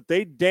mix, but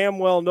they damn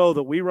well know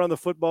that we run the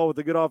football with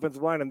a good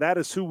offensive line, and that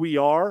is who we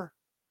are.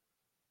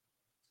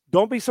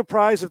 Don't be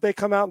surprised if they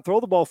come out and throw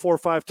the ball 4 or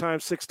 5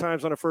 times, 6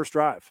 times on a first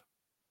drive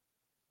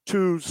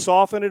to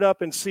soften it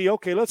up and see,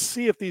 okay, let's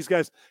see if these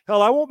guys –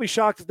 hell, I won't be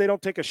shocked if they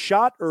don't take a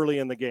shot early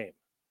in the game.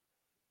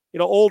 You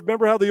know,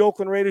 remember how the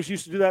Oakland Raiders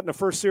used to do that in the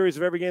first series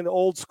of every game, the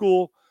old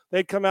school?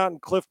 They'd come out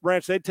and Cliff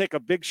Branch, they'd take a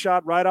big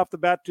shot right off the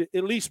bat to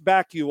at least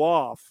back you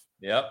off.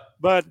 Yep.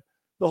 But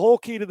the whole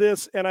key to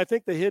this, and I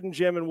think the hidden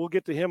gem, and we'll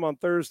get to him on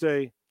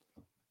Thursday,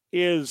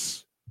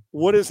 is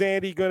what is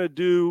Andy going to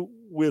do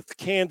with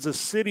Kansas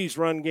City's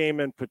run game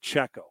and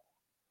Pacheco?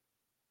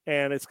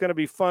 And it's going to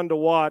be fun to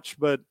watch.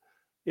 But,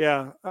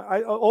 yeah,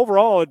 I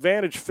overall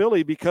advantage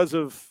Philly because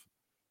of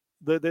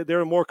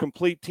they're a more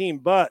complete team.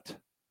 But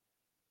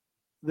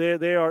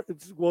they are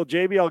 – well,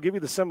 JB, I'll give you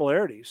the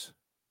similarities.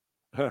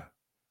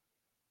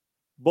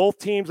 Both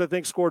teams, I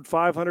think, scored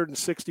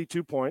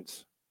 562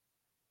 points.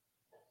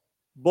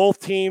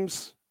 Both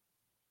teams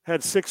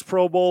had 6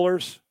 Pro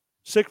Bowlers,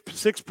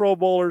 six Pro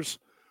Bowlers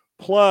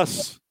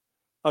plus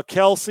a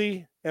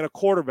Kelsey and a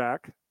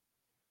quarterback.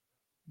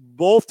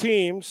 Both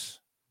teams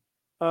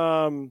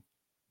had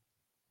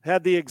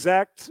the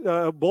exact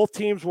both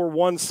teams were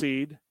 1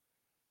 seed.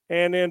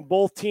 And then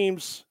both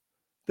teams,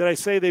 did I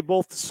say they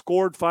both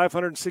scored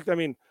 560? I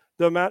mean,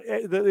 the amount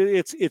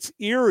it's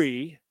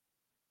eerie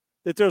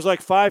that there's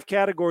like 5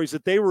 categories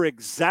that they were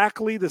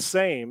exactly the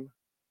same,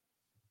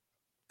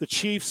 the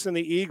Chiefs and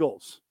the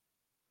Eagles.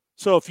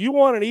 So if you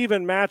want an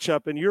even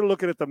matchup and you're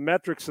looking at the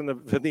metrics and the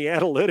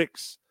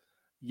analytics,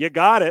 you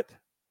got it.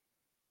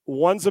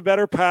 One's a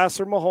better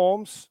passer,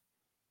 Mahomes.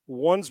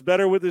 One's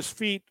better with his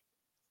feet,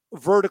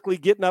 vertically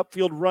getting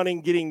upfield,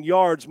 running, getting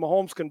yards.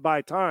 Mahomes can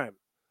buy time.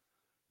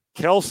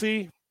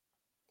 Kelsey,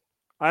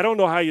 I don't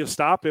know how you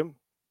stop him.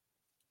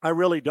 I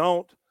really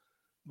don't.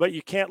 But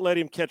you can't let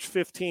him catch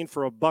 15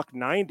 for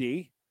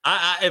 $190.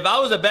 If I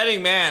was a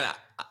betting man,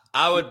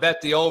 I would bet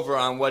the over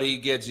on what he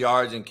gets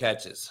yards and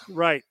catches.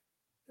 Right.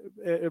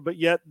 But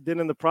yet,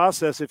 then in the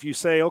process, if you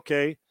say,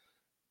 okay,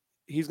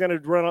 he's going to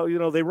run, you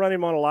know, they run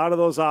him on a lot of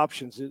those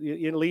options.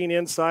 You lean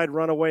inside,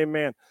 run away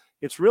man.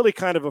 It's really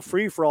kind of a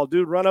free-for-all.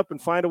 Dude, run up and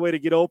find a way to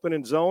get open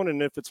in zone.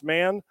 And if it's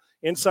man,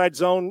 inside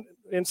zone,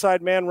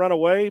 inside man, run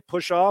away,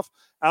 push off.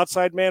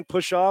 Outside man,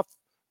 push off,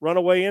 run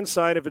away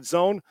inside. If it's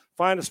zone,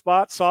 find a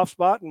spot, soft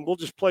spot, and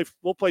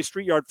we'll play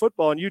street yard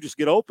football, and you just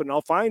get open, and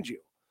I'll find you.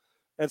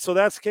 And so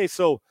that's the case.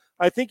 So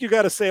I think you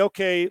got to say,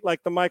 okay,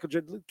 like the Michael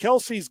Jordan,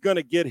 Kelsey's going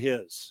to get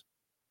his.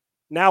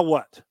 Now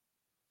what?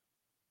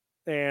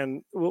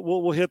 And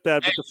we'll hit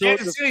that. But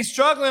Kansas City's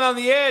struggling on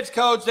the edge,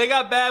 Coach. They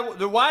got bad.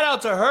 The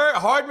wideouts are hurt.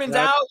 Hardman's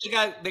out.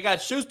 They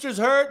got Schuster's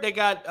hurt. They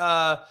got.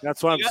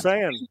 That's what I'm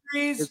saying.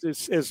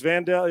 Is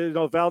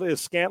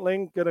Valdez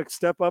Scantling going to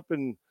step up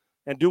and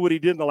do what he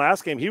did in the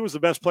last game? He was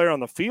the best player on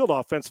the field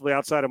offensively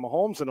outside of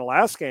Mahomes in the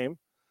last game.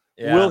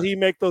 Yeah. Will he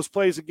make those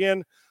plays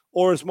again?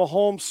 Or is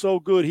Mahomes so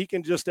good he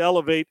can just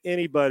elevate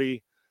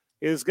anybody?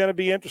 Is going to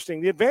be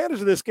interesting. The advantage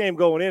of this game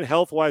going in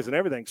health-wise and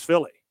everything is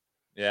Philly.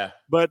 Yeah.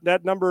 But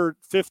that number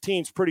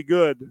 15 is pretty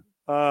good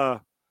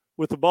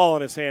with the ball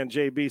in his hand,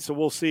 JB. So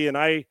we'll see. And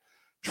I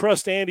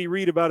trust Andy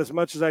Reid about as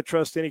much as I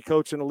trust any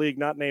coach in the league,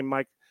 not named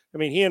Mike. I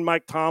mean, he and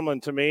Mike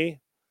Tomlin, to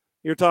me,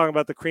 you're talking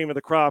about the cream of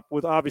the crop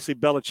with obviously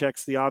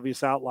Belichick's the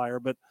obvious outlier.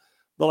 But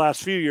the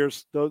last few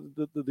years,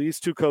 these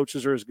 2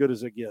 coaches are as good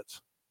as it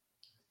gets.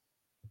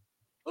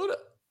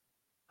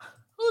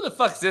 Who the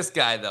fuck's this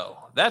guy, though?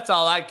 That's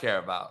all I care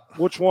about.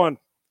 Which one?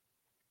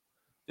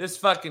 This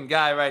fucking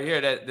guy right here,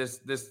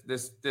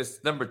 this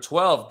number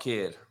 12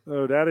 kid.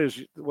 Oh, that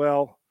is,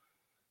 well,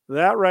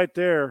 that right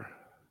there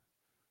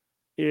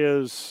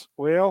is,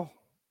 well,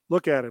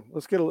 look at him.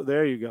 Let's get a,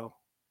 there you go.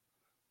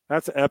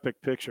 That's an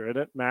epic picture,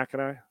 isn't it, Mac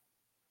and I?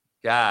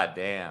 God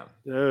damn.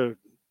 Dude,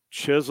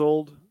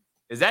 chiseled.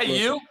 Is that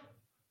you? Get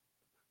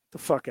the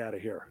fuck out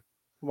of here.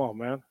 Come on,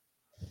 man.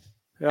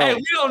 Hey,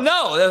 we don't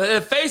know. The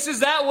face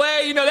is that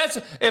way. You know, that's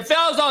if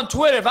I was on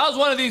Twitter, if I was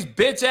one of these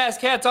bitch-ass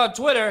cats on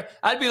Twitter,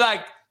 I'd be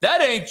like, that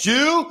ain't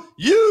you.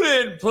 You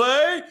didn't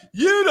play.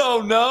 You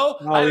don't know.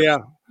 Oh, yeah.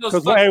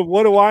 Because, hey,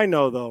 what do I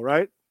know, though,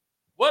 right?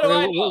 What do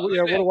I know?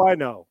 Yeah, what do I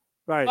know?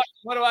 Right.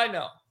 What do I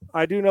know?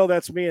 I do know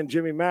that's me and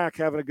Jimmy Mack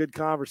having a good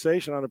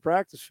conversation on the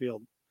practice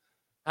field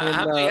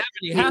in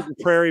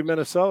Prairie,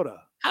 Minnesota.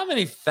 How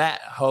many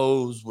fat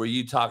hoes were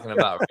you talking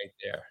about right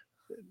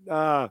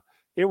there?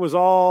 It was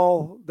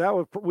all that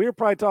was. We were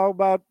probably talking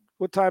about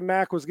what time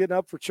Mac was getting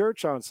up for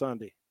church on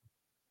Sunday,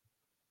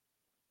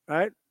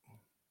 right?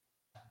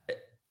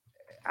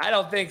 I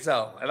don't think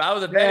so. If I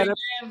was a betting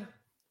man,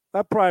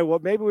 that probably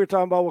what. Maybe we were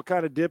talking about what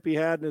kind of dip he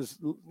had in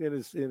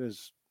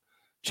his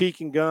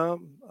cheek and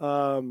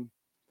gum.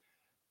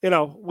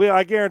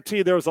 I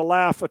guarantee there was a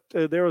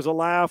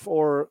laugh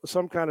or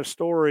some kind of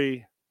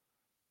story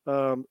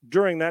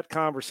during that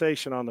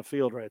conversation on the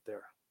field right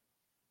there.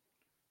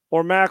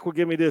 Or Mac would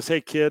give me this,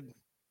 hey, kid,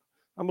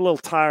 I'm a little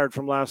tired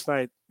from last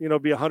night.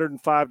 It'd be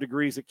 105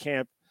 degrees at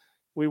camp.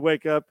 We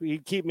wake up.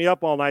 He'd keep me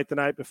up all night the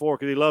night before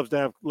because he loves to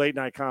have late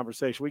night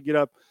conversation. We get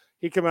up.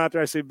 He come out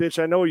there. I say,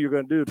 bitch, I know what you're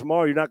going to do.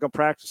 Tomorrow you're not going to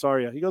practice, are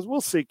you? He goes,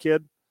 we'll see,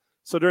 kid.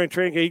 So during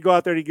training, he'd go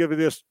out there and he'd give me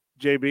this,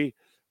 JB.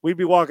 We'd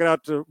be walking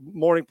out to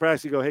morning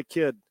practice. He'd go, hey,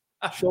 kid,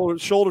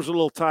 shoulders a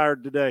little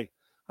tired today.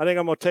 I think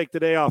I'm going to take the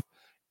day off.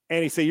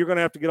 And he'd say, you're going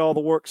to have to get all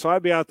the work. So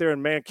I'd be out there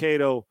in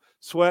Mankato,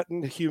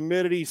 sweating,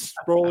 humidity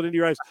rolling into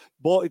your eyes.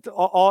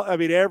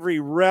 Every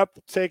rep,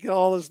 taking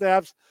all the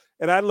snaps.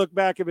 And I'd look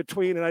back in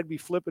between, and I'd be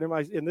flipping him.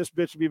 And this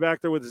bitch would be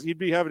back there with he'd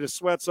be having his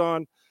sweats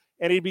on,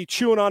 and he'd be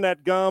chewing on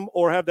that gum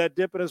or have that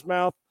dip in his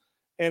mouth,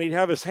 and he'd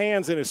have his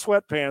hands in his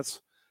sweatpants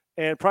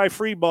and probably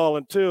free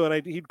balling too.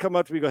 And he'd come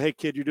up to me and go, hey,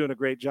 kid, you're doing a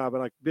great job.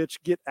 I'm like,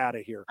 bitch, get out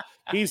of here.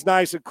 He's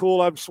nice and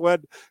cool. I'm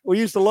sweating. We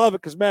used to love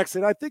it because Max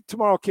said, I think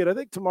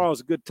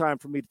tomorrow's a good time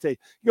for me to take.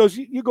 He goes,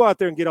 you go out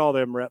there and get all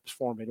them reps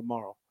for me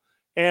tomorrow.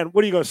 And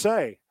what are you going to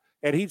say?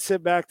 And he'd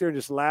sit back there and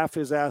just laugh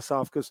his ass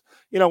off because,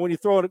 when you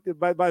throw it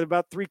by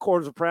about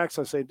 3/4 of practice,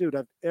 I say, dude,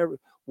 I've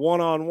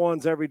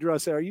one-on-ones every drill. I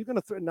say, are you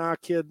going to nah,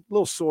 kid, a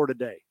little sore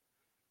today,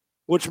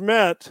 which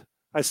meant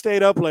I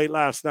stayed up late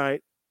last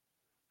night,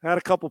 had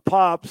a couple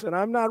pops, and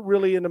I'm not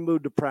really in the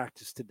mood to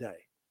practice today.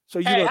 So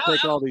you don't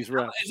take all these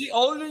reps. Is he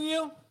older than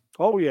you?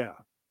 Oh, yeah.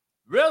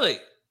 Really?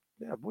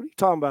 Yeah. What are you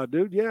talking about,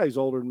 dude? Yeah, he's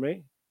older than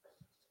me.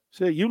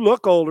 See, you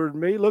look older than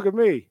me. Look at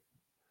me.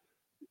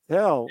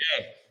 Hell.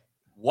 Hey.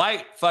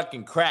 White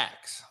fucking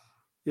cracks.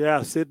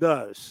 Yes, it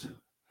does.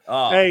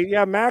 Oh. Hey,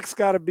 yeah, Max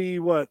got to be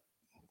what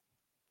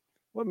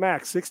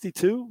Max,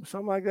 62,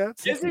 something like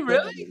that? Is he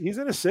really? He's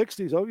in his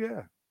 60s. Oh,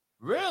 yeah.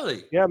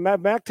 Really? Yeah,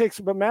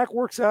 Mac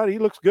works out. He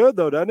looks good,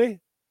 though, doesn't he?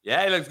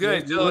 Yeah, he looks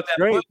good. He's dealing with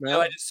that foot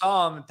deal. I just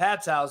saw him in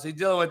Pat's house. He's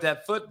dealing with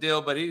that foot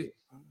deal, but I'm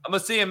going to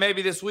see him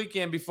maybe this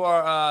weekend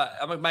before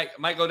I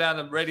might go down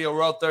to Radio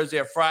Row Thursday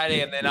or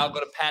Friday, and then I'll go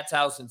to Pat's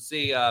house and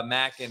see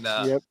Mac. And,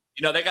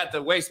 they got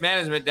the Waste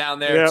Management down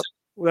there. Yep.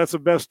 Well, that's the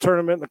best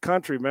tournament in the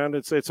country, man.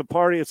 It's a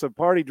party. It's a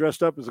party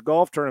dressed up as a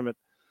golf tournament.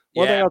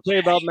 One thing I'll tell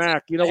you about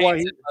Mac, you know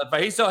why?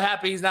 But he's so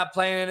happy he's not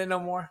playing in it no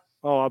more.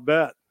 Oh, I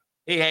bet.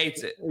 He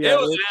hates it. Yeah, it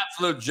was an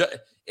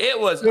absolute it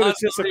was dude,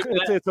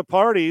 it's a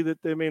party that,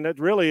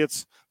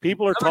 it's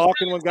people are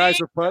talking 17, when guys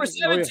are putting.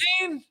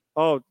 17?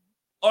 Oh.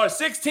 Or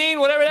 16,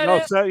 whatever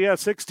that is.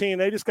 16.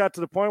 They just got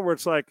to the point where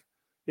it's like,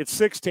 it's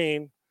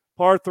 16,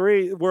 par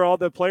 3, where all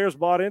the players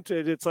bought into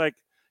it. It's like,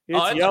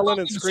 it's yelling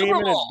and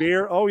screaming and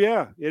beer. Oh,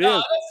 yeah, it is.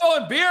 They're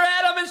throwing beer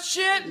at them and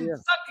shit.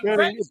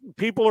 Yeah.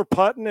 People are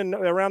putting and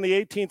around the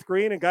 18th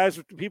green,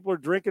 and people are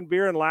drinking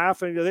beer and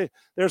laughing.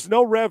 There's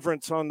no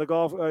reverence on the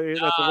golf. At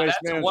the Waste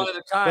Management. One of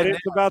the kind. But it's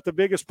about the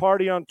biggest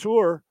party on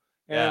tour,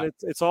 and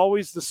it's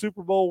always the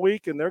Super Bowl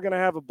week, and they're going to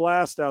have a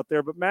blast out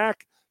there. But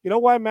Mac, you know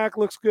why Mac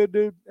looks good,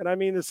 dude? And I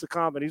mean this is a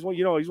comment. He's one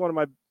of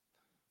my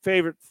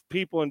favorite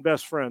people and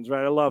best friends,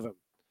 right? I love him.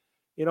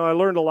 I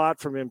learned a lot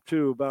from him,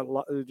 too,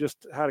 about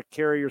just how to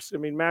carry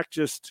Mac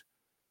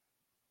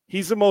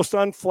he's the most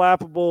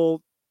unflappable.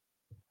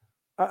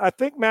 I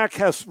think Mac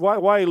has,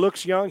 why he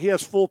looks young, he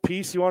has full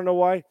peace. You want to know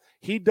why?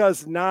 He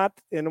does not,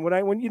 and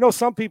when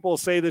some people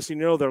say this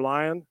and they're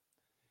lying,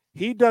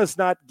 he does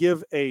not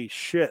give a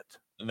shit.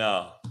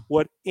 No.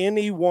 What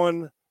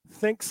anyone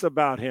thinks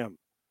about him.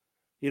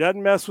 He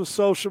doesn't mess with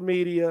social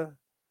media.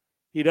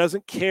 He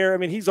doesn't care. I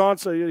mean, he's on,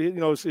 so,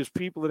 his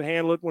people that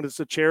handle it when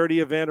it's a charity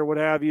event or what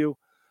have you.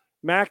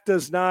 Mac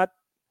does not,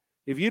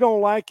 if you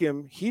don't like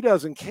him, he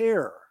doesn't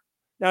care.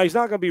 Now, he's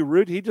not going to be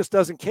rude. He just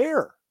doesn't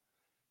care.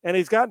 And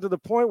he's gotten to the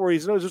point where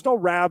there's no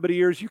rabbit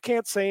ears. You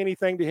can't say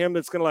anything to him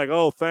that's going to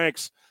oh,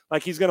 thanks.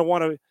 Like he's going to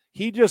want to,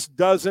 he just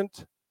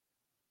doesn't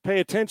pay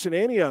attention to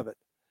any of it.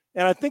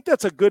 And I think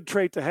that's a good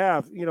trait to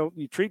have.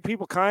 You treat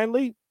people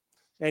kindly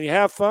and you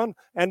have fun.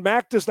 And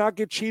Mac does not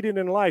get cheated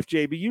in life,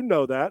 JB. You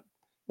know that.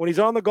 When he's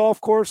on the golf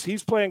course,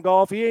 he's playing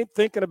golf. He ain't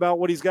thinking about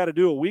what he's got to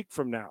do a week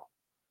from now.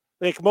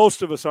 Like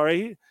most of us are.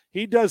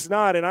 He does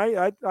not. And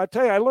I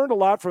tell you, I learned a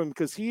lot from him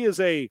because he is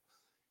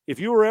if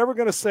you were ever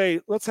going to say,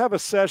 let's have a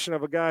session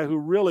of a guy who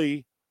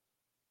really,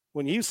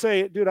 when you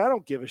say, dude, I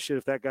don't give a shit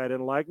if that guy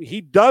didn't like me,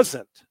 he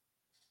doesn't.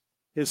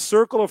 His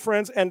circle of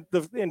friends and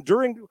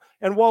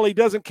while he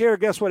doesn't care,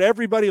 guess what?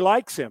 Everybody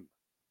likes him.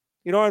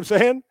 You know what I'm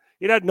saying?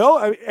 He doesn't know.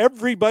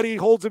 Everybody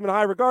holds him in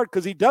high regard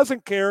because he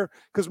doesn't care.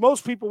 Because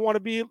most people want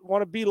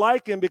to be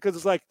like him because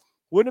it's like,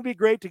 wouldn't it be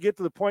great to get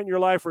to the point in your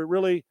life where it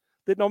really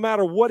that no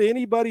matter what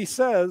anybody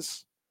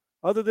says,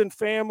 other than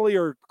family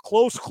or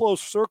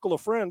close circle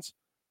of friends,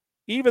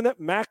 even that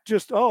Mac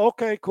just, oh,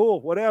 okay,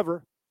 cool,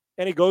 whatever,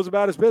 and he goes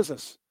about his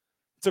business.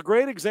 It's a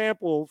great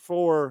example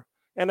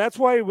and that's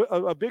why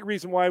a big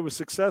reason why he was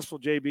successful,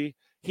 JB.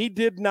 He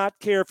did not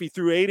care if he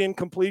threw 8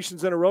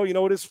 incompletions in a row. You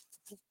know what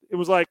it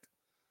was like?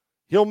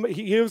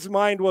 His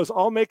mind was,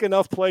 I'll make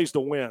enough plays to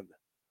win.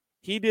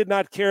 He did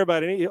not care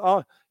about any,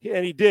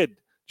 and he did.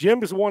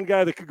 Jim is one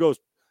guy that could go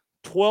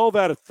 12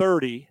 out of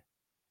 30,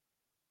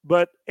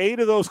 but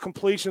 8 of those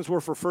completions were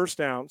for first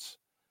downs.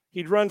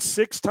 He'd run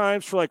 6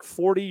 times for like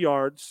 40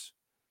 yards,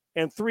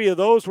 and 3 of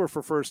those were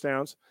for first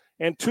downs,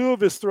 and 2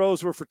 of his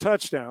throws were for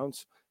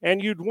touchdowns,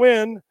 and you'd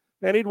win,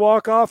 and he'd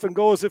walk off and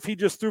go as if he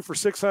just threw for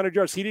 600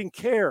 yards. He didn't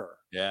care.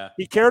 Yeah.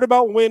 He cared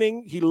about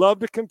winning. He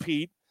loved to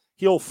compete.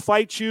 He'll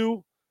fight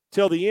you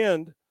till the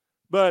end,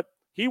 but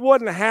he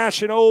wasn't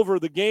hashing over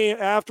the game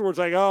afterwards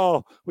like,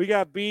 oh, we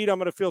got beat, I'm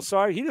going to feel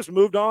sorry. He just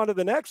moved on to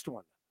the next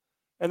one.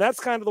 And that's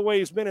kind of the way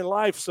he's been in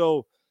life.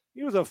 So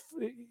he was I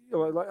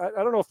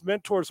don't know if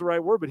mentor is the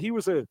right word, but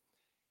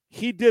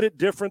he did it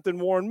different than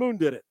Warren Moon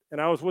did it. And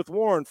I was with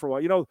Warren for a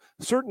while. You know,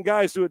 certain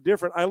guys do it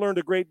different. I learned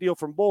a great deal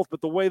from both, but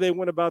the way they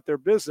went about their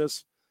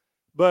business,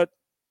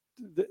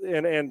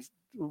 and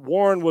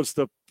Warren was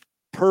the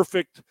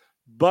perfect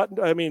button.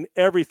 I mean,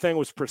 everything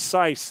was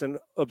precise. And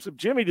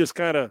Jimmy just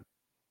kind of,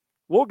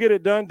 we'll get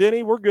it done,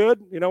 Denny. We're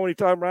good. You know, when he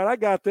talking about, I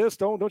got this.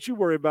 Don't you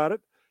worry about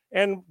it.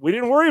 And we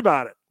didn't worry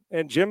about it.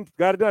 And Jim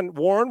got it done.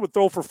 Warren would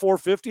throw for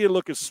 450 and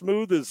look as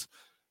smooth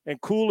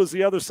and cool as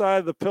the other side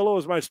of the pillow,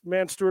 as my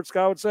man Stuart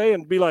Scott would say,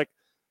 and be like,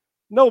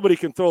 nobody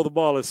can throw the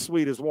ball as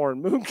sweet as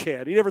Warren Moon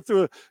can. He never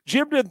threw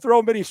Jim didn't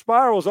throw many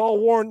spirals. All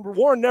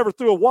Warren never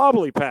threw a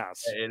wobbly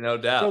pass. Yeah, no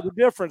doubt. So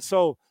the difference.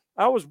 So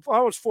I was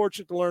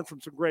fortunate to learn from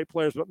some great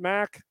players. But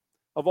Mac,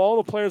 of all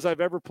the players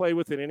I've ever played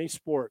with in any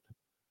sport,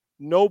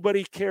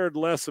 nobody cared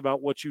less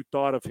about what you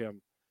thought of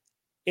him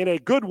in a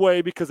good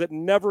way, because it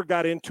never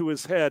got into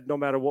his head no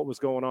matter what was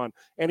going on.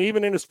 And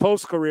even in his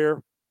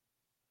post-career,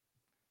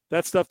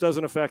 that stuff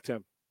doesn't affect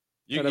him.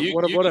 What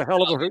a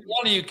hell of a hurt.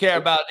 One of you care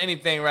about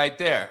anything right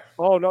there.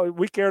 Oh, no,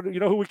 we cared. You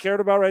know who we cared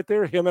about right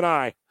there? Him and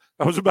I.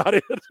 That was about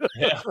it.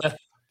 Yeah.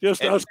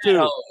 Just us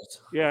two.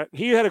 Yeah,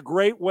 he had a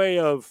great way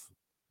of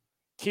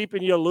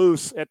keeping you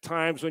loose at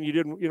times when you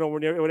didn't, you know,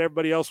 when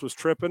everybody else was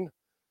tripping.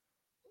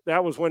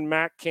 That was when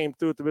Mac came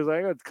through at the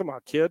business. Like, come on,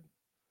 kid.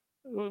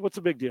 What's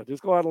the big deal?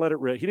 Just go out and let it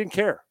rip. He didn't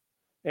care.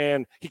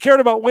 And he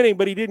cared about winning,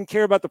 but he didn't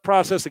care about the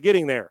process of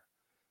getting there.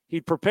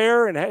 He'd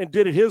prepare and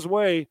did it his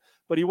way,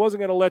 but he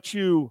wasn't going to let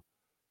you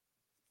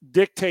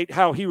dictate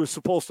how he was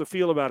supposed to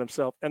feel about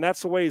himself. And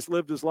that's the way he's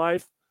lived his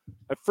life.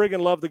 I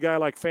friggin' love the guy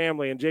like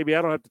family. And, JB,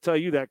 I don't have to tell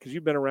you that because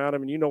you've been around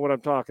him and you know what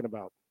I'm talking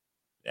about.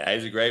 Yeah,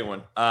 he's a great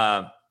one.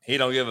 He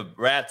don't give a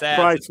rat's ass.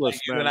 Priceless,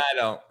 you man. and I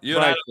don't. You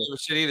and I don't give a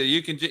shit either.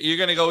 You're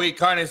gonna go eat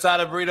carne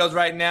asada burritos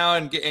right now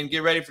and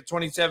get ready for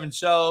 27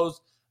 shows.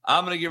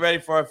 I'm gonna get ready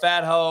for a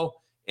fat hoe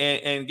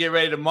and get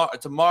ready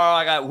tomorrow.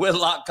 I got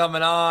Whitlock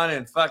coming on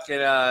and fucking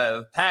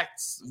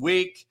PAX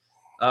week,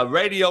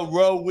 Radio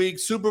Row week,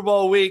 Super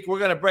Bowl week. We're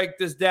gonna break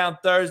this down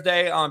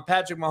Thursday on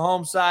Patrick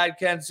Mahomes' side,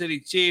 Kansas City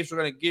Chiefs. We're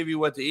gonna give you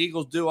what the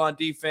Eagles do on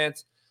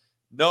defense.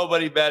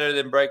 Nobody better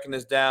than breaking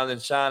this down than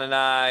Sean and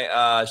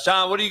I.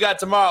 Sean, what do you got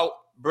tomorrow?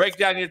 Break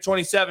down your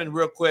 27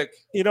 real quick.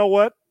 You know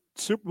what?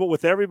 Super Bowl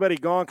with everybody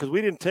gone, because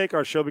we didn't take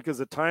our show because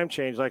the time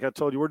changed. Like I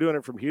told you, we're doing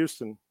it from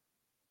Houston.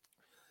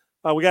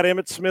 We got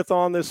Emmitt Smith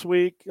on this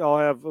week. We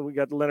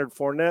got Leonard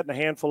Fournette and a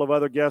handful of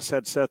other guests.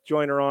 Had Seth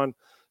Joyner on,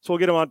 so we'll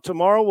get him on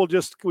tomorrow.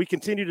 We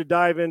continue to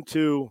dive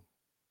into,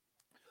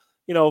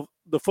 you know,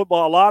 the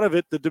football. A lot of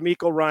it, the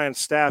D'Amico Ryan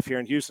staff here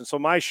in Houston. So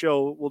my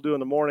show we'll do in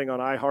the morning on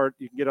iHeart.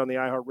 You can get on the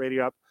iHeart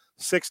Radio app,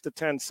 6 to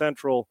 10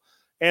 Central,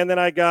 and then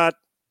I got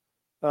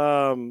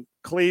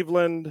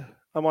Cleveland.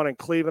 I'm on in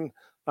Cleveland.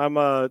 I'm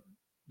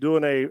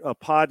doing a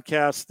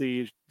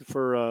podcast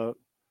for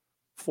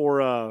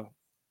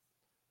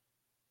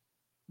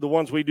the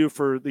ones we do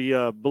for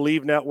the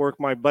Believe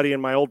Network. My buddy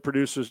and my old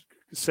producer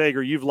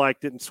Sager, you've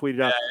liked it and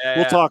tweeted out.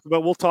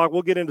 Yeah.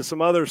 We'll get into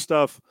some other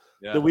stuff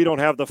that we don't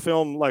have the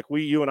film like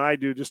you and I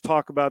do. Just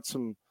talk about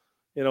some,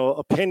 you know,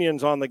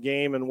 opinions on the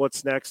game and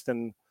what's next,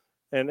 and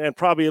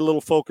probably a little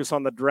focus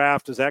on the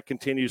draft as that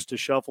continues to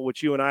shuffle,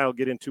 which you and I will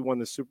get into when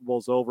the Super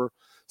Bowl's over.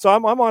 So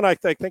I'm on, I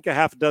think, a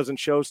half a dozen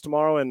shows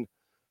tomorrow, and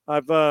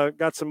I've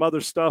got some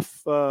other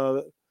stuff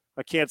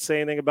I can't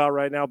say anything about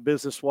right now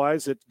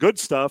business-wise. It's good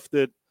stuff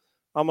that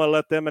I'm going to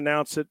let them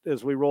announce it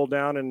as we roll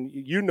down, and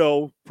you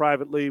know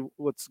privately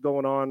what's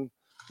going on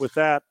with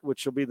that,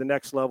 which will be the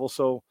next level.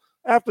 So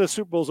after the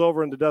Super Bowl's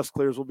over and the dust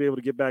clears, we'll be able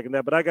to get back in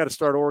that. But I got to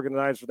start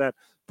organizing for that.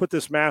 Put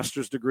this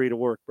master's degree to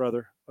work,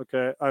 brother.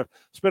 Okay, I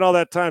spent all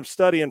that time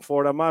studying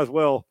for it. I might as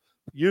well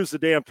use the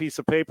damn piece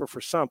of paper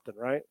for something,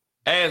 right?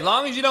 Hey, as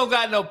long as you don't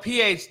got no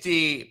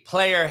PhD,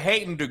 player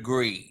hating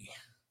degree.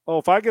 Oh,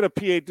 if I get a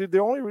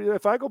PhD,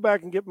 if I go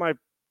back and get my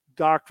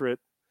doctorate,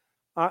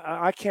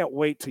 I can't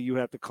wait till you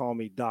have to call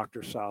me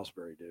Dr.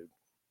 Salisbury, dude.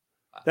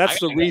 That's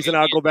the reason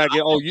I'll go back.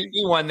 You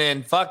one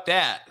then. Fuck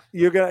that.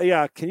 You're gonna,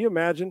 yeah. Can you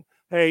imagine?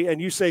 Hey, and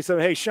you say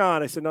something. Hey,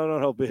 Sean. I said,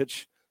 no,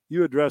 bitch.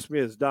 You address me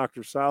as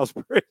Dr.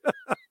 Salisbury.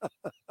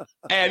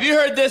 Hey, have you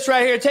heard this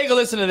right here? Take a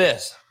listen to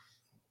this.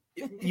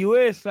 You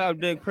is slap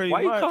dick pretty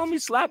much. Why you call me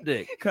slap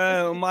dick?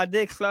 Because my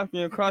dick slapped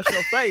me across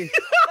your face.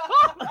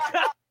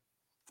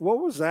 What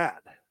was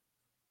that?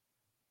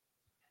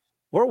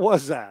 Where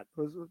was that?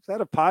 Was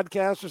that a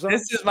podcast or something?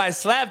 This is my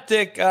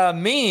slapdick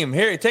meme.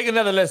 Here, take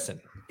another listen.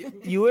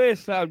 You is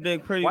slap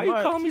dick pretty Why much.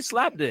 you calling me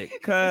slap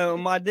dick? Cause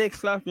my dick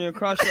slapped you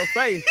across your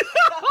face.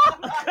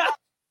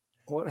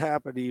 What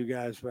happened to you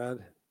guys, man?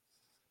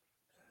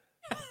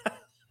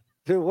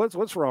 Dude,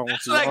 what's wrong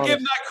That's with you? what I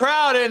give my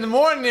crowd in the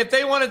morning. If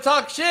they want to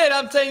talk shit,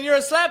 I'm saying you're a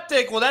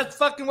slapdick. Well, that's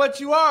fucking what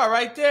you are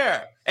right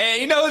there.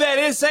 And you know who that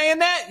is saying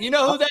that? You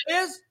know who that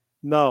is?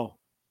 No.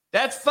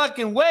 That's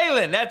fucking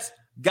Waylon. That's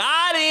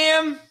got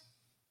him.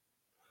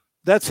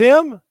 That's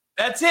him?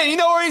 That's him. You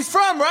know where he's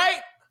from,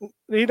 right?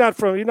 He's not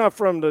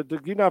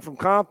from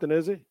Compton,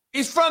 is he?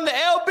 He's from the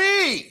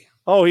LB.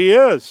 Oh, he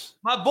is.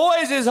 My boy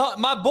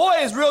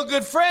is real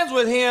good friends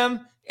with him,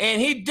 and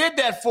he did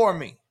that for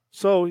me.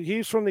 So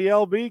he's from the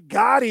LB.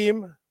 Got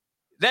him.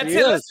 That's He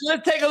it. is.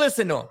 Let's take a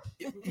listen to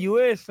him. You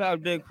is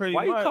slap dick pretty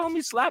Why you much. calling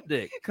me slap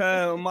dick?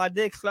 Cause my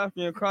dick slapped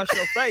you across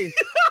your face.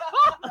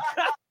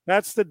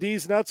 That's the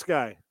D's Nuts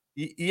guy.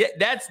 Yeah,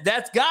 that's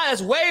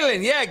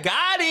Waylon. Yeah,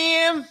 got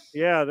him.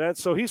 Yeah,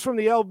 so he's from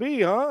the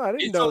LB, huh? I didn't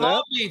He's know from that.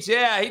 Long Beach.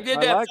 Yeah, he did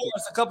I that like for it.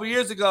 us a couple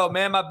years ago,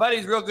 man. My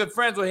buddy's real good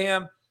friends with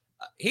him.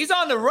 He's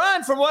on the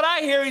run, from what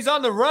I hear. He's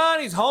on the run.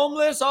 He's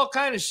homeless, all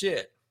kind of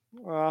shit.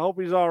 I hope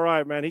he's all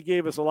right, man. He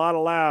gave us a lot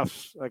of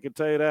laughs. I can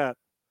tell you that.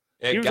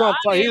 Yeah, He was got on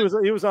fire.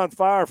 him. He was on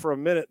fire for a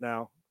minute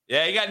now.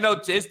 Yeah, he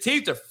got his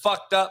teeth are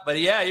fucked up, but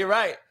yeah, you're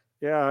right.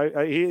 Yeah,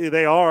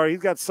 they are. He's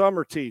got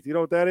summer teeth. You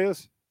know what that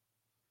is?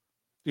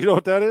 Do you know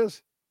what that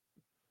is?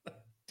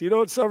 Do you know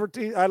what summer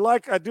teeth? I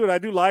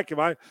do like him.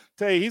 I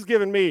tell you, he's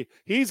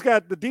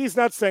got the D's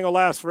Nuts thing will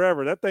last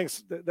forever.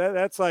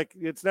 That's like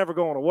it's never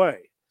going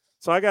away.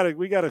 So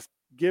we gotta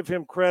give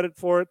him credit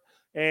for it.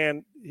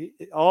 And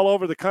all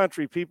over the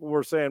country, people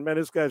were saying, "Man,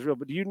 this guy's real."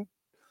 But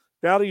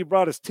now that you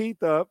brought his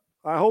teeth up,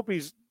 I hope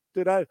he's.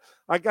 I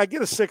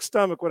get a sick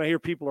stomach when I hear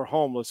people are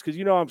homeless because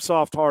I'm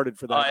soft-hearted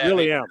for that. Oh, yeah, I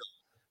really me am,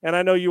 and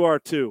I know you are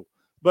too.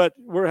 But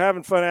we're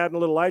having fun adding a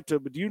little light to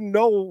it. But do you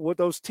know what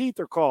those teeth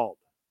are called?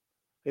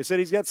 They said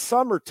he's got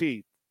summer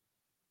teeth.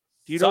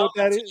 Do you know what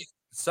that is?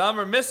 Some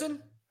are missing.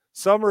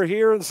 Some are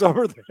here and some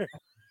are there.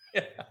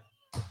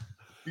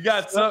 You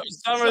got some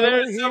are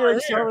there, and some are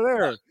and some here. are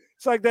there.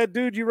 It's like that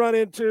dude you run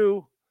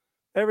into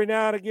every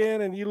now and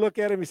again, and you look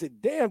at him and you say,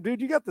 "Damn, dude,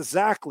 you got the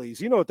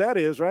Zackleys." You know what that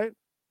is, right?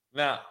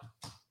 No.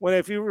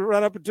 If you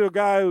run up into a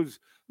guy who's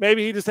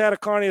maybe he just had a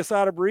carne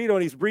asada burrito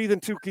and he's breathing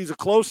too, he's a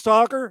close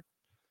talker.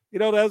 You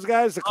know those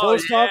guys, the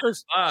close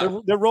talkers,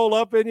 Wow. they roll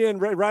up in you and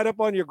right up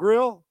on your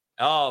grill.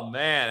 Oh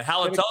man,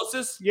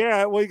 halitosis.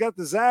 Yeah, well, you got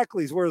the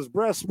Zackleys where his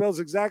breath smells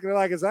exactly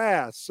like his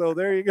ass. So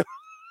there you go.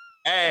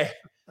 Hey,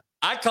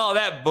 I call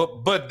that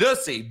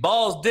badussy,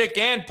 balls, dick,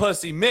 and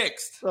pussy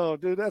mixed. Oh,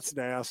 dude, that's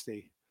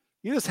nasty.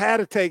 You just had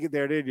to take it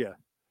there, didn't you?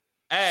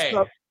 Hey,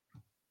 So-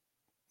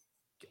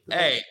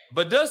 hey,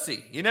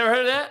 badussy. You never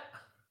heard of that?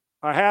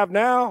 I have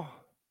now,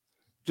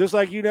 just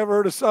like you never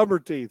heard of summer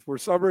teeth, where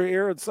some are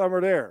here and some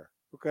are there.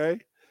 Okay,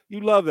 you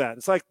love that.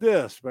 It's like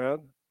this, man.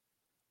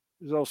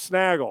 There's no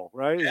snaggle,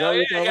 right? Is that what Yeah,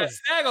 you're you talking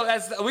got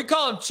snaggle. We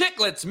call them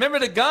chiclets. Remember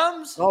the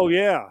gums? about? Oh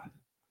yeah.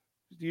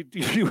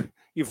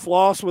 You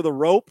floss with a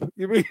rope?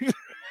 You mean?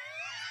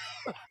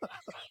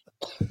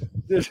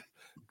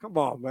 Come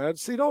on, man.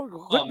 See,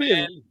 Oh,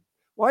 man.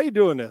 Why are you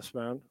doing this,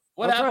 man?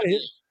 What I'm trying happened? to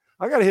hit-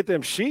 I got to hit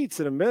them sheets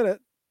in a minute.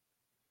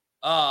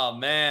 Oh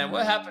man,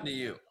 what happened to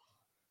you?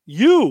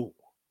 You,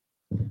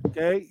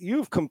 okay?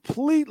 You've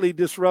completely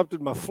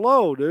disrupted my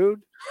flow,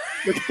 dude.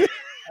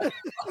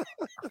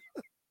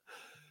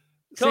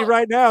 See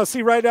right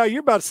now, you're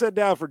about to sit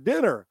down for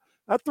dinner.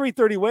 That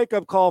 3:30 wake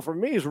up call for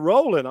me is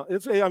rolling.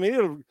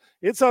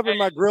 It's up in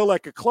my grill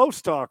like a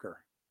close talker.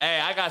 Hey,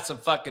 I got some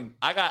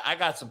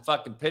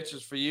fucking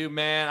pictures for you,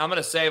 man. I'm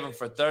gonna save them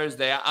for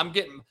Thursday.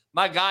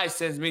 My guy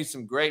sends me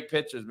some great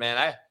pictures,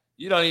 man.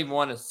 You don't even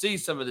want to see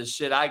some of the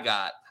shit I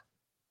got.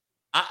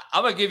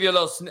 I'm gonna give you a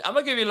little. I'm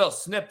gonna give you a little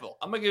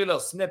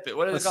snippet.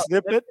 What is it called?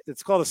 Snippet?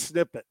 It's called a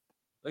snippet.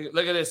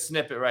 Look at this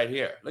snippet right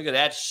here. Look at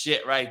that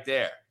shit right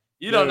there.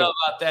 You don't know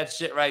about that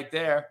shit right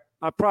there.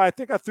 I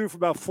think I threw for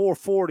about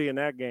 440 in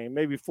that game,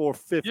 maybe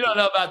 450. You don't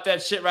know about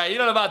that shit right. You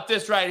don't know about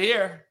this right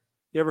here.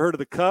 You ever heard of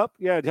the cup?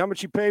 Yeah. How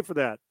much you pay for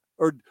that?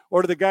 Or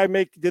did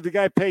the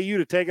guy pay you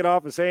to take it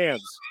off his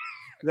hands?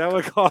 Is that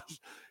what it costs?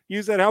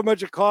 You said how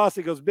much it costs.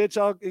 He goes, bitch,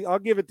 I'll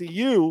give it to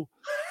you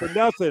for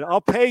nothing.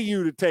 I'll pay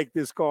you to take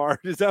this card.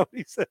 Is that what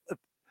he said?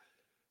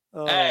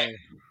 Hey,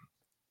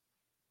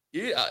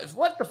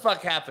 what the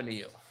fuck happened to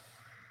you?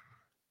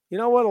 You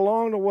know what?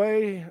 Along the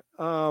way,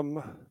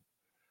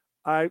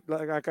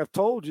 like I've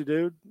told you,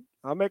 dude,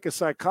 I'll make a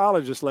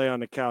psychologist lay on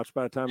the couch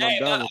by the time I'm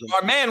done with him.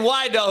 Our man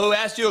Wido, who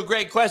asked you a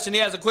great question, he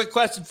has a quick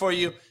question for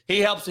you.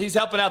 He's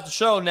helping out the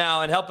show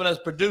now and helping us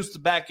produce the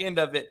back end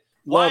of it.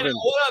 Love Wido, him.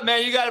 what up,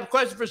 man? You got a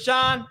question for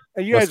Sean?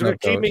 And you guys What's are going up,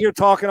 to keep me Coach? here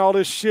talking all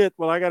this shit.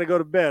 Well, I got to go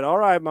to bed. All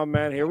right, my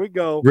man. Here we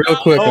go. Real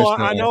quick, Oh, Mr.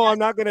 I know I'm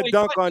not going to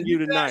dunk on you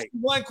Can tonight. ask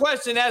one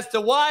question as to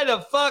why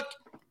the fuck,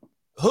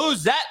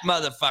 who's that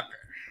motherfucker?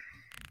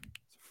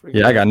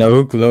 Yeah, I got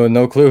no clue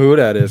who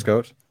that is,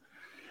 Coach.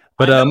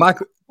 But my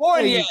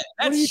Born Hey, yet.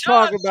 what are That's you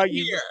Sean talking about?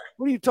 here.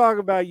 What are you talking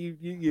about?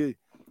 You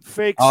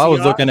fake. I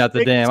was CI looking at the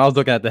fake- I was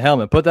looking at the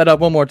helmet. Put that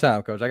up one more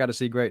time, Coach. I got to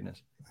see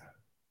greatness.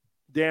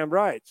 Damn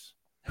right.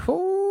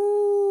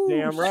 Ooh,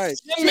 Damn right.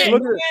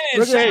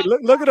 Shit.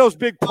 Look at those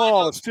big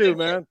paws too,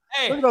 man.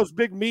 Hey. Look at those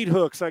big meat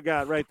hooks I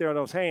got right there on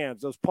those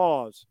hands, those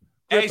paws.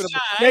 Hey, Gripping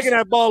Sean, making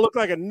that ball look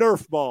like a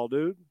Nerf ball,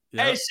 dude.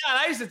 Hey, Sean,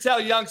 I used to tell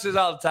youngsters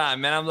all the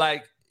time, man. I'm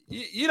like,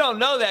 you don't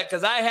know that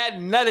because I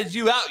hadn't nutted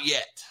you out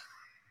yet.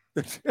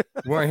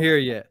 weren't here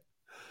yet.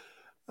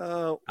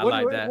 I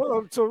like that.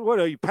 So what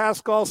are you,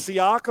 Pascal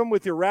Siakam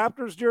with your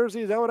Raptors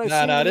jersey? Is that what I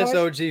see? No, this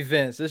OG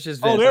Vince. This is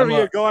Vince. Oh, there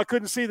you go. I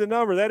couldn't see the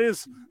number.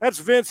 That's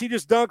Vince. He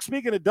just dunked.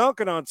 Speaking of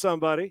dunking on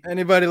somebody.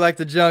 Anybody like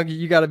the junk,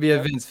 you got to be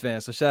a Vince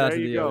fan. So shout out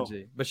to the OG.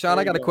 But Sean,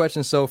 I got a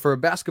question. So for a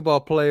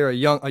basketball player,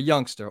 a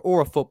youngster, or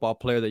a football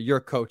player that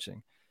you're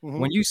coaching,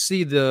 when you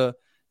see the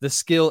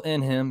skill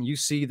in him, you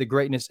see the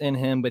greatness in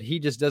him, but he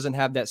just doesn't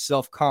have that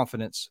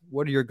self-confidence,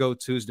 what are your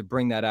go-tos to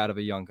bring that out of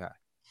a young guy?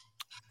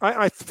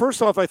 I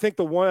first off, I think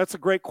that's a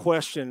great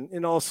question.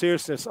 In all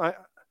seriousness,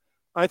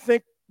 I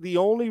think the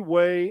only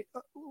way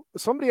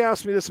somebody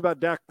asked me this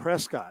about Dak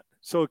Prescott,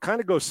 so it kind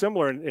of goes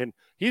similar, and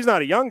he's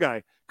not a young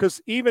guy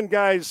because even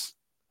guys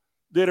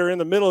that are in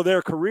the middle of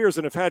their careers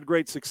and have had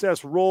great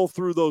success roll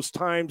through those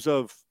times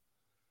of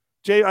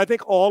Jay. I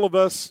think all of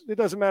us, it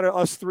doesn't matter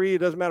us three, it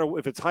doesn't matter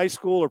if it's high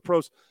school or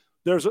pros.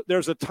 There's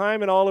a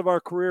time in all of our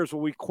careers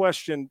where we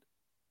question,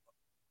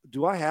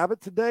 do I have it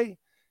today?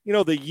 You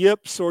know, the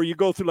yips, or you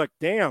go through like,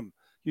 damn,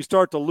 you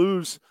start to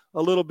lose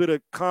a little bit of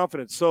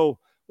confidence. So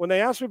when they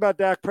asked me about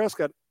Dak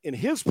Prescott in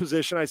his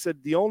position, I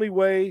said, the only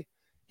way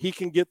he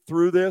can get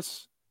through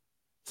this,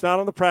 it's not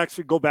on the practice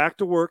field, go back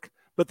to work,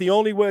 but the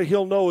only way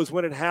he'll know is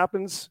when it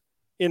happens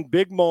in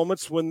big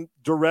moments, when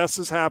duress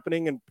is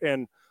happening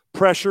and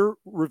pressure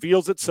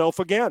reveals itself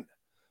again,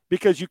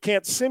 because you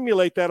can't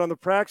simulate that on the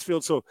practice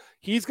field. So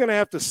he's going to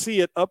have to see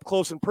it up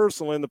close and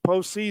personal in the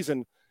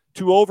postseason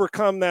to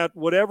overcome that,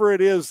 whatever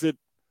it is that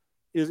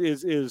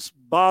is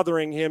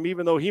bothering him,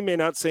 even though he may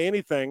not say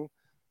anything.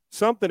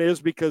 Something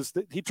is, because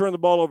he turned the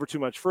ball over too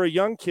much. For a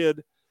young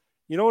kid,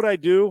 you know what I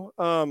do?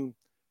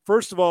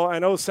 First of all, I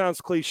know it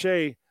sounds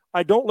cliche.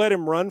 I don't let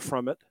him run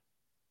from it.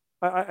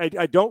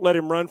 I don't let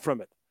him run from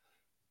it.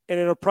 And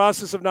in a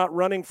process of not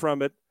running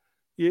from it,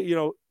 you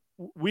know,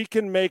 we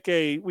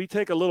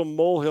take a little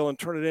molehill and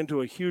turn it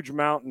into a huge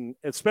mountain,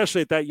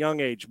 especially at that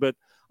young age. But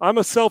I'm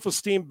a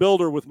self-esteem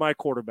builder with my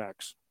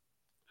quarterbacks.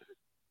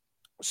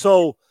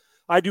 So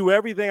I do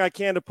everything I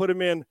can to put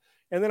them in.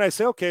 And then I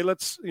say, okay,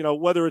 let's,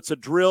 whether it's a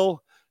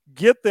drill,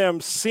 get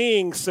them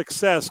seeing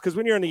success. Because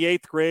when you're in the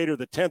 8th grade or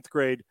the 10th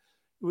grade,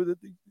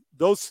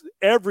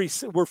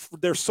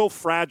 they're so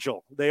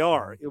fragile. They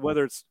are,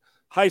 whether it's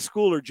high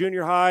school or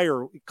junior high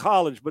or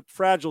college, but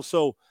fragile.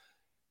 So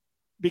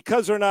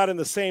because they're not in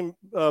the same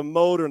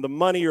mode or the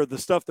money or the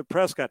stuff that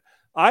Prescott,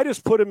 I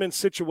just put them in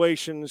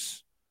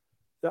situations,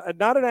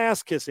 not an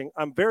ass kissing.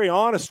 I'm very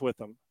honest with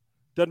them.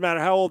 Doesn't matter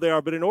how old they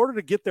are, but in order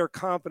to get their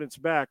confidence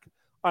back,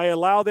 I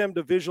allow them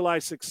to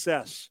visualize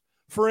success.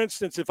 For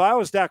instance, if I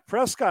was Dak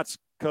Prescott's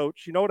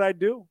coach, you know what I'd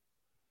do?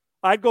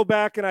 I'd go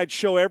back and I'd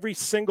show every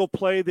single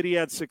play that he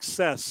had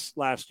success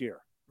last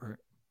year. Right.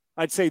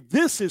 I'd say,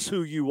 this is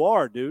who you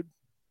are, dude.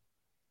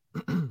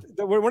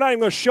 We're not even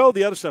going to show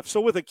the other stuff. So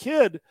with a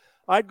kid,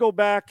 I'd go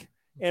back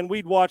and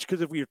we'd watch,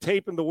 because if we were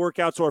taping the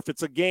workouts, or if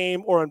it's a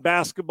game, or in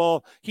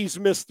basketball, he's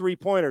missed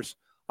 3-pointers.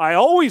 I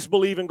always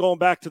believe in going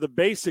back to the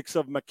basics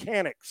of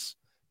mechanics.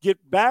 Get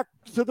back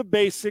to the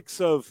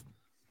basics of,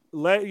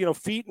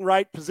 feet in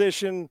right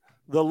position,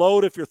 the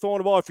load if you're throwing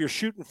the ball, if you're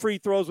shooting free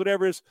throws,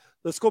 whatever it is.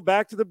 Let's go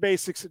back to the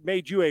basics. It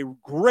made you a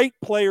great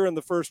player in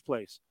the first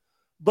place.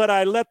 But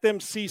I let them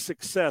see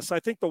success. I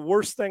think the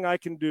worst thing I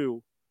can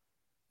do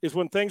is,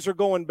 when things are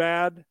going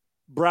bad,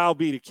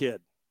 browbeat a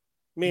kid,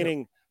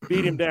 meaning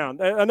beat him down.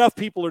 Enough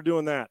people are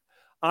doing that.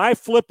 I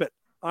flip it.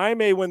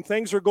 When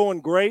things are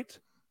going great,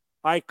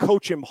 I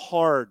coach him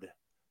hard,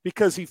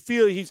 because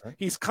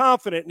he's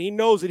confident and he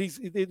knows that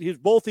his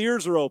both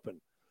ears are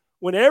open.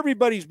 When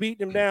everybody's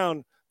beating him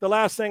down, the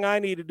last thing I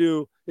need to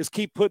do is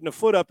keep putting a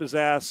foot up his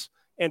ass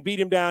and beat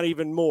him down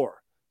even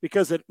more.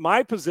 Because at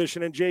my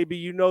position, and JB,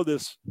 you know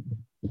this,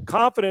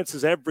 confidence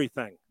is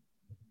everything.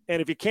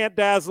 And if you can't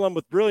dazzle them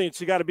with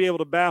brilliance, you got to be able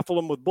to baffle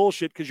them with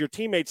bullshit, because your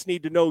teammates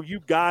need to know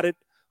you got it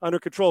under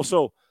control.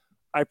 So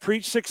I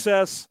preach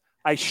success.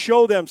 I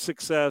show them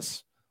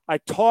success. I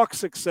talk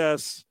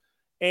success.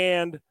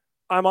 And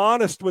I'm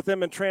honest with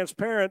them and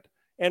transparent,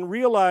 and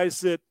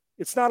realize that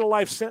it's not a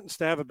life sentence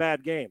to have a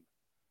bad game.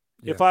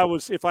 Yeah.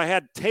 If I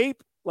had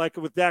tape, like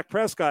with Dak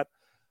Prescott,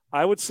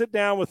 I would sit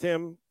down with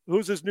him.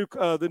 Who's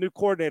the new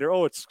coordinator?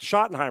 Oh, it's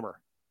Schottenheimer.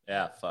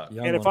 Yeah, fuck.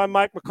 And if I'm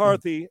Mike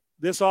McCarthy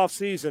this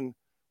offseason,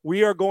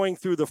 we are going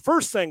through, the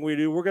first thing we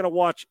do, we're going to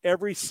watch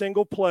every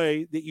single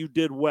play that you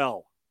did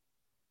well.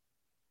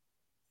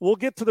 We'll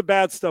get to the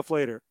bad stuff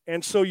later.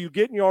 And so you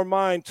get in your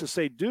mind to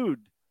say,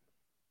 dude,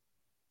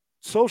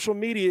 social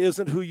media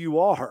isn't who you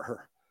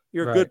are.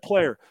 You're a good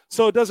player.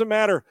 So it doesn't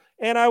matter.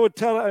 And I would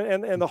tell,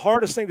 and the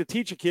hardest thing to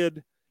teach a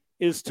kid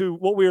is to,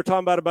 what we were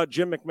talking about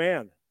Jim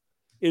McMahon,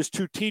 is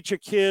to teach a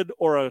kid,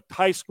 or a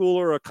high schooler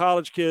or a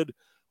college kid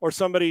or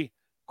somebody,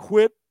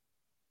 quit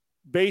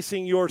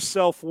basing your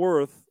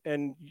self-worth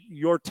and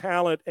your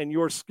talent and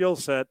your skill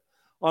set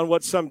on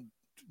what some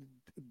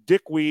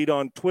dickweed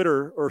on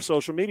Twitter or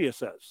social media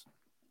says.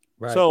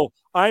 Right. So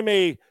I'm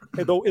in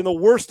the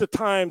worst of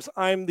times,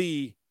 I'm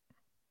the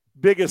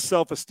biggest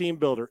self-esteem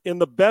builder. In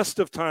the best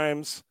of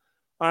times,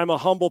 I'm a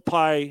humble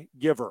pie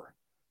giver.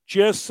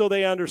 Just so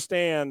they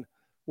understand,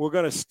 we're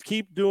going to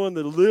keep doing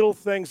the little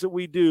things that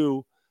we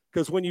do,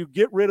 because when you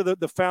get rid of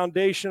the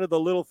foundation of the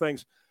little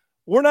things,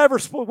 we're never.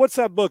 What's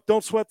that book?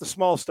 Don't sweat the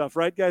small stuff,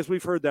 right, guys?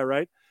 We've heard that,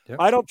 right? Yep.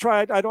 I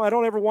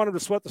don't ever want them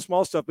to sweat the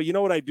small stuff, but you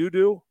know what I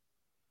do?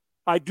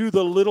 I do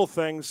the little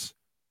things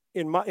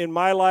in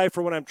my life,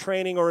 or when I'm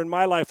training, or in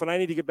my life when I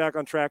need to get back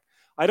on track.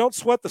 I don't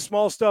sweat the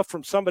small stuff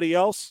from somebody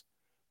else,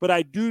 but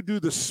I do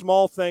the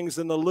small things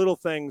and the little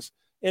things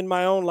in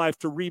my own life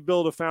to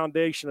rebuild a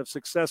foundation of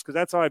success, because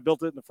that's how I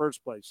built it in the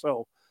first place.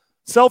 So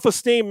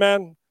self-esteem,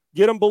 man,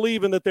 get them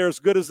believing that they're as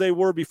good as they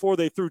were before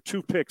they threw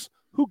 2 picks.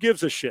 Who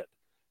gives a shit?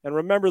 And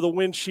remember, the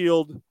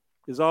windshield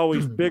is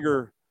always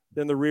bigger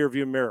than the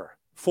rearview mirror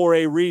for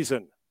a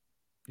reason.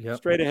 Yep.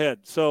 Straight ahead.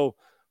 So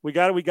we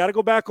got to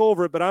go back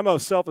over it, but I'm a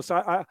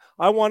self-esteem.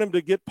 I want him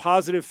to get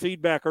positive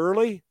feedback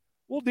early.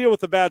 We'll deal with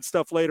the bad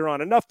stuff later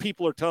on. Enough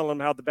people are telling them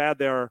how bad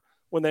they are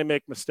when they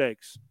make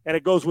mistakes, and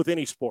it goes with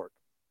any sport.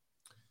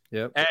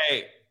 Yep.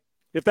 Hey,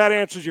 if that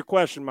answers your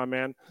question, my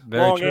man.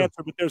 Very long true.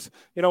 Answer, but there's,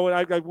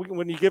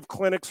 when you give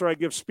clinics, or I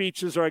give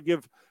speeches, or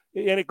and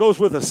it goes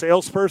with a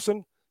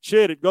salesperson.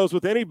 Shit, it goes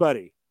with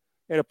anybody.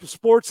 And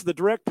sports, the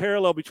direct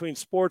parallel between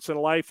sports and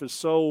life is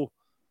so.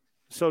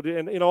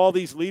 And in all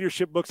these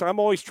leadership books, I'm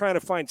always trying to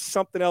find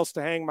something else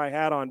to hang my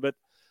hat on. But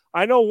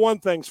I know one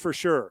thing's for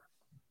sure: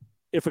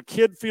 if a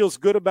kid feels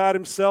good about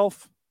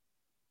himself,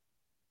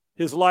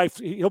 his life,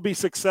 he'll be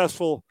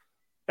successful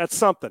at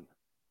something,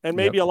 and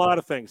maybe a lot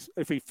of things,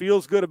 if he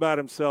feels good about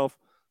himself.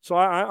 So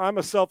I'm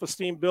a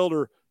self-esteem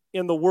builder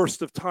in the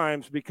worst of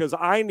times, because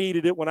I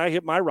needed it when I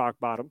hit my rock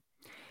bottom.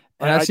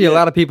 And I see a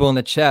lot of people in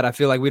the chat. I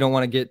feel like we don't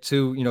want to get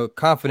too,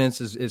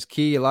 confidence is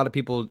key. A lot of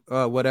people,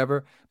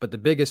 whatever. But the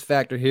biggest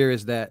factor here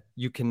is that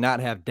you cannot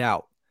have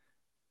doubt.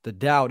 The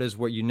doubt is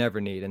what you never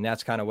need. And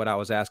that's kind of what I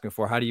was asking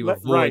for. How do you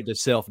avoid the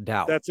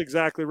self-doubt? That's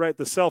exactly right.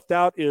 The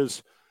self-doubt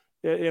is,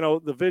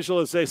 the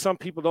visualization. Some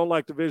people don't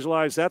like to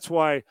visualize. That's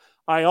why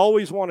I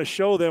always want to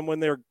show them when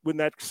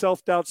that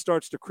self-doubt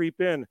starts to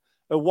creep in,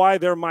 why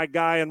they're my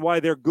guy and why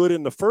they're good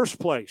in the first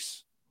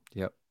place.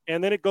 Yep.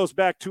 And then it goes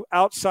back to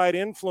outside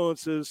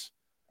influences,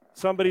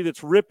 somebody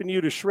that's ripping you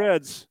to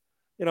shreds,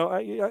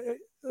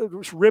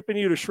 ripping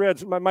you to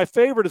shreds. My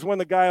favorite is when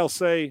the guy will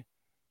say,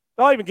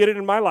 I'll even get it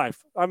in my life.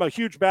 I'm a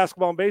huge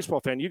basketball and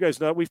baseball fan. You guys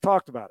know, we've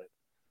talked about it.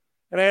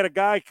 And I had a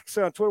guy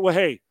say on Twitter, well,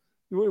 hey,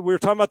 we were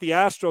talking about the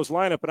Astros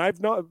lineup,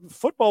 and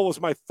football was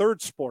my third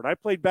sport. I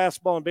played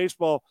basketball and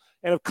baseball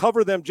and have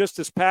covered them just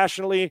as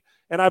passionately.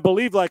 And I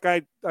believe like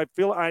I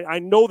feel I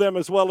know them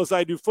as well as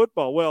I do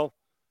football. Well,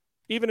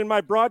 even in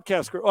my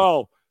broadcast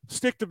career,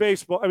 stick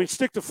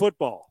to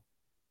football.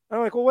 I'm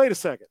like, well, wait a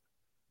second.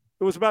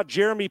 It was about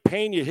Jeremy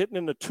Pena hitting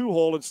in the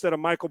 2-hole instead of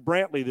Michael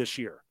Brantley this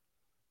year.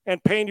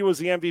 And Pena was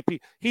the MVP.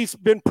 He's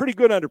been pretty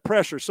good under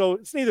pressure. So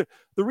it's the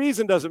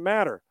reason doesn't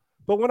matter.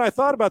 But when I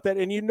thought about that,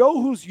 and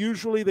who's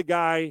usually the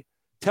guy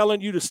telling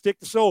you to stick.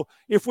 So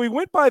if we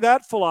went by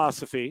that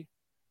philosophy,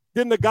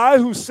 then the guy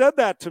who said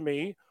that to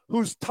me,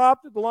 who's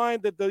topped the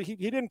line that he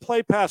didn't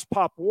play past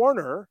Pop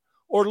Warner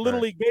or Little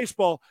League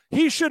Baseball,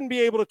 he shouldn't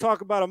be able to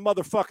talk about a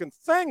motherfucking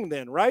thing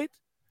then, right?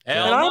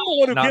 Hell and I'm the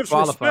one who not gives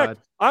qualified.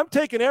 respect. I'm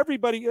taking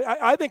everybody.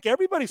 I think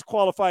everybody's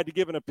qualified to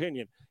give an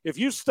opinion. If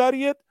you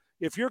study it,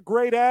 if you're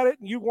great at it,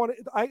 and you want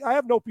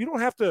it, you don't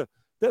have to.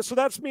 So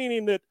that's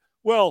meaning that,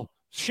 well,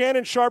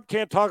 Shannon Sharp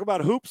can't talk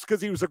about hoops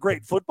because he was a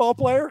great football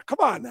player? Come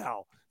on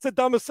now. It's the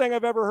dumbest thing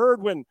I've ever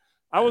heard. When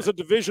I was a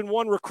Division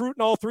I recruit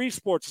in all 3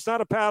 sports, it's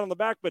not a pat on the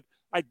back, but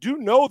I do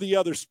know the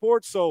other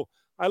sports. So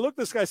I looked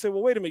at this guy and said,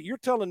 well, wait a minute. You're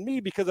telling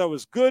me because I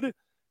was good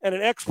and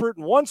an expert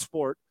in one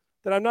sport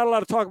that I'm not allowed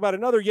to talk about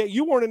another, yet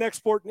you weren't an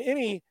expert in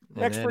any,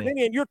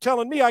 and you're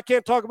telling me I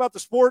can't talk about the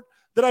sport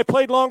that I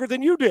played longer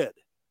than you did.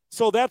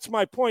 So that's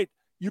my point.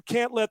 You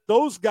can't let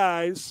those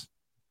guys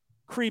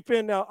creep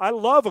in. Now, I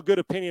love a good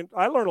opinion.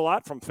 I learn a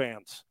lot from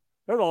fans.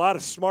 There's a lot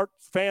of smart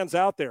fans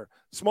out there,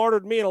 smarter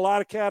than me in a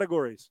lot of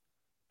categories.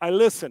 I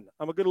listen.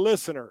 I'm a good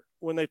listener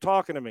when they're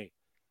talking to me,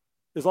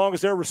 as long as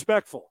they're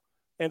respectful.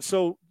 And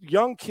so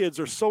young kids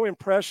are so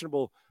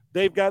impressionable.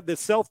 They've got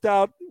this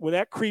self-doubt. When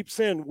that creeps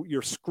in,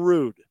 you're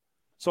screwed.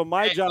 So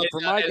my job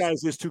for my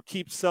guys is to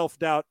keep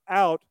self-doubt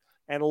out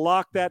and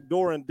lock that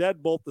door and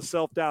deadbolt the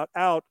self-doubt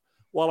out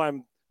while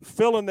I'm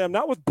filling them,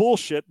 not with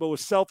bullshit, but with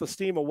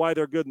self-esteem of why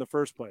they're good in the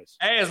first place.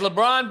 Hey, is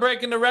LeBron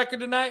breaking the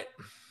record tonight?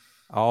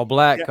 All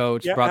black,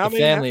 Coach. Yeah. Brought the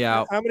family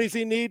out. How many does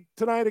he need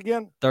tonight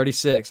again?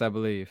 36, I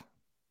believe.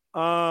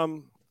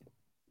 Well,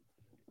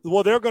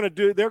 it's going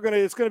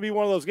to be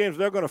one of those games.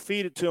 They're going to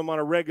feed it to him on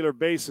a regular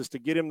basis to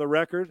get him the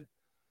record.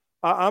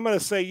 I'm going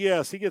to say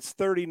yes. He gets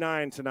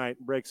 39 tonight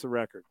and breaks the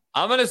record.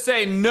 I'm going to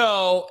say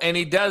no, and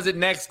he does it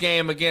next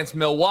game against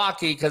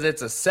Milwaukee because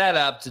it's a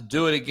setup to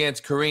do it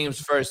against Kareem's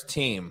first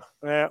team.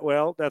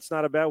 Well, that's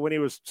not a bad when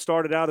he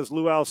started out as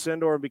Lou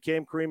Alcindor and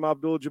became Kareem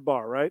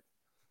Abdul-Jabbar, right?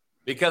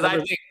 Because I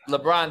think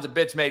LeBron's a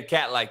bitch-made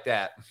cat like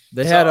that.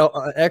 They had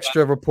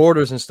extra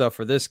reporters and stuff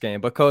for this game.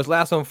 But, Coach,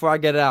 last one before I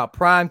get it out,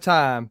 prime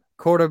time,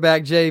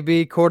 quarterback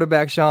JB,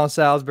 quarterback Sean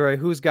Salisbury.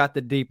 Who's got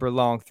the deeper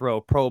long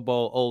throw, Pro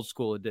Bowl, old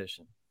school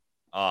edition?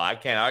 Oh, I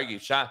can't argue.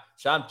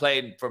 Sean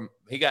played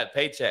he got a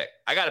paycheck.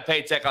 I got a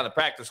paycheck on the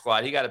practice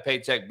squad. He got a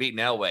paycheck beating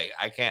Elway.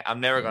 I'm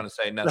never going to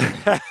say nothing.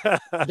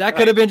 That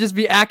could have been just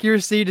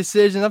accuracy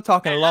decision. I'm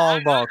talking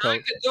long ball, Coach. I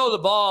could throw the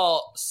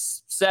ball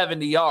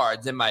 70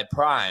 yards in my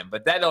prime,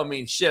 but that don't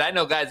mean shit. I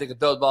know guys that could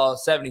throw the ball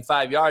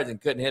 75 yards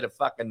and couldn't hit a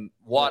fucking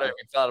water if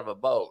it fell out of a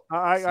boat.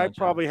 I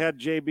probably had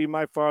JB.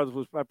 My father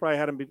I probably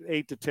had him be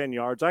 8 to 10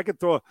 yards. I could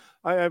throw.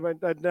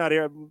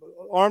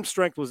 Arm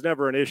strength was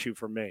never an issue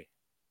for me.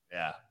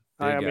 Yeah.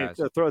 I mean,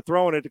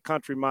 throwing it a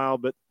country mile,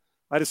 but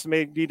I just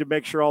need to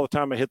make sure all the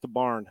time I hit the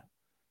barn.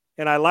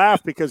 And I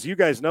laugh because you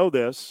guys know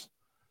this.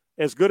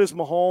 As good as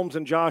Mahomes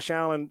and Josh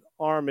Allen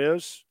arm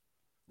is,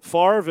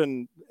 Favre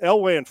and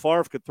Elway and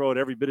Favre could throw it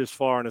every bit as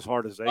far and as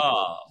hard as they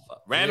could.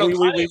 Randall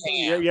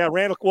Cunningham. Yeah,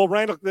 Randall. Well,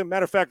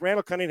 matter of fact,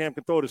 Randall Cunningham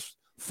can throw it as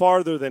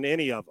farther than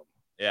any of them.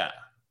 Yeah.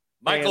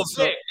 Michael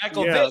Vick.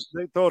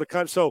 They throw it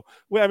a so.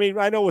 I mean,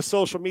 I know with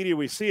social media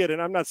we see it,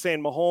 and I'm not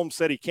saying Mahomes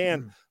said he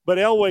can, but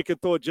Elway could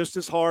throw it just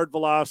as hard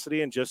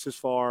velocity and just as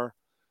far.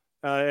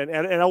 And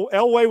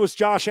Elway was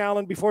Josh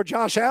Allen before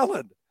Josh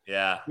Allen.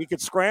 Yeah, he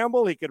could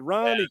scramble, he could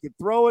run, he could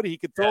throw it, he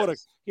could throw it.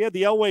 He had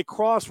the Elway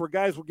cross where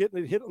guys were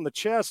getting hit on the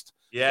chest.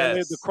 Yeah, and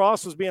the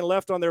cross was being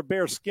left on their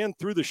bare skin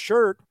through the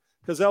shirt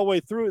because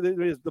Elway threw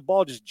it. The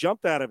ball just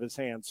jumped out of his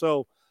hand.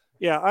 So,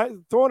 yeah,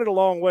 throwing it a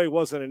long way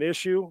wasn't an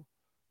issue.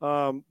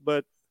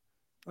 But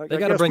they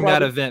got to bring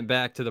that event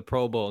back to the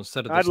Pro Bowl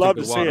instead of the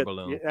stupid water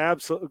balloon. Yeah,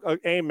 absolutely.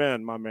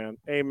 Amen, my man.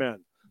 Amen.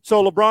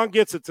 So LeBron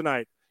gets it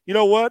tonight. You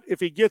know what? If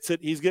he gets it,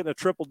 he's getting a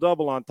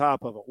triple-double on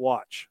top of it.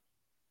 Watch.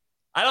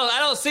 I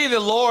don't see the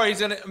lore.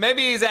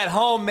 Maybe he's at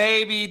home.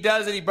 Maybe he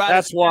does it. He brought.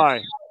 That's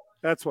why.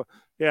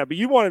 Yeah, but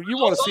you want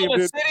to see him.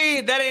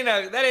 City, that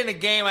ain't a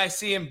game I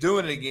see him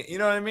doing it again. You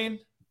know what I mean?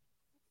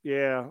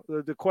 Yeah.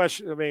 The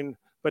question. I mean,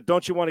 but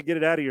don't you want to get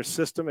it out of your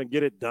system and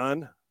get it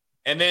done?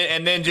 And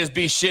then just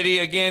be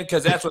shitty again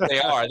because that's what they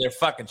are. They're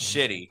fucking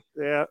shitty.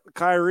 Yeah,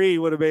 Kyrie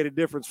would have made a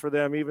difference for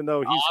them, even though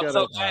he's got. I'm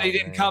so glad he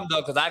didn't come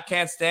though, because I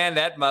can't stand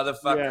that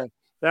motherfucker. Yeah,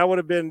 that would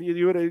have been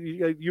you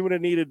would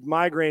have needed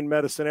migraine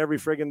medicine every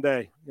friggin'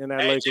 day in that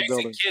Laker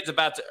building. Kid's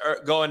about to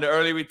go into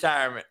early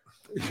retirement.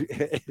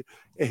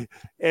 and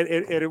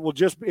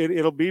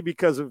it'll be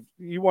because of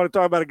you want to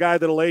talk about a guy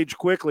that'll age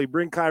quickly.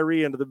 Bring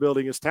Kyrie into the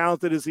building. As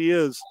talented as he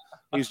is,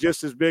 he's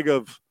just as big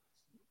of.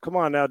 Come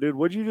on now, dude.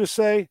 What'd you just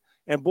say?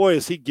 And boy,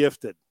 is he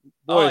gifted.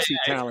 Boy, is he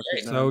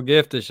talented. So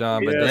gifted,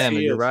 Sean, but damn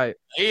it, you're right.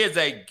 He is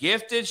a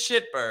gifted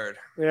shitbird.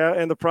 Yeah,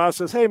 and the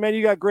process. Hey, man,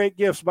 you got great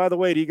gifts. By the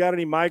way, do you got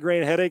any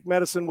migraine headache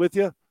medicine with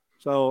you?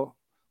 So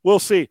we'll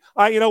see.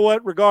 You know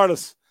what?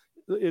 Regardless,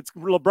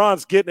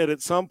 LeBron's getting it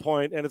at some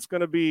point, and it's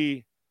going to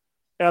be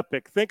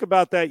epic. Think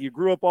about that. You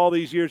grew up all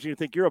these years, and you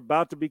think you're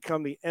about to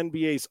become the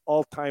NBA's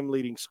all-time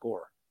leading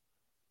scorer.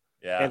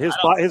 Yeah, and his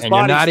body.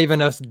 You're not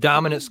even a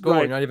dominant scorer.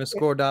 Right. You're not even a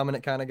score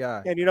dominant kind of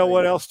guy. And you know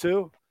what else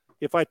too?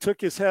 If I took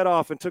his head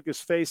off and took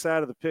his face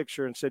out of the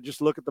picture and said,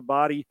 just look at the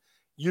body,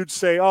 you'd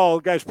say, oh,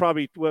 the guy's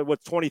probably,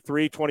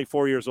 23,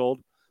 24 years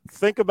old.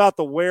 Think about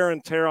the wear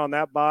and tear on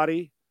that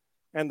body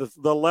and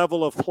the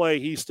level of play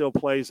he still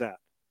plays at.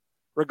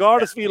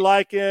 Regardless if you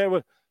like it,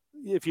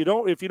 if you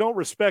don't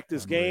respect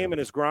his game and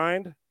his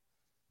grind,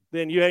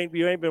 then you ain't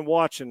been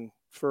watching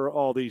for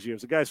all these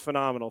years. The guy's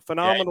phenomenal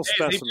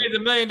specimen. He paid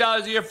 $1 million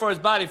a year for his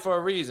body for a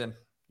reason.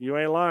 You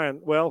ain't lying.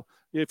 Well,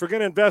 if you're going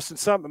to invest in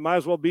something, it might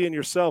as well be in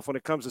yourself when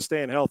it comes to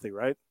staying healthy,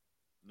 right?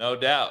 No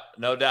doubt.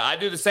 I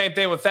do the same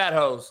thing with fat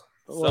hoes.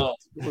 Well,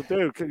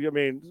 dude, I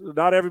mean,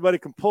 not everybody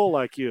can pull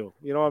like you.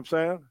 You know what I'm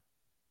saying?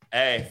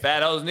 Hey,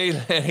 fat hoes they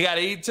got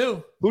to eat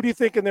too. Who do you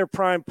think in their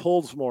prime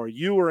pulls more,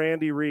 you or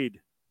Andy Reid?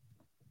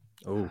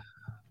 Oh,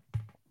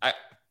 I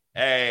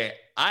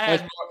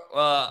had more.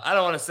 I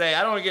don't want to say.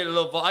 I don't want to get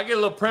I get a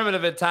little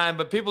primitive at times,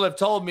 but people have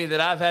told me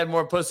that I've had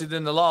more pussy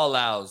than the law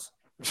allows.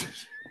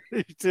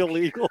 It's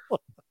illegal.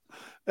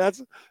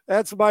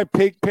 That's my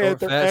Pink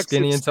Panther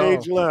exit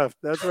stage left.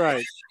 That's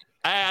right.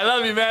 Hey, I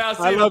love you, man.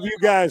 I love you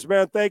guys,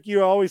 man. Thank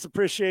you. I always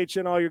appreciate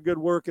you and all your good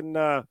work. And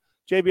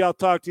JB, I'll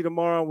talk to you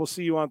tomorrow, and we'll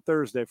see you on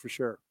Thursday for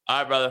sure. All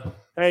right, brother.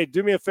 Hey,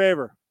 do me a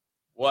favor.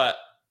 What?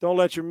 Don't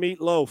let your meat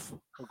loaf,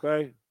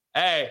 okay?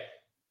 Hey,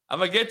 I'm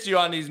going to get you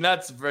on these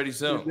nuts pretty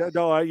soon.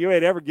 No, you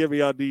ain't ever give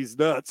me on these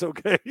nuts,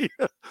 okay?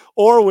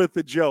 Or with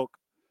the joke.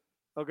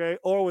 Okay,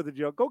 or with a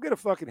joke. Go get a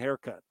fucking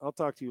haircut. I'll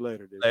talk to you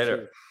later, dude. Later.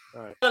 Cheers.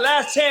 All right. The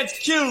last chance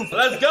cube.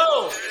 Let's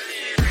go.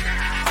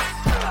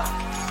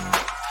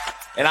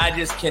 And I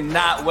just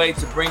cannot wait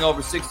to bring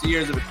over 60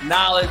 years of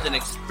knowledge and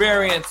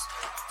experience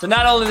to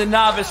not only the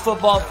novice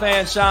football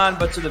fan, Sean,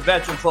 but to the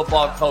veteran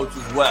football coach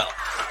as well.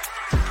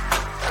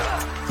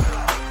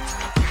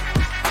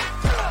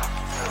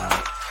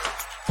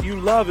 you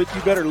love it,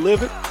 you better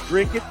live it,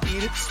 drink it,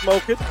 eat it,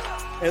 smoke it,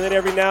 and then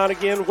every now and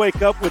again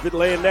wake up with it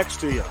laying next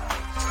to you.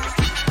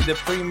 The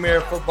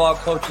premier football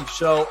coaching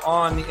show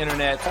on the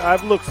internet.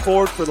 I've looked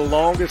forward for the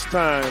longest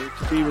time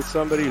to be with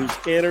somebody whose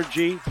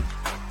energy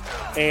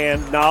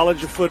and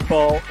knowledge of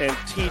football and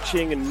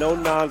teaching and no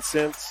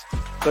nonsense,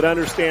 but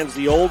understands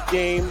the old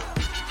game,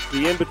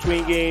 the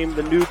in-between game,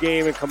 the new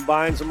game, and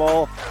combines them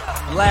all.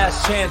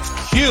 Last Chance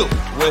Q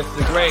with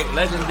the great,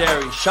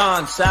 legendary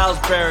Sean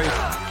Salisbury.